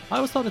pulse. I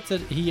always thought it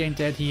said, he ain't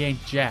dead, he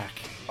ain't Jack.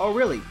 Oh,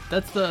 really?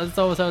 That's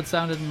always how it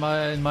sounded in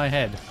my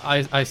head.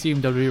 I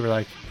assumed WWE were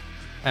like,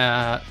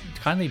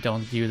 kindly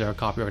don't use our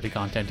copyrighted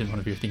content in one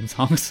of your theme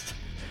songs.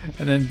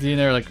 And then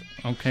they're like,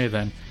 okay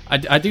then.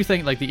 I do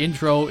think like the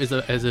intro is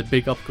a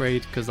big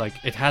upgrade because like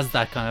it has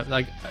that kind of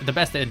like the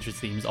best entrance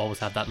themes always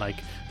have that like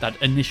that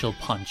initial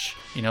punch,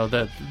 you know,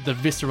 the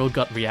visceral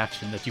gut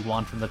reaction that you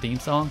want from the theme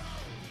song.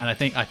 And I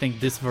think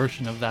this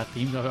version of that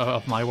theme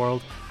of My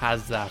World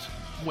has that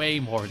way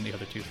more than the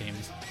other two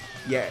themes.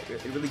 Yeah,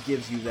 it really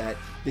gives you that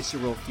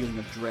visceral feeling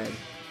of dread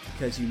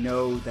because you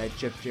know that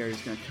Jeff Jarrett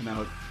is going to come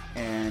out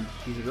and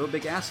he's a real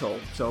big asshole.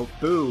 So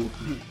boo.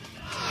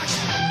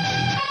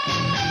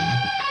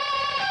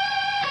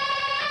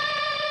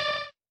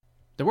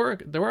 There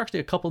were actually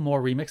a couple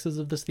more remixes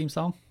of this theme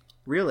song.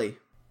 Really?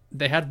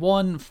 They had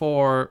one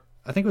for,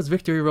 I think it was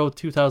Victory Road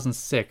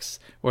 2006,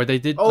 where they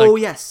did. Oh,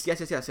 like, yes.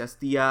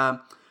 The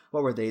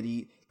what were they?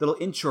 The little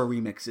intro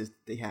remixes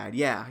they had.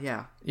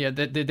 Yeah. Yeah,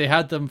 they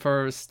had them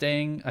for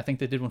Sting. I think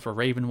they did one for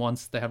Raven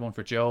once. They had one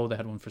for Joe. They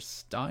had one for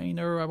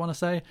Steiner, I want to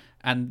say.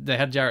 And they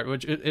had Jarrett,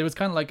 which it was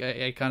kind of like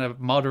a kind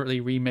of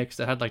moderately remix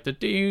that had like the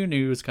do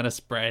news kind of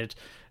spread.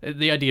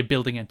 The idea of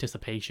building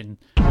anticipation.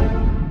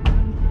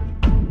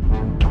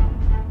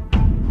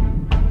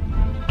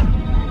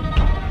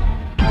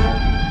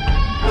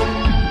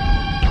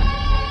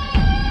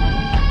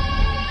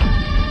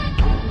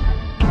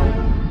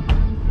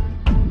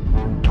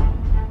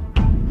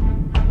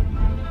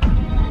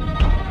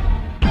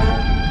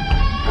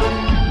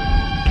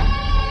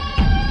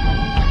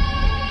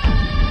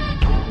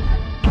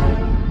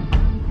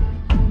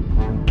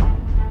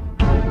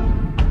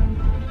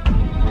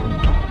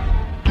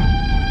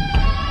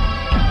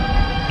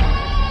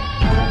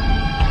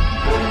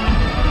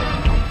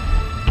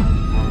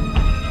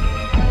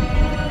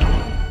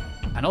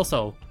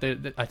 Also,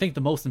 I think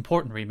the most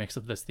important remix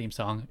of this theme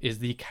song is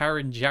the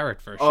Karen Jarrett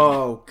version.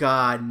 Oh,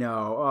 God,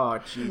 no. Oh,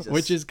 Jesus.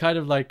 Which is kind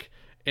of like,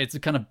 it's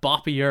kind of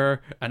boppier,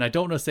 and I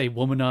don't want to say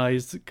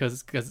womanized,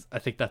 because I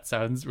think that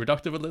sounds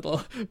reductive a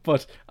little,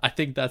 but I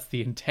think that's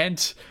the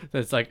intent.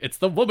 That's like, it's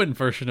the woman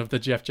version of the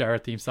Jeff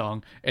Jarrett theme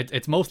song.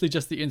 It's mostly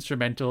just the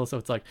instrumental, so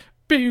it's like,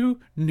 boo,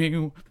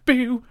 new,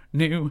 boo,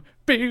 new,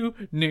 boo,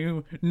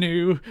 new,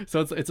 new. So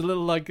it's a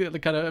little like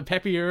kind of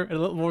peppier, and a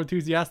little more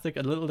enthusiastic,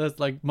 and a little less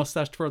like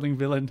mustache twirling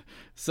villain.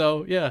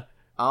 So, yeah.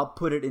 I'll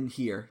put it in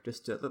here,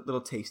 just a little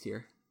taste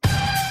here.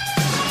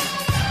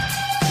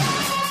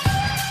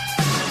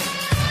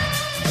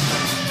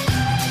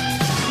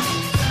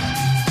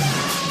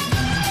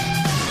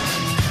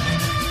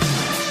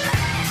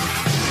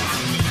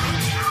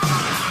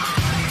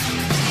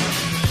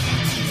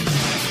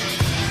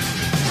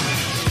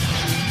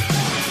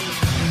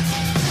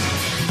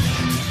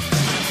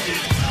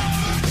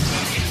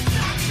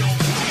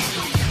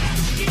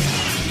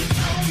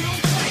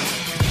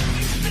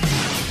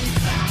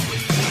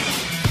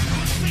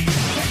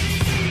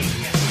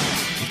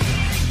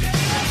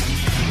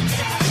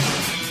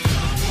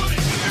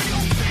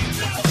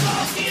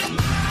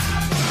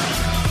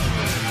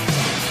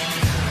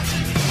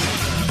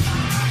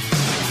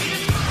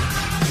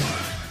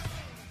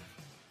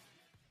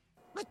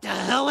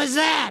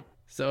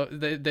 So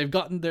they've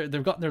gotten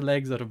their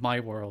legs out of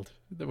My World,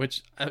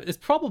 which is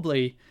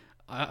probably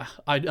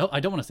I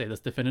don't want to say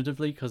this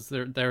definitively because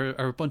there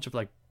are a bunch of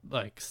like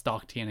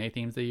stock TNA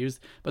themes they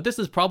use, but this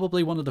is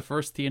probably one of the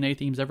first TNA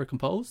themes ever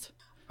composed.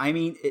 I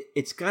mean,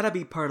 it's got to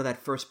be part of that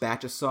first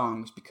batch of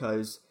songs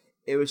because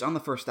it was on the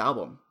first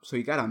album, so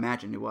you got to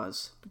imagine it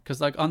was.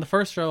 Because like on the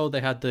first show, they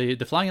had the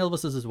Flying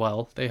Elvises as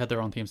well. They had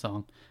their own theme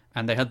song,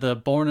 and they had the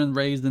Born and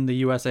Raised in the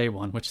USA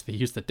one, which they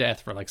used to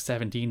death for like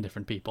 17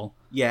 different people.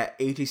 Yeah,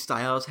 AJ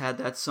Styles had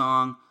that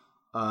song.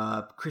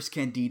 Chris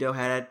Candido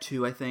had it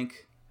too, I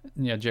think.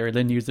 Yeah, Jerry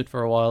Lynn used it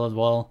for a while as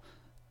well.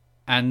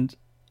 And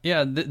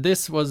yeah,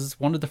 this was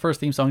one of the first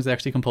theme songs they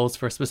actually composed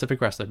for a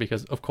specific wrestler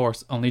because, of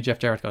course, only Jeff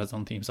Jarrett got his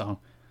own theme song.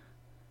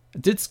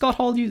 Did Scott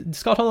Hall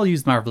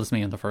use Marvelous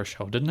Me in the first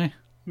show, didn't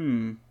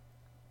he?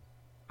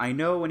 I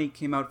know when he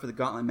came out for the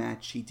Gauntlet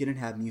match, he didn't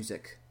have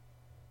music.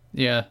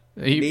 Yeah.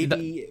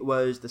 Maybe it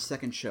was the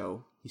second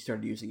show he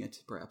started using it,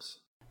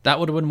 perhaps.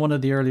 That would have been one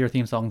of the earlier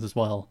theme songs as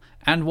well.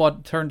 And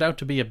what turned out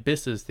to be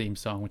Abyss's theme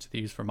song, which they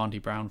used for Monty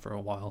Brown for a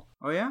while.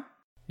 Oh, yeah?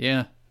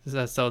 Yeah.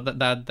 So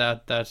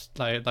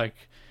that like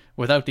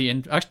without the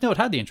actually no, it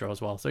had the intro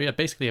as well. So yeah,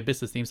 basically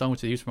Abyss's theme song,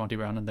 which they used for Monty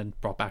Brown and then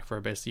brought back for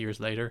Abyss years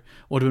later,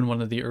 would have been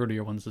one of the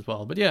earlier ones as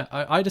well. But yeah,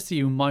 I'd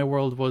assume My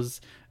World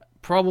was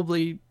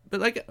probably, but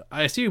like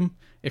I assume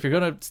if you're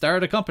gonna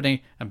start a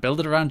company and build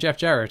it around Jeff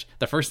Jarrett,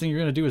 the first thing you're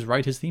gonna do is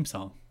write his theme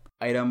song.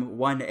 Item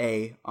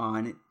 1A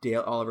on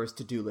Dale Oliver's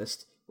to-do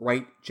list: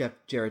 write Jeff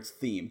Jarrett's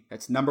theme.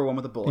 That's number one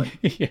with a bullet.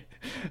 Yeah.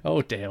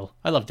 Oh, Dale!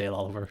 I love Dale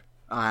Oliver.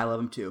 I love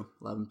him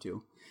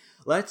too.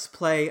 Let's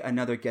play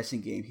another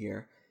guessing game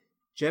here.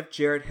 Jeff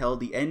Jarrett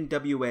held the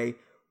NWA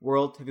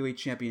World Heavyweight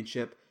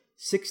Championship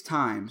 6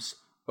 times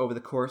over the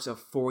course of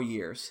 4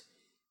 years.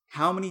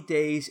 How many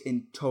days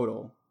in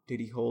total did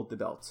he hold the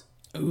belt?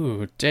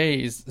 Ooh,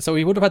 days. So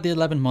he would have had the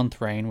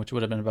 11-month reign, which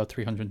would have been about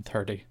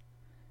 330.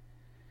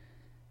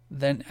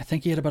 Then I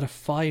think he had about a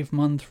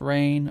 5-month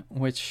reign,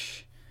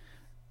 which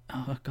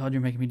Oh God,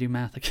 you're making me do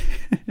math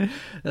again.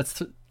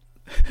 Let's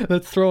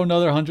throw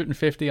another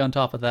 150 on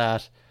top of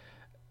that.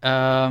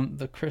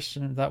 The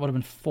Christian, that would have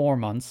been 4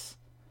 months.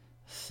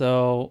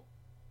 So,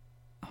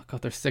 oh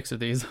God, there's 6 of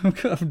these.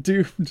 I'm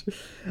doomed.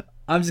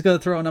 I'm just gonna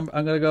throw a number.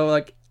 I'm gonna go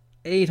like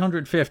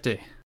 850.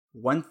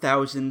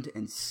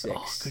 1006.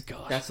 Oh, good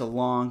God. That's a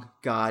long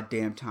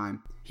goddamn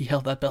time. He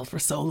held that belt for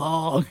so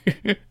long.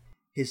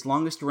 His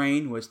longest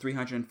reign was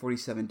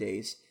 347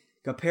 days.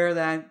 Compare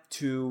that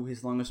to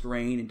his longest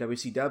reign in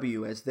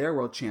WCW as their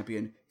world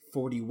champion,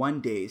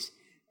 41 days.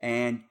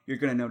 And you're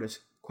going to notice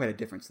quite a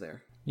difference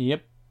there.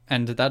 Yep.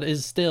 And that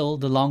is still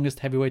the longest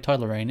heavyweight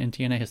title reign in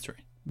TNA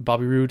history.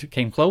 Bobby Roode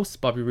came close.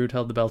 Bobby Roode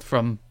held the belt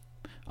from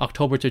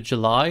October to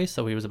July,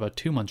 so he was about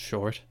 2 months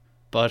short.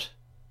 But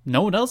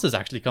no one else has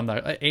actually come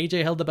there.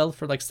 AJ held the belt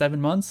for like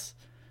 7 months.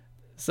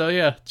 So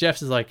yeah,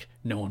 Jeff's is like,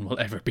 no one will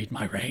ever beat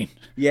my reign.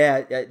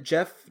 Yeah,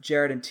 Jeff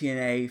Jarrett in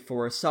TNA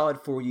for a solid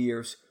 4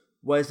 years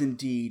was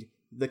indeed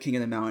the king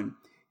of the mountain.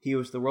 He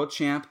was the world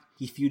champ.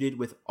 He feuded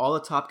with all the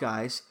top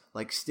guys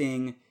like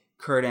Sting,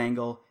 Kurt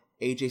Angle,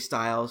 AJ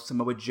Styles,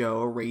 Samoa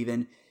Joe,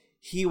 Raven.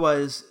 He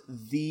was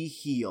the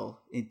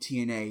heel in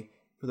TNA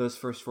for those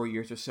first 4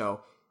 years or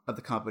so of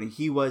the company.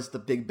 He was the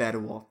big bad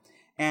wolf.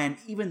 And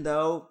even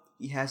though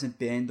he hasn't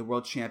been the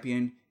world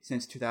champion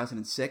since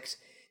 2006,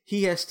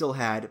 he has still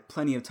had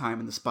plenty of time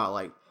in the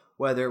spotlight,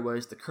 whether it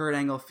was the Kurt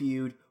Angle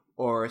feud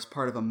or as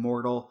part of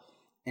Immortal.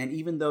 And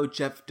even though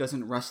Jeff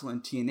doesn't wrestle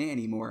in TNA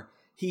anymore,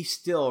 he's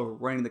still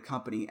running the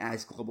company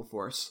as Global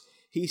Force.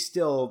 He's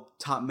still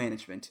top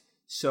management.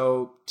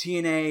 So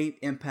TNA,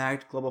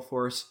 Impact, Global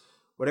Force,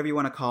 whatever you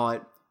want to call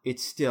it,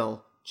 it's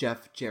still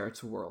Jeff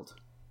Jarrett's world.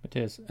 It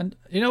is. And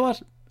you know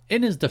what?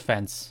 In his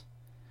defense,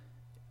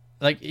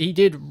 like, he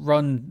did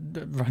run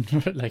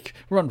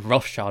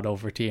roughshod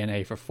over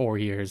TNA for 4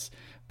 years.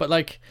 But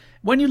like,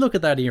 when you look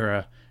at that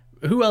era,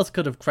 who else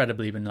could have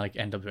credibly been like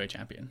NWA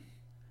champion?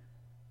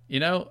 You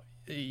know,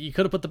 you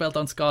could have put the belt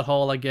on Scott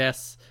Hall, I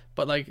guess.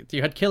 But like,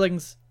 you had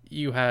Killings,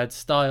 you had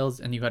Styles,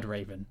 and you had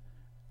Raven.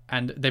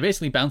 And they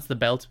basically bounced the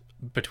belt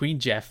between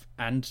Jeff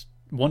and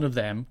one of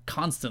them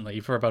constantly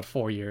for about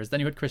 4 years.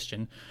 Then you had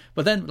Christian.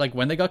 But then, like,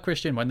 when they got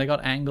Christian, when they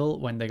got Angle,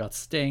 when they got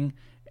Sting,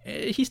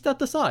 he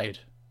stepped aside.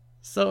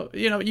 So,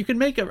 you know, you can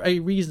make a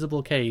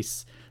reasonable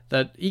case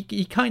that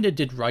he kind of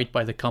did right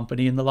by the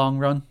company in the long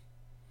run.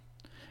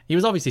 He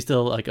was obviously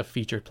still like a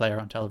featured player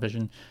on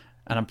television,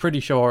 and I'm pretty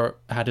sure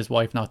had his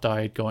wife not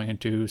died going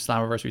into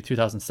Slammiversary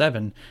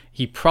 2007,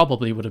 he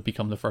probably would have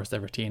become the first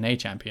ever TNA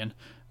champion.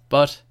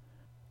 But,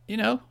 you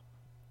know,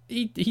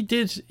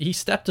 he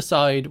stepped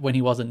aside when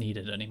he wasn't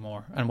needed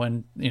anymore, and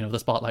when, you know, the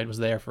spotlight was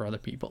there for other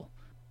people.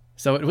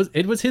 So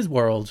it was his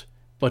world,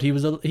 but he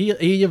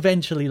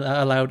eventually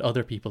allowed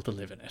other people to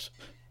live in it.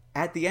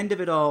 At the end of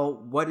it all,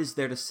 what is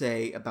there to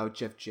say about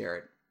Jeff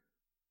Jarrett?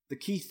 The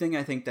key thing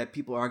I think that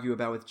people argue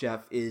about with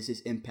Jeff is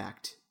his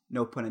impact.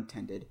 No pun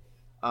intended.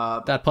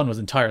 That pun was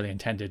entirely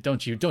intended.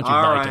 Don't you lie to me.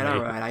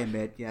 All right, I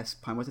admit. Yes,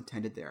 pun was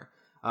intended there.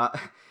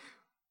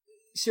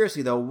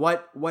 Seriously though,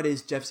 what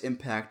is Jeff's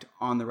impact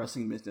on the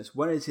wrestling business?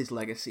 What is his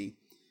legacy?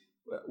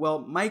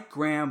 Well, Mike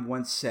Graham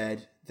once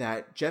said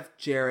that Jeff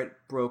Jarrett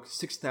broke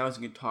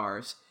 6,000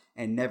 guitars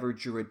and never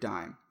drew a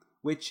dime,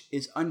 which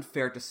is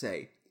unfair to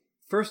say.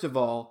 First of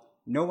all,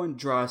 no one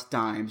draws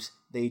dimes,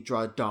 they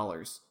draw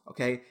dollars,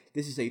 okay?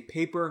 This is a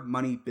paper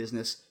money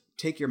business.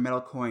 Take your metal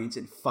coins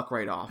and fuck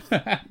right off.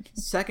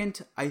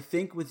 Second, I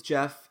think with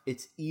Jeff,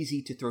 it's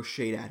easy to throw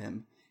shade at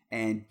him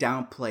and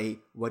downplay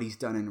what he's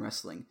done in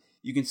wrestling.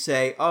 You can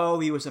say, oh,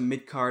 he was a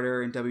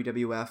mid-carder in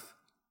WWF.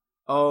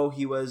 Oh,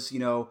 he was, you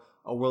know,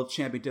 a world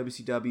champion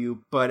WCW,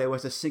 but it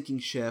was a sinking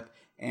ship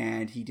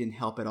and he didn't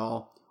help at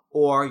all.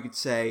 Or you could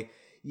say,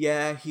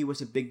 yeah, he was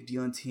a big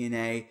deal in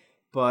TNA,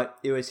 but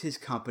it was his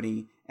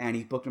company, and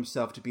he booked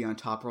himself to be on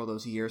top for all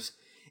those years.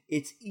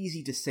 It's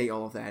easy to say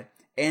all of that,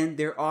 and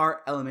there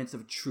are elements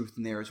of truth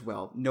in there as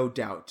well, no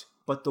doubt.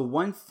 But the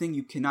one thing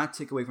you cannot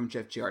take away from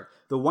Jeff Jarrett,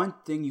 the one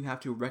thing you have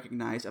to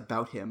recognize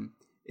about him,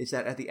 is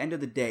that at the end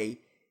of the day,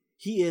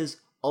 he is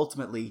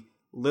ultimately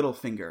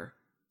Littlefinger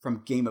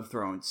from Game of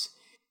Thrones.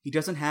 He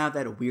doesn't have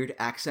that weird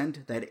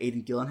accent that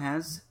Aidan Gillen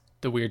has.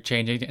 The weird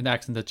changing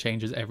accent that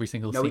changes every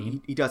single scene.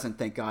 No, he doesn't,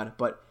 thank God,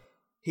 but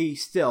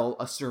he's still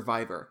a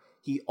survivor.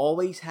 He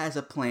always has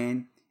a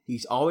plan.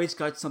 He's always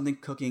got something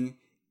cooking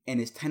in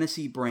his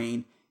Tennessee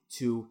brain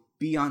to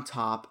be on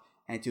top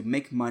and to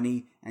make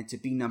money and to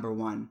be number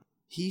one.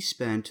 He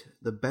spent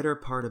the better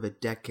part of a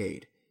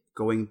decade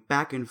going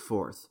back and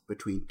forth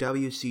between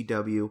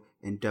WCW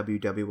and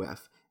WWF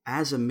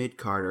as a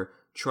mid-carder,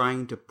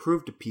 trying to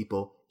prove to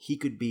people he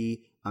could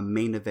be a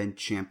main event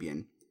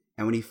champion.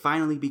 And when he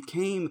finally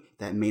became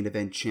that main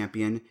event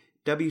champion,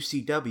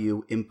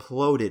 WCW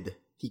imploded.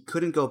 He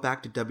couldn't go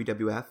back to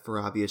WWF for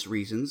obvious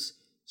reasons,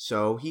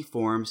 so he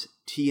forms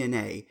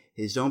TNA,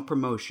 his own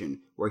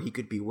promotion, where he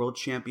could be world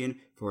champion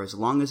for as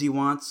long as he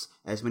wants,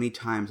 as many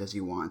times as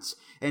he wants.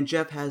 And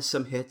Jeff has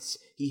some hits,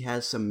 he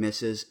has some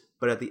misses,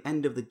 but at the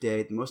end of the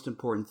day, the most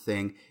important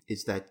thing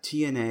is that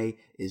TNA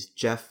is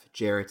Jeff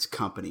Jarrett's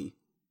company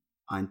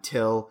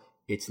until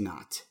it's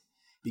not.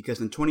 Because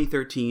in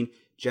 2013,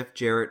 Jeff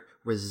Jarrett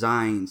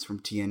resigns from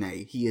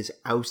TNA. He is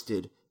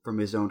ousted from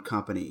his own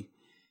company.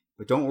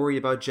 But don't worry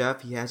about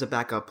Jeff, he has a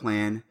backup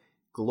plan.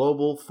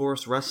 Global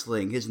Force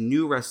Wrestling, his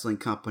new wrestling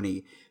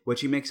company,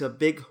 which he makes a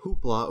big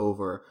hoopla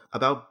over,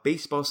 about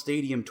baseball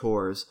stadium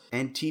tours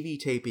and TV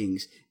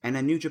tapings and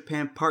a New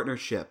Japan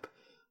partnership,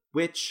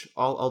 which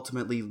all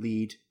ultimately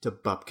lead to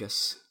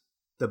Bupkis.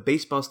 The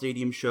baseball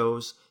stadium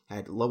shows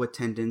had low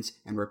attendance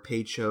and were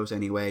paid shows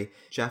anyway.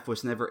 Jeff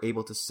was never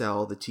able to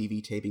sell the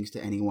TV tapings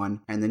to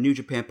anyone, and the New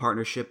Japan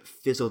partnership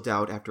fizzled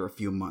out after a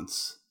few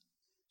months.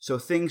 So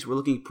things were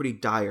looking pretty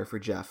dire for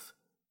Jeff.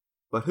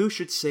 But who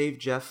should save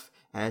Jeff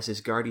as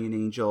his guardian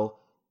angel?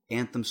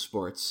 Anthem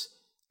Sports.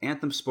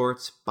 Anthem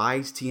Sports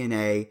buys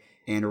TNA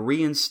and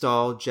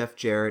reinstalled Jeff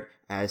Jarrett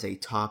as a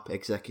top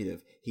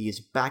executive. He is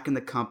back in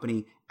the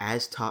company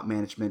as top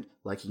management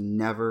like he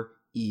never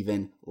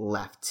even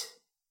left.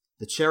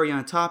 The cherry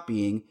on top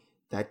being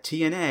that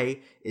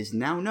TNA is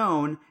now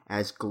known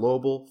as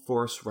Global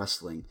Force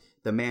Wrestling.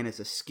 The man is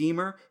a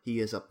schemer, he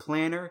is a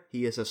planner,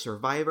 he is a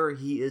survivor,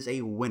 he is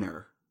a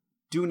winner.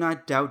 Do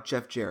not doubt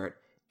Jeff Jarrett.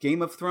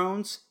 Game of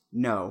Thrones?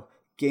 No.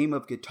 Game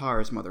of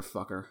Guitars,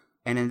 motherfucker.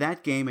 And in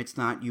that game, it's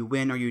not you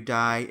win or you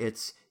die,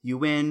 it's you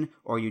win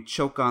or you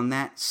choke on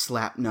that,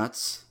 slap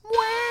nuts.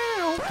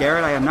 Wow.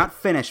 Garrett, I am not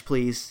finished,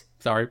 please.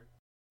 Sorry.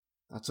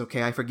 That's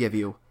okay, I forgive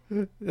you.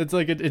 It's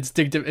like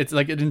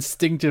an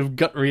instinctive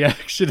gut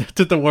reaction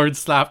to the word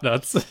slap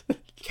nuts.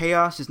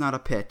 Chaos is not a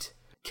pit.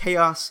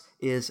 Chaos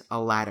is a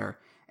ladder.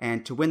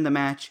 And to win the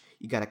match,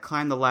 you gotta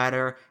climb the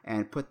ladder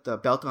and put the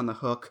belt on the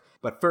hook.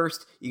 But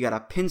first, you gotta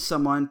pin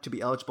someone to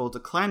be eligible to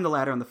climb the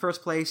ladder in the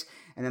first place,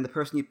 and then the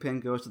person you pin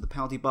goes to the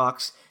penalty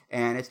box,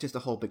 and it's just a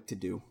whole big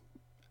to-do.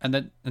 And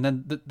then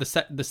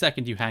the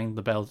second you hang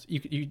the belt,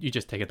 you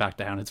just take it back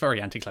down. It's very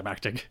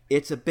anticlimactic.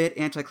 It's a bit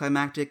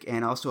anticlimactic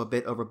and also a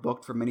bit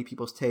overbooked for many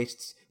people's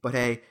tastes. But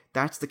hey,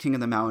 that's the king of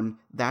the mountain.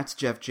 That's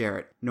Jeff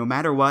Jarrett. No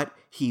matter what,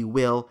 he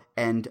will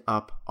end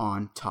up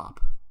on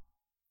top.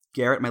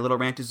 Garrett, my little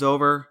rant is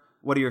over.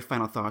 What are your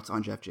final thoughts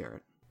on Jeff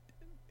Jarrett?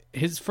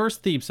 His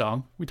first theme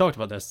song, we talked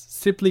about this,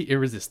 simply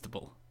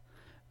irresistible.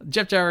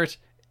 Jeff Jarrett,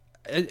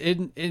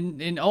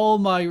 in all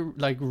my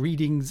like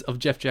readings of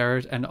Jeff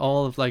Jarrett and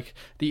all of like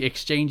the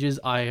exchanges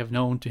I have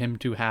known to him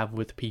to have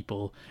with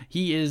people,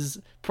 he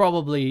is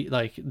probably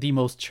like the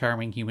most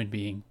charming human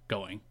being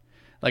going.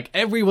 Like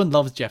everyone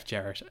loves Jeff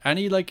Jarrett.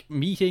 Any like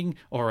meeting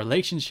or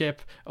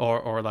relationship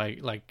or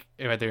like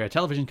whether a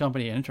television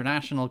company, an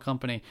international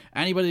company,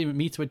 anybody that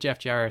meets with Jeff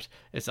Jarrett,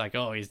 it's like,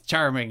 oh, he's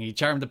charming. He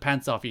charmed the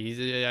pants off.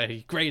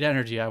 He's great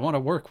energy. I want to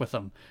work with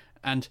him.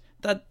 And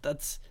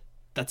that's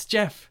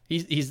Jeff.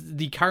 He's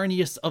the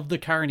carniest of the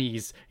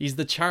carnies. He's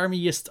the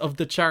charmiest of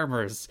the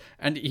charmers,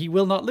 and he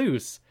will not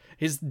lose.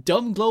 His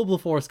dumb Global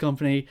Force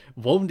company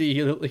won't.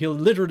 He'll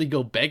literally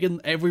go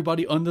begging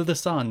everybody under the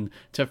sun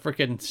to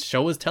frickin'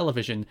 show his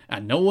television,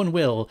 and no one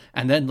will.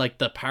 And then, like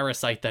the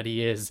parasite that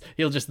he is,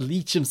 he'll just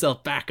leech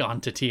himself back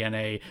onto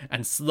TNA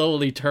and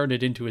slowly turn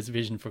it into his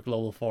vision for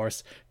Global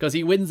Force. Because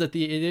he wins in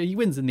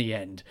the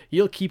end.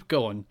 He'll keep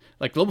going.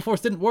 Like Global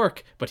Force didn't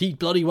work, but he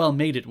bloody well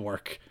made it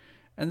work.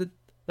 And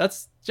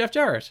that's Jeff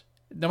Jarrett.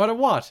 No matter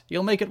what,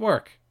 he'll make it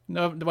work.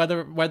 No,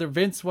 whether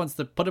Vince wants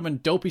to put him in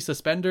dopey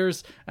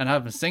suspenders and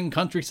have him sing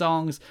country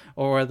songs,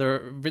 or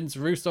whether Vince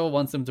Russo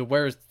wants him to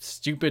wear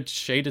stupid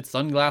shaded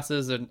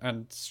sunglasses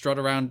and strut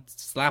around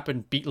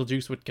slapping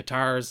Beetlejuice with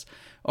guitars,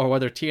 or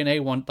whether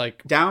TNA want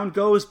like down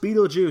goes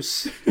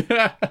Beetlejuice,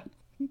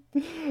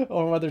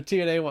 or whether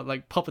TNA want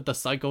like Puppet the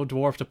Psycho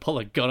Dwarf to pull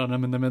a gun on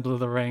him in the middle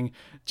of the ring,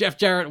 Jeff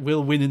Jarrett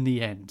will win in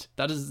the end.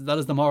 That is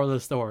the moral of the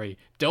story.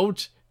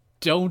 Don't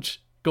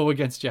go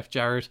against Jeff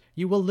Jarrett.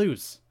 You will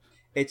lose.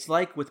 It's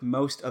like with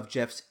most of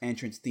Jeff's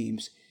entrance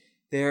themes,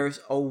 there's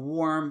a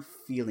warm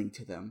feeling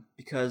to them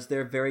because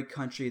they're very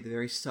country, they're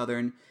very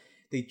southern.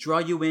 They draw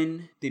you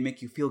in, they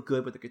make you feel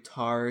good with the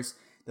guitars,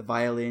 the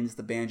violins,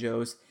 the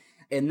banjos,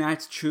 and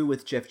that's true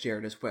with Jeff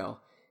Jarrett as well.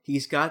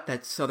 He's got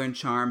that southern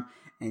charm,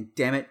 and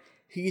damn it,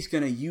 he's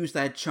going to use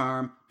that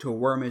charm to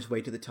worm his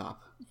way to the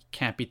top. You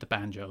can't beat the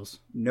banjos.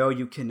 No,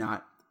 you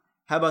cannot.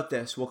 How about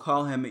this? We'll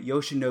call him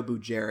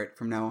Yoshinobu Jarrett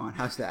from now on.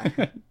 How's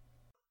that?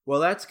 Well,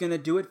 that's going to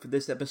do it for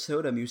this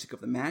episode of Music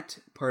of the Mat,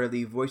 part of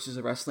the Voices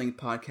of Wrestling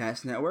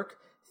podcast network.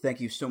 Thank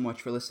you so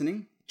much for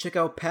listening. Check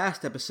out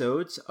past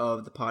episodes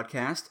of the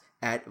podcast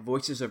at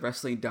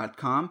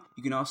voicesofwrestling.com.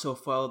 You can also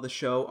follow the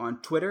show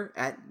on Twitter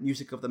at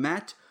Music of the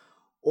Mat,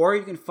 or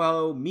you can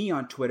follow me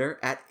on Twitter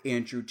at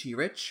Andrew T.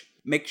 Rich.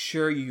 Make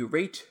sure you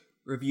rate,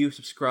 review,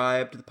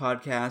 subscribe to the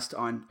podcast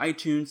on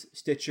iTunes,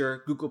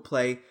 Stitcher, Google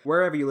Play,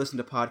 wherever you listen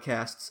to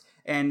podcasts,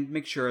 and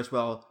make sure as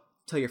well,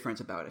 tell your friends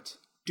about it.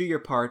 Do your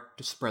part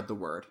to spread the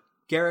word.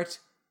 Garrett,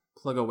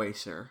 plug away,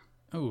 sir.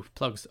 Oh,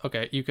 plugs.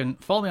 Okay, you can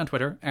follow me on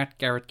Twitter at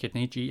Garrett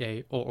Kidney,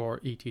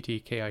 GAORETTKIDNEY.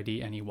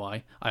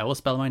 I always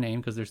spell my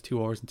name because there's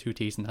 2 R's and 2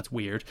 T's, and that's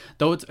weird.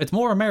 Though it's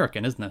more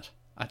American, isn't it?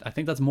 I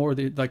think that's more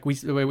like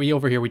we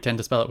over here we tend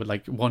to spell it with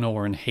like one O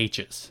and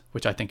H's,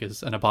 which I think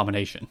is an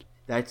abomination.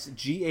 That's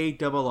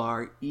GARRETT.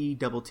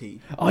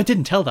 Oh, I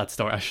didn't tell that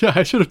story. I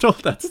should have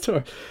told that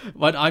story.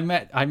 But I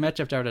met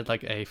Jeff Jarrett at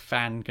like a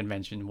fan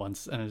convention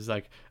once, and it was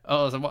like,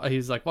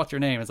 he's like, what's your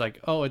name? It's like,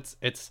 oh, it's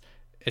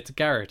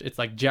Garrett. It's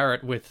like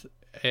Jarrett with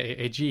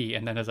a G,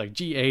 and then it's like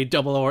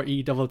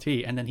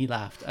GARRETT, and then he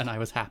laughed, and I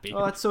was happy.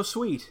 Oh, that's so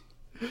sweet.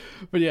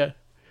 But yeah.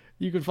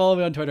 You can follow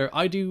me on Twitter.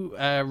 I do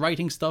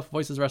writing stuff,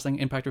 Voices Wrestling,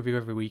 Impact Review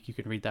every week. You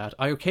can read that.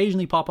 I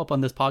occasionally pop up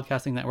on this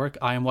podcasting network.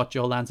 I am what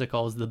Joe Lanza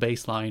calls the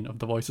baseline of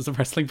the Voices of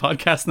Wrestling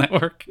podcast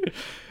network.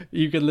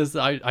 You can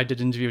listen. I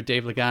did an interview with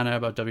Dave Lagana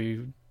about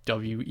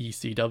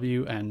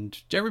WWECW and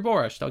Jerry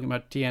Borash talking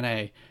about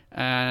TNA.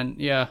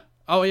 And yeah.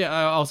 Oh yeah,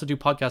 I also do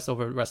podcasts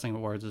over at Wrestling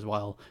Awards as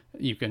well.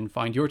 You can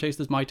find Your Taste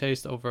is My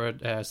Taste over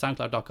at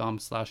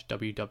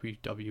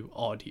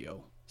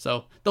soundcloud.com/www.audio.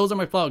 So those are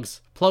my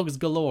plugs. Plugs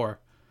galore.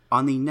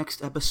 On the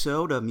next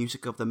episode of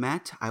Music of the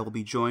Mat, I will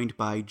be joined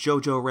by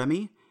Jojo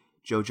Remy.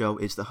 Jojo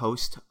is the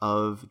host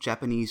of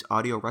Japanese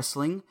Audio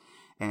Wrestling,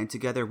 and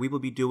together we will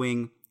be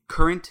doing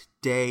current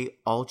day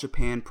All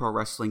Japan Pro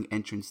Wrestling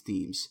entrance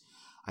themes.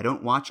 I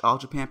don't watch All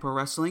Japan Pro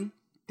Wrestling,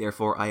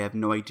 therefore I have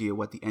no idea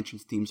what the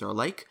entrance themes are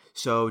like,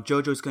 so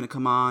Jojo's going to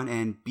come on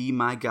and be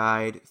my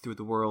guide through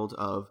the world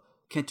of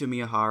Kento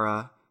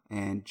Miyahara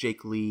and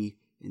Jake Lee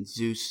and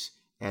Zeus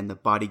and the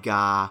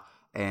Bodyguard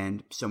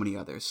and so many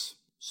others.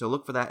 So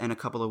look for that in a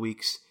couple of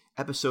weeks.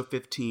 Episode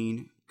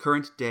 15,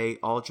 current day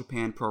All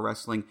Japan Pro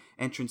Wrestling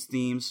entrance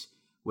themes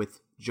with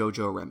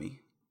Jojo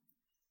Remy.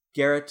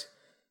 Garrett,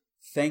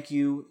 thank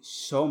you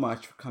so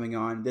much for coming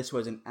on. This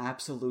was an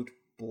absolute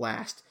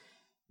blast.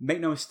 Make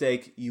no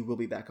mistake, you will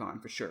be back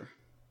on for sure.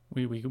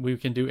 We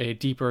can do a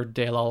deeper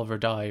Dale Oliver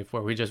dive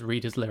where we just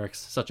read his lyrics,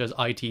 such as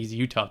IT's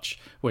You Touch,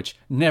 which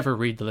never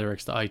read the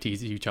lyrics to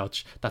IT's You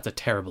Touch. That's a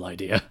terrible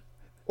idea.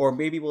 Or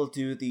maybe we'll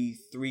do the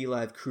 3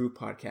 Live Crew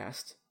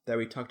podcast that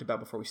we talked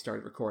about before we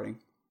started recording.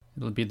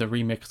 It'll be the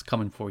remix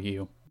coming for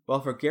you. Well,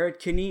 for Garrett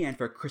Kinney and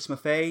for Chris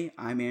Maffei,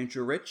 I'm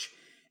Andrew Rich,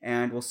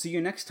 and we'll see you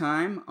next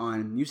time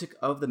on Music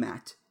of the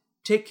Mat.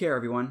 Take care,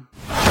 everyone.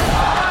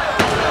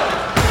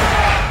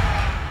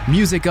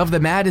 Music of the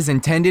Mat is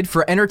intended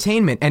for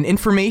entertainment and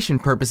information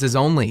purposes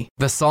only.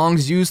 The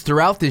songs used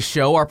throughout this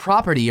show are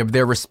property of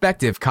their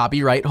respective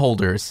copyright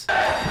holders.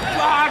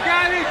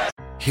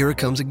 Here it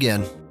comes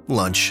again.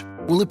 Lunch.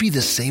 Will it be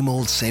the same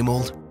old, same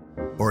old?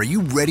 Or are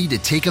you ready to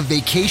take a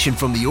vacation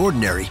from the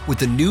ordinary with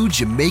the new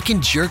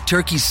Jamaican Jerk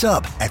Turkey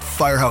Sub at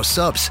Firehouse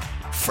Subs?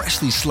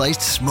 Freshly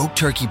sliced smoked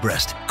turkey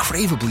breast,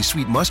 craveably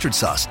sweet mustard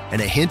sauce,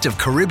 and a hint of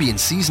Caribbean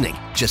seasoning.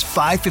 Just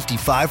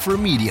 $5.55 for a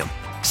medium.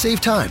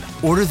 Save time.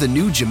 Order the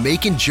new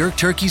Jamaican Jerk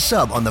Turkey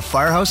Sub on the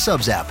Firehouse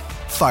Subs app.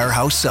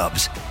 Firehouse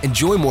Subs.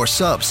 Enjoy more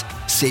subs.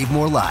 Save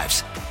more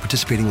lives.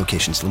 Participating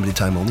locations. Limited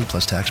time only.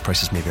 Plus tax.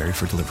 Prices may vary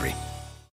for delivery.